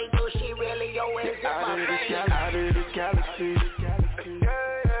love me, do she really always in my brain? Out of this galaxy.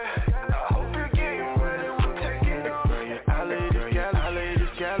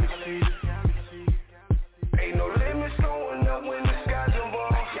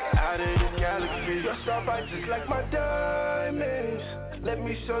 Just like my diamonds, let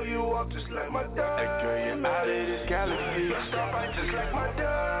me show you off just like my diamonds. Girl, you're out of this galaxy. Your starlight just like my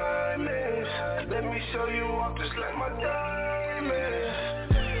diamonds, let me show you off just like my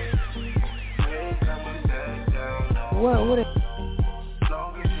diamonds. We ain't coming back down, no. What? As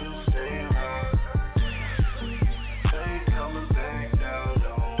long as you stay around, we ain't coming back down,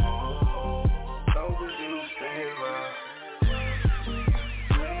 no. As long as you stay around,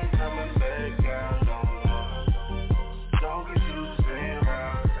 we ain't coming back down, no.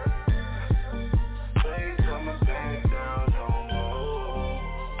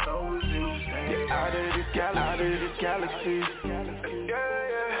 Galaxy. Yeah.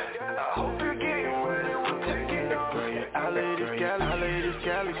 I hope you're getting ready, we're taking off. Out of this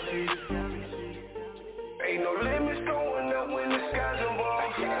galaxy. Ain't no limits going up when the skies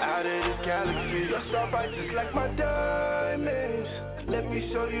involved. Out of this galaxy. Your starlight just like my diamonds, let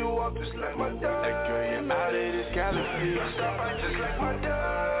me show you off just like my diamonds. Girl, you're out of this galaxy. Your starlight just like my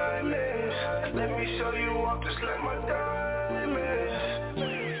diamonds, let me show you off just like my diamonds.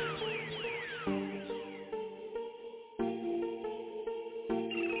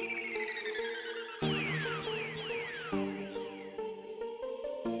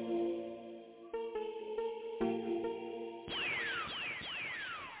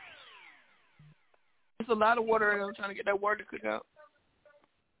 A lot of water and I'm trying to get that water to cook out.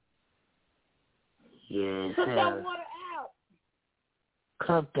 Yes, Cook that water out.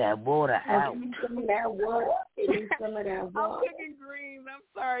 Cook that water out. Give me some of that water. Give me some of that I'm water. cooking greens. I'm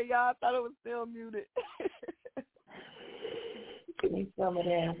sorry, y'all. I thought it was still muted. Give me some of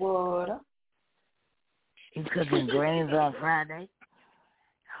that water. He's cooking greens on Friday.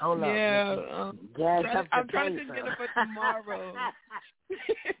 Hold on. Yeah. I'm trying to get it for tomorrow.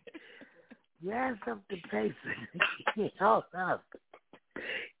 Yes, up the pace. Hold up.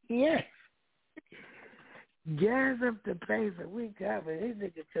 Yes. Gas up the pace and we covered. His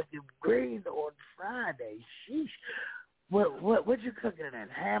nigga cooking greens on Friday. Sheesh. What you cooking in that?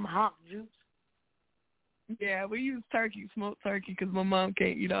 Ham hock juice? Yeah, we use turkey, smoked turkey, because my mom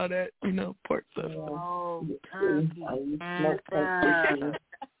can't eat all that, pork stuff. Oh, turkey. Yes, sir.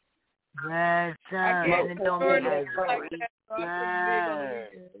 Yes, sir. And it don't be like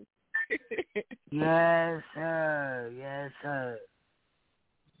Yes, sir. Yes, sir.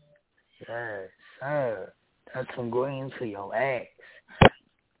 Yes, sir. That's some greens for your ass.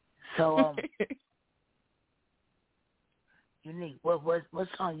 So, Unique, what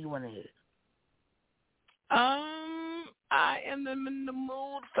song you want to hear? I am in the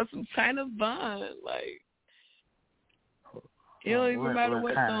mood for some China Vaughn. Like, it don't even matter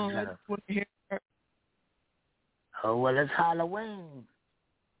what song. I just want to hear her. Oh, well, it's Halloween.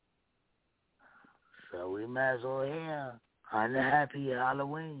 So we might as well hear on the Happy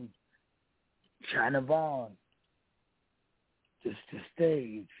Halloween. China Vaughn. Just the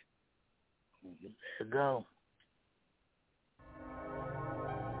stage. Let's go.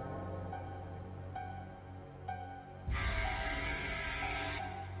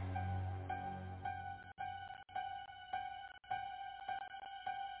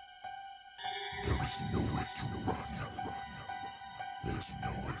 There is nowhere to run. There's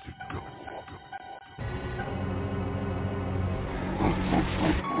nowhere to go.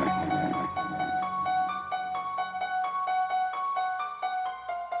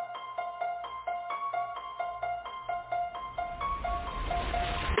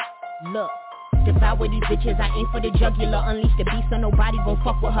 Look, devour these bitches, I aim for the jugular. Unleash the beast so nobody gon'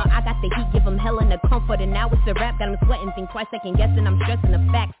 fuck with her. I got the heat, give them hell and the comfort. And now it's a rap, got them sweating, think twice, second guessing, I'm stressing the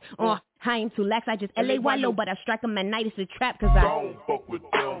facts. I ain't too lax, I just LAY low, but I strike them at night, it's a trap, cause I don't fuck with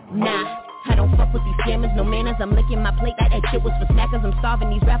them. Nah, I don't fuck with these scammers, no manners. I'm licking my plate like that shit was for snackers. I'm starving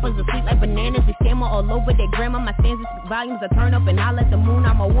these rappers asleep like bananas. They scammer all over their grandma. My stanzas speak volumes, I turn up and I let the moon.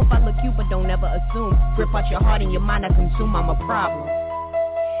 I'm a wolf, I look cute, but don't ever assume. Rip out your heart and your mind, I consume, I'm a problem.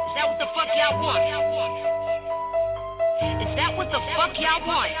 Is that what the fuck y'all want? Is that what the fuck y'all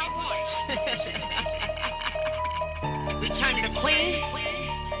want? Return to the queen?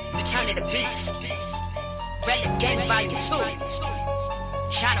 Return of the Beast. Relic Gang Volume 2.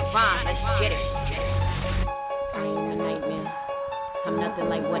 China Vaughn, let's get it. I ain't a nightmare. I'm nothing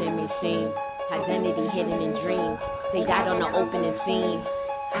like what it may seem. Identity hidden in dreams. They died on the opening scene.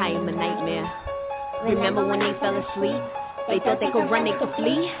 I am a nightmare. Remember when they fell asleep? They thought they could run, they could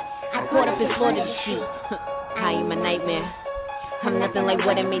flee. I caught up and slaughtered the sheep. I am a nightmare. I'm nothing like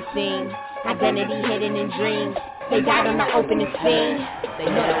what it may seem. Identity hidden in dreams. They died on the opening scene. They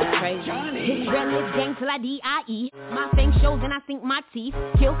know that was crazy. It's Relic Gang till I D.I.E. My fang shows and I sink my teeth.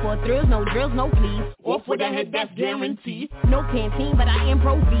 Kill for thrills, no drills, no please. Off with a head, that's guaranteed. No Pantene, but I am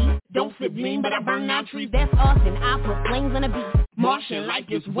Pro-V. Don't sip lean, but I burn out trees. That's Austin, I put flames on the beat. Martian like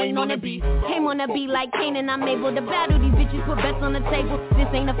it's Wayne on the beat. Came on the beat like Kanan, I'm able to battle these bitches, put bets on the table. This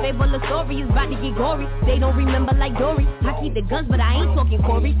ain't a fable, the story is about to get gory. They don't remember like Dory. I keep the guns, but I ain't talking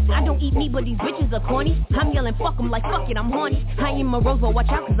Corey. I don't eat meat, but these bitches are corny. I'm yelling fuck them like fuck it, I'm horny. I am a rose, but watch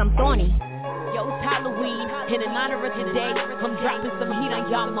out cause I'm thorny. Yo, it's Halloween, and in honor of today, I'm dropping some heat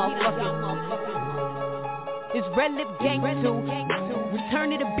on y'all motherfuckers. It's Red Lip Gang 2,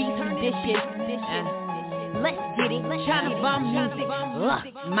 Return of the Beast edition. Let's get it, China Bomb music.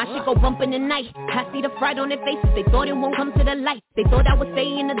 My shit go bump in the night. I see the fright on their faces, they thought it won't come to the light. They thought I would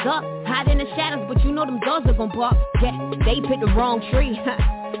stay in the dark, hide in the shadows, but you know them dogs are gon' bark. Yeah, they picked the wrong tree.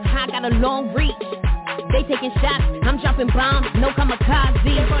 I got a long reach. They taking shots, I'm dropping bombs, no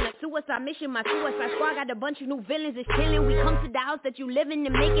kamikaze. On a suicide mission, my suicide squad got a bunch of new villains, it's chilling. We come to the house that you live in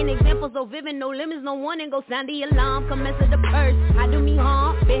and making examples so vivid. No limits, no warning, go sound the alarm, commence to the purse. I do me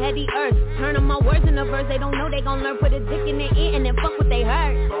harm, big heavy earth. Turn on my words in the verse, they don't know they gon' learn. Put a dick in their ear and then fuck what they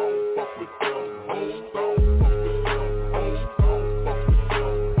heard.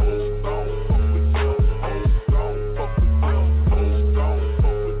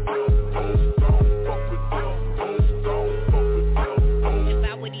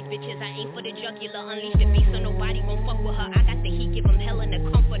 Unleash the beast so nobody won't fuck with her. I got the heat, give them hell and the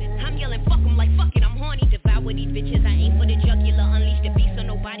comfort. I'm yelling fuck them like fuck it, I'm horny. Devour these bitches, I ain't for the jugular. Unleash the beast so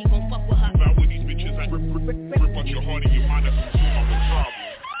nobody won't fuck with her. Devour these bitches, I rip out your heart and your mind. That's a problem.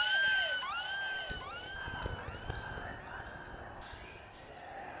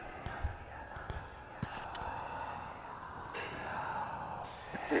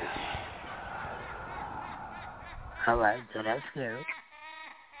 Alright, so that's good.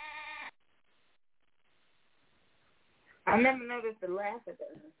 I never noticed the laugh at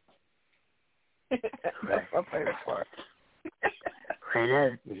that. That's my favorite part.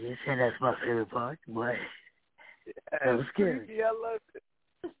 Right, you said that's my favorite part, but that was scary. Yeah, I love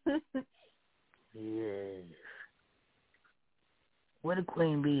it. Yes. Where the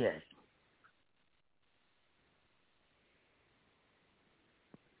Queen be at?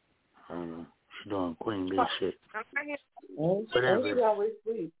 I don't know. She doing Queen Bee shit. Whatever. She always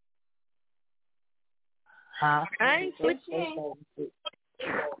sleep. Huh? I ain't switching.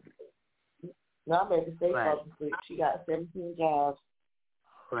 No, I'm at the state falling asleep. She got 17 jobs.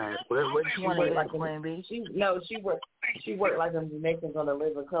 Right. What you want to get like Queen Bee? She worked like a Jamaicans on the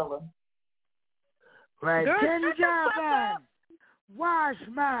Living Color. Right. Ten job man,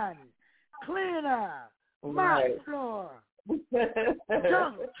 washman, cleaner, mop floor,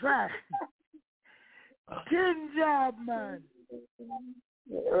 dump trash. 10 job man.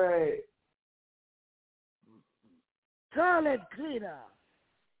 Right. Toilet cleaner.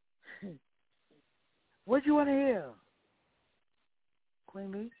 What you want to hear?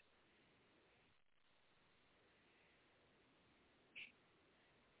 Queen Bee?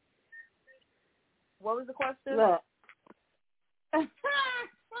 What was the question? Look. I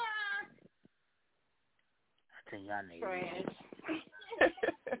think y'all need it.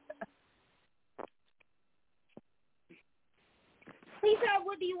 Lisa,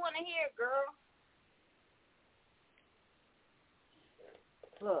 what do you want to hear, girl?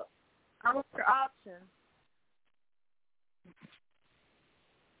 Look, I want your option.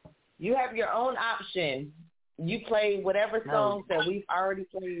 You have your own option. You play whatever songs that we've already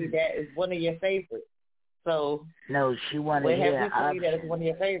played that is one of your favorites. So no, she wanted to hear what have you played that is one of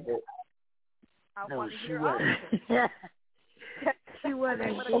your favorites? No, she wanted. She wanted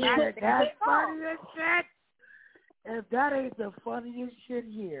to hear that funniest shit. If that ain't the funniest shit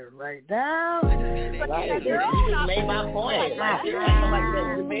here right now, right. You just made my point. Like, I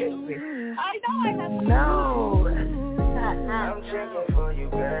know. No. I'm checking for you,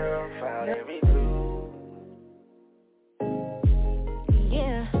 girl. Found every clue.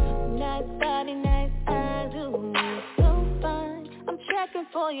 Yeah, nice body, nice eyes, ooh, so fine. I'm checking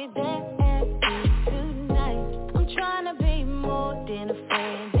for you, that ass tonight. I'm trying to be more than a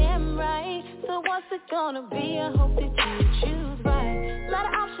friend, damn right. So what's it gonna be? I hope that you choose right. Lot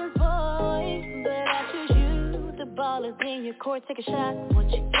of options, boy, but I choose you. The ball is in your court, take a shot. What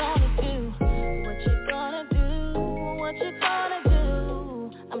you gonna do? What you gonna do? What you gonna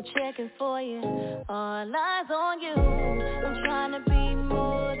do? I'm checking for you, all eyes on you. I'm trying to be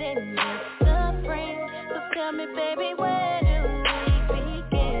more than just a friend. So tell me, baby, where do we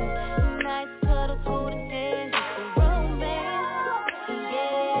begin? Nice cuddles, holding hands, just a romance.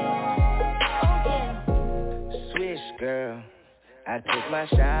 Yeah, oh yeah. Swish, girl, I took my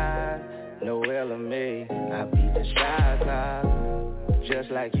shot. No LMA, I beat the shot clock.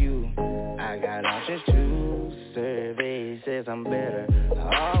 Just like you, I got options too. Survey says I'm better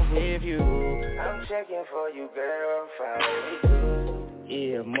off with you. I'm checking for you, girl, follow me too.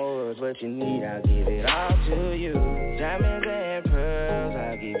 Yeah, more's what you need, I'll give it all to you. Diamonds and pearls,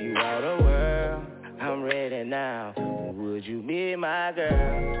 I'll give you all the world. I'm ready now, would you be my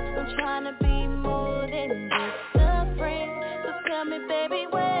girl? I'm trying to be more than just a friend. So tell me, baby,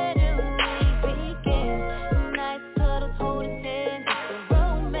 where do we begin? Nice cuddles, holding hands, just a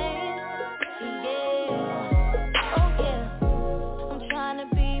romance. Yeah, oh yeah. I'm trying to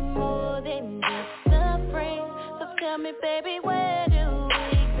be more than just a friend. So tell me, baby, where do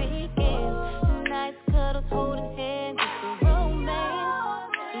we begin? Nice cuddles, holding hands, just a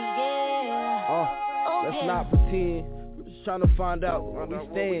romance. Yeah, oh Let's yeah. not pretend. We're just trying to find out where we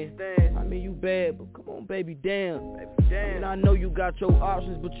stand. I mean, you bad, but come on, baby, damn. And I know you got your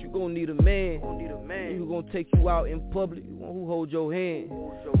options, but you gon' need a man. Who gon' take you out in public, who hold your hand.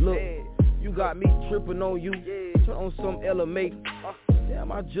 Look, you got me tripping on you, on some LMA.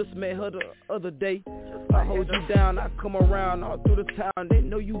 Damn, I just met her the other day. I hold you down, I come around all through the town. They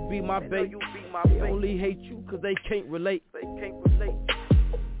know you be my babe. They only hate you cause they can't relate.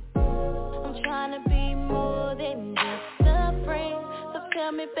 I'm trying to be more than just a friend. So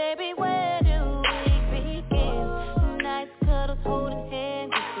tell me, baby, where do we begin? Nice cuddles, holding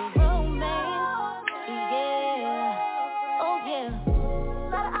hands, just a romance. Yeah, oh yeah.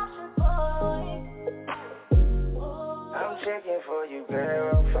 Lot of options, boy. I'm checking for you,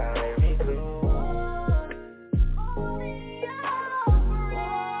 girl, follow me too.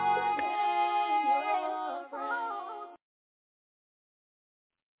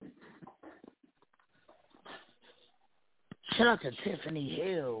 Shout out to Tiffany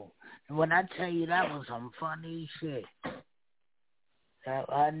Hill. And when I tell you that was some funny shit,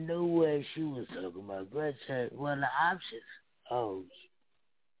 I knew where she was talking about. Greg said, well, the options. Oh.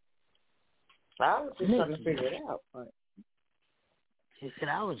 I was just trying to figure it out. He said,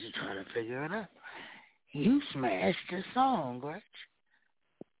 I was just trying to figure it out. You smashed the song, Greg.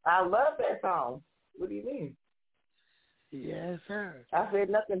 I love that song. What do you mean? Yes, sir. I said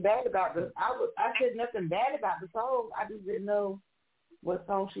nothing bad about the. I said nothing bad about the song. I just didn't know what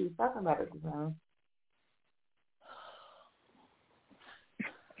song she was talking about at the time.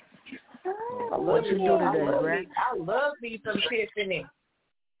 What you do today, Greg? I love me some Tiffany.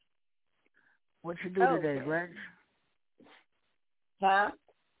 What you do today, Greg? Huh?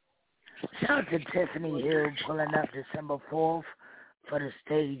 Shout out to Tiffany Hill pulling up December 4th for the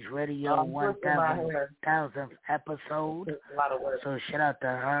Stage Radio 1000th episode. A lot of work. So shout out to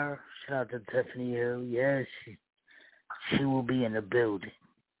her. Shout out to Tiffany Hill. Yes, she will be in the building.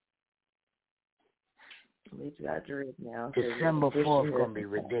 Now. December 4th is going to be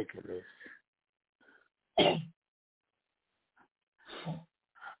ridiculous.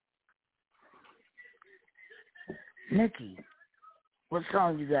 Nikki, what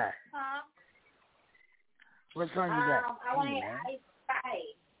song you got? Huh? What song you got? I want to hear Ice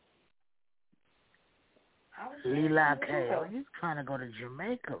Spice. Lila K. Oh, you trying to go to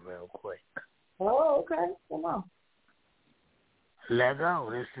Jamaica real quick. Oh, okay. Come on. Let go.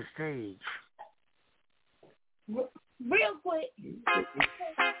 This is the stage. Real quick.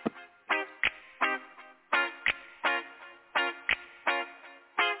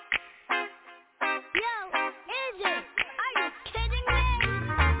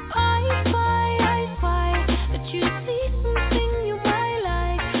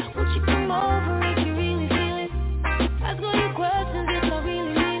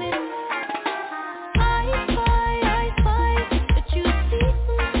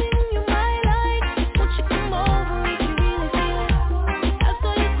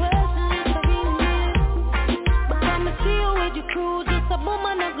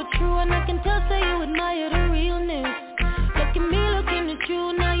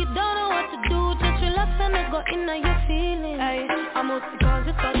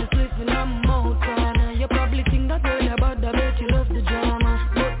 Something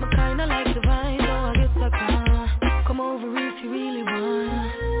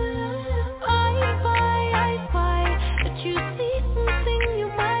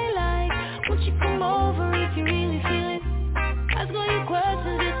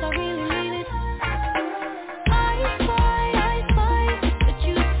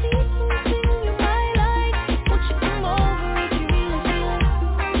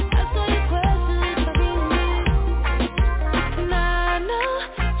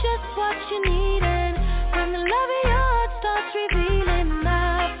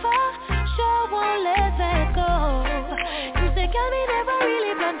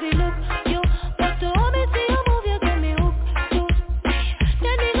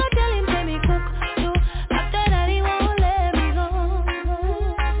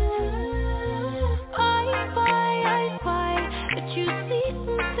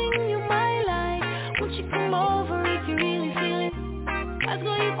Ask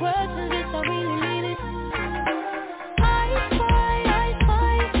all your questions, yes, I really mean it. I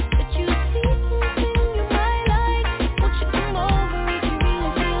spy that you see something you might like. Won't you come over if you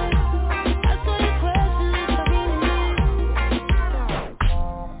really feel it? Ask all your questions, yes, I really mean it.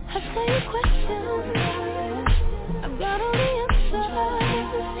 Ask all your questions, I've got all the answers,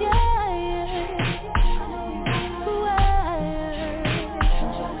 yeah.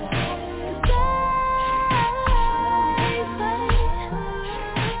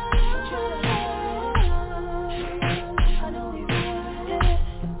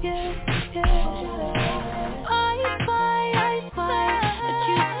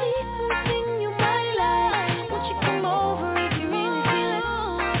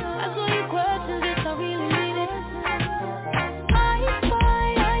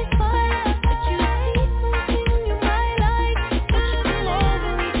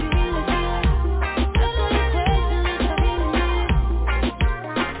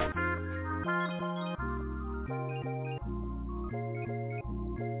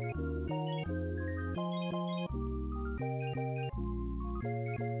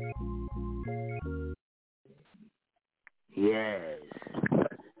 Yes,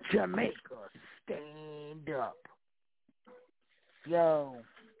 Jamaica, stand up. Yo.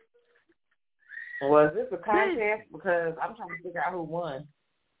 Was this a contest? Because I'm trying to figure out who won.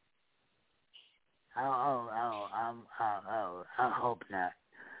 I hope not.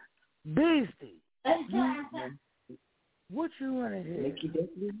 Beastie, what you want to hear?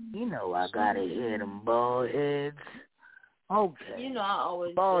 You know I gotta hear them bald heads. Okay. You know I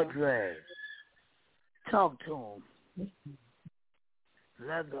always Baldre. Talk to him.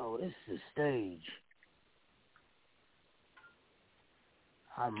 Let's go. This is the stage.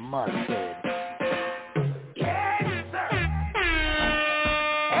 I must say. Yes, sir.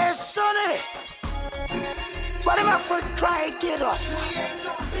 Hey, Sonny. What am I for try to get us?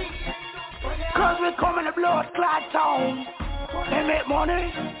 Cause we're coming to blood clot town and make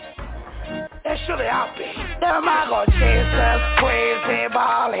money. They should be happy. Them I go chase us crazy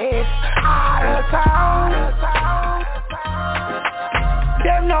ball hits out of town.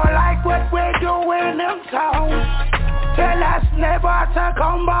 Them not like what we're doing in town. Tell us never to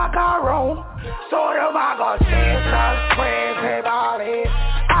come back around. So them I go chase us crazy ball hits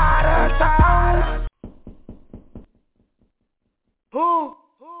out of town. Who?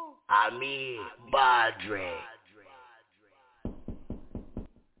 I mean Badre.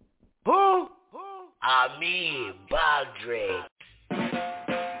 Who? I mean Badre.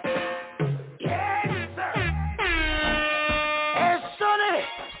 Yes, sir. Hey, Sonny.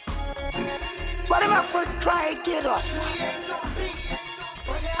 What am I for try to get us?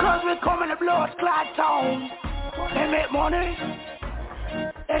 Cause we're coming to blood clot town and make money.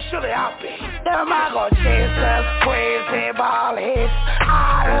 They should be happy. Them I go chase us crazy ball hits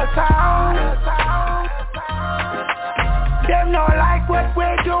out of town. Them not like what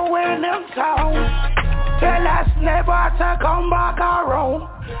we're doing in town. Tell us never to come back around.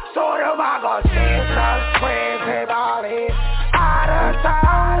 So them I go chase us crazy ball hits out of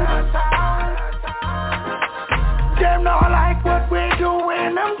town. Them not like what we're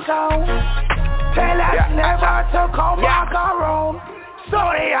doing in town. Tell us never to come back around.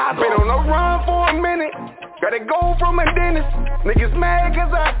 Sorry, I've been on the run for a minute. Gotta go from a dentist. Niggas mad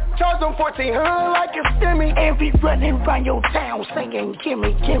cause I charge them $1,400 like a stimmy. And be running around your town singing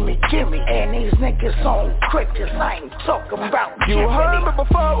gimme, gimme, gimme. And these niggas on crutches, I ain't talking about you heard me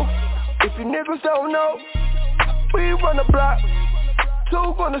before. If you niggas don't know, we run the block. Two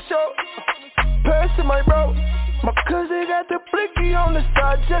on the show. Pass to my bro. My cousin got the blicky on the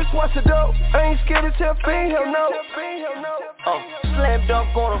side, just watch the dope. I ain't scared to tell fiend, hell no. Slam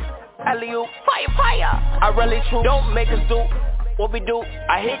dunk on him, alley-oop, fire. I really true, don't make us do what we do.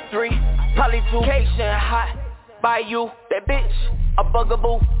 I hit 3, probably 2. Cation hot, by you, that bitch, a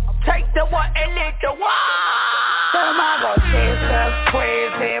bugaboo. Take the one and lick the one. Them I go chase us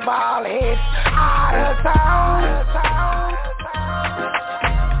crazy ball hits out of town.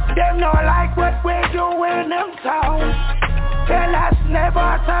 Them not like what we're doing in town. Tell us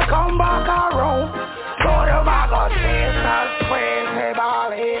never to come back around. So them I go chase us crazy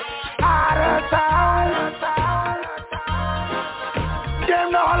ball hits out of town.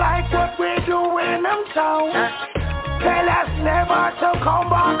 Them not like what we're doing in town. Tell us never to come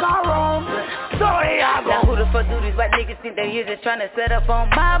back around. Sorry, I go. Now who the fuck do these white niggas think they here just tryna set up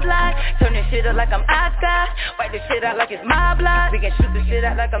on my block? Turn this shit up like I'm Oscar. Wipe this shit out like it's my block. We can shoot this shit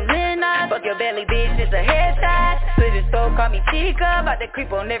out like I'm Lennox. Fuck your belly, bitch, it's a headshot. Split his throat, call me Chica. About to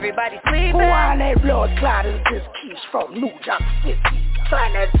creep on everybody's sleeping. Who on that blood clot is this keys from New York City?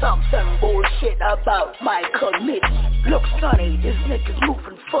 trying to talk some bullshit about my committee. Look, sonny, this nigga's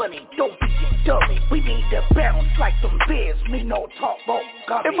moving funny. Don't be a dummy. We need to bounce like some bears. Me no talk about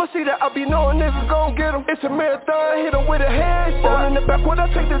gummy. If I see that, I be knowing niggas gon' get him. It's a marathon, hit him with a headshot. In the back, what I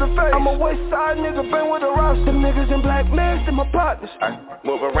take to the face. I'm a west side nigga, bang with a roster. Niggas in black masks and my partners.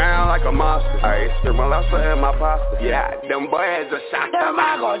 Move around like a monster. Spit my lobster in my pasta. Yeah, them boys are shot. Them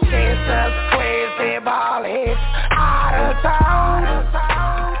I go chasers, crazy ball hits out of town.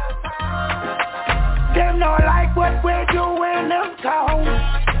 Them no like what we do in them town.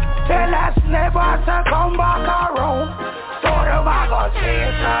 Tell us never to come back around. So them I go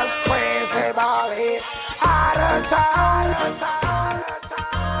chasers, crazy ball hits out of town.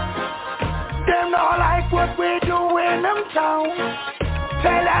 Them no like what we do in them town.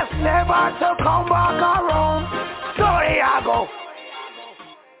 Tell us never to come back around. So there I go.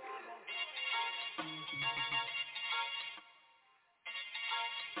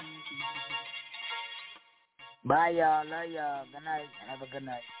 Bye, y'all. Love y'all. Good night. Have a good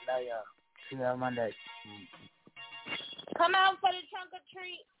night. Love y'all. See y'all Monday. Come out for the trunk or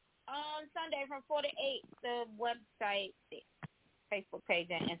treat on Sunday from 4 to 8. The website, the Facebook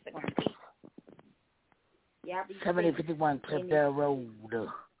page, and Instagram. Y'all be 7051 Cliffdale Road.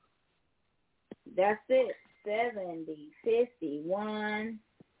 That's it. 7051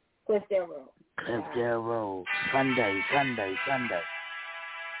 Cliffdale Road. Cliffdale Road. Sunday. Sunday.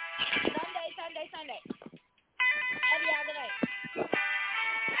 Love y'all. Good night.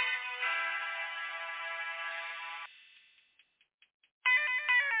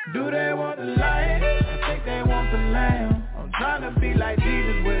 Do they want the lion? I think they want the lamb. I'm trying to be like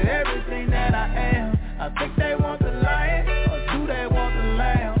Jesus with everything that I am. I think they want the lion, or do they want the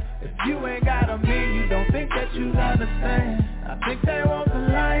lamb? If you ain't got a mean, you don't think that you understand. I think they want the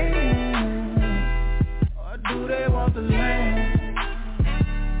lion, or do they want the lamb?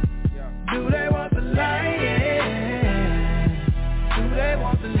 Do they want the lion? Do they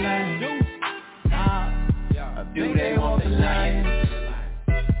want the lamb? Do they want the lion?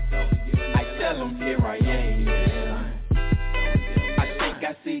 I tell them here I am. I think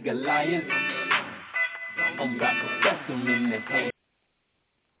I see Goliath. I'm got a specimen in his hand.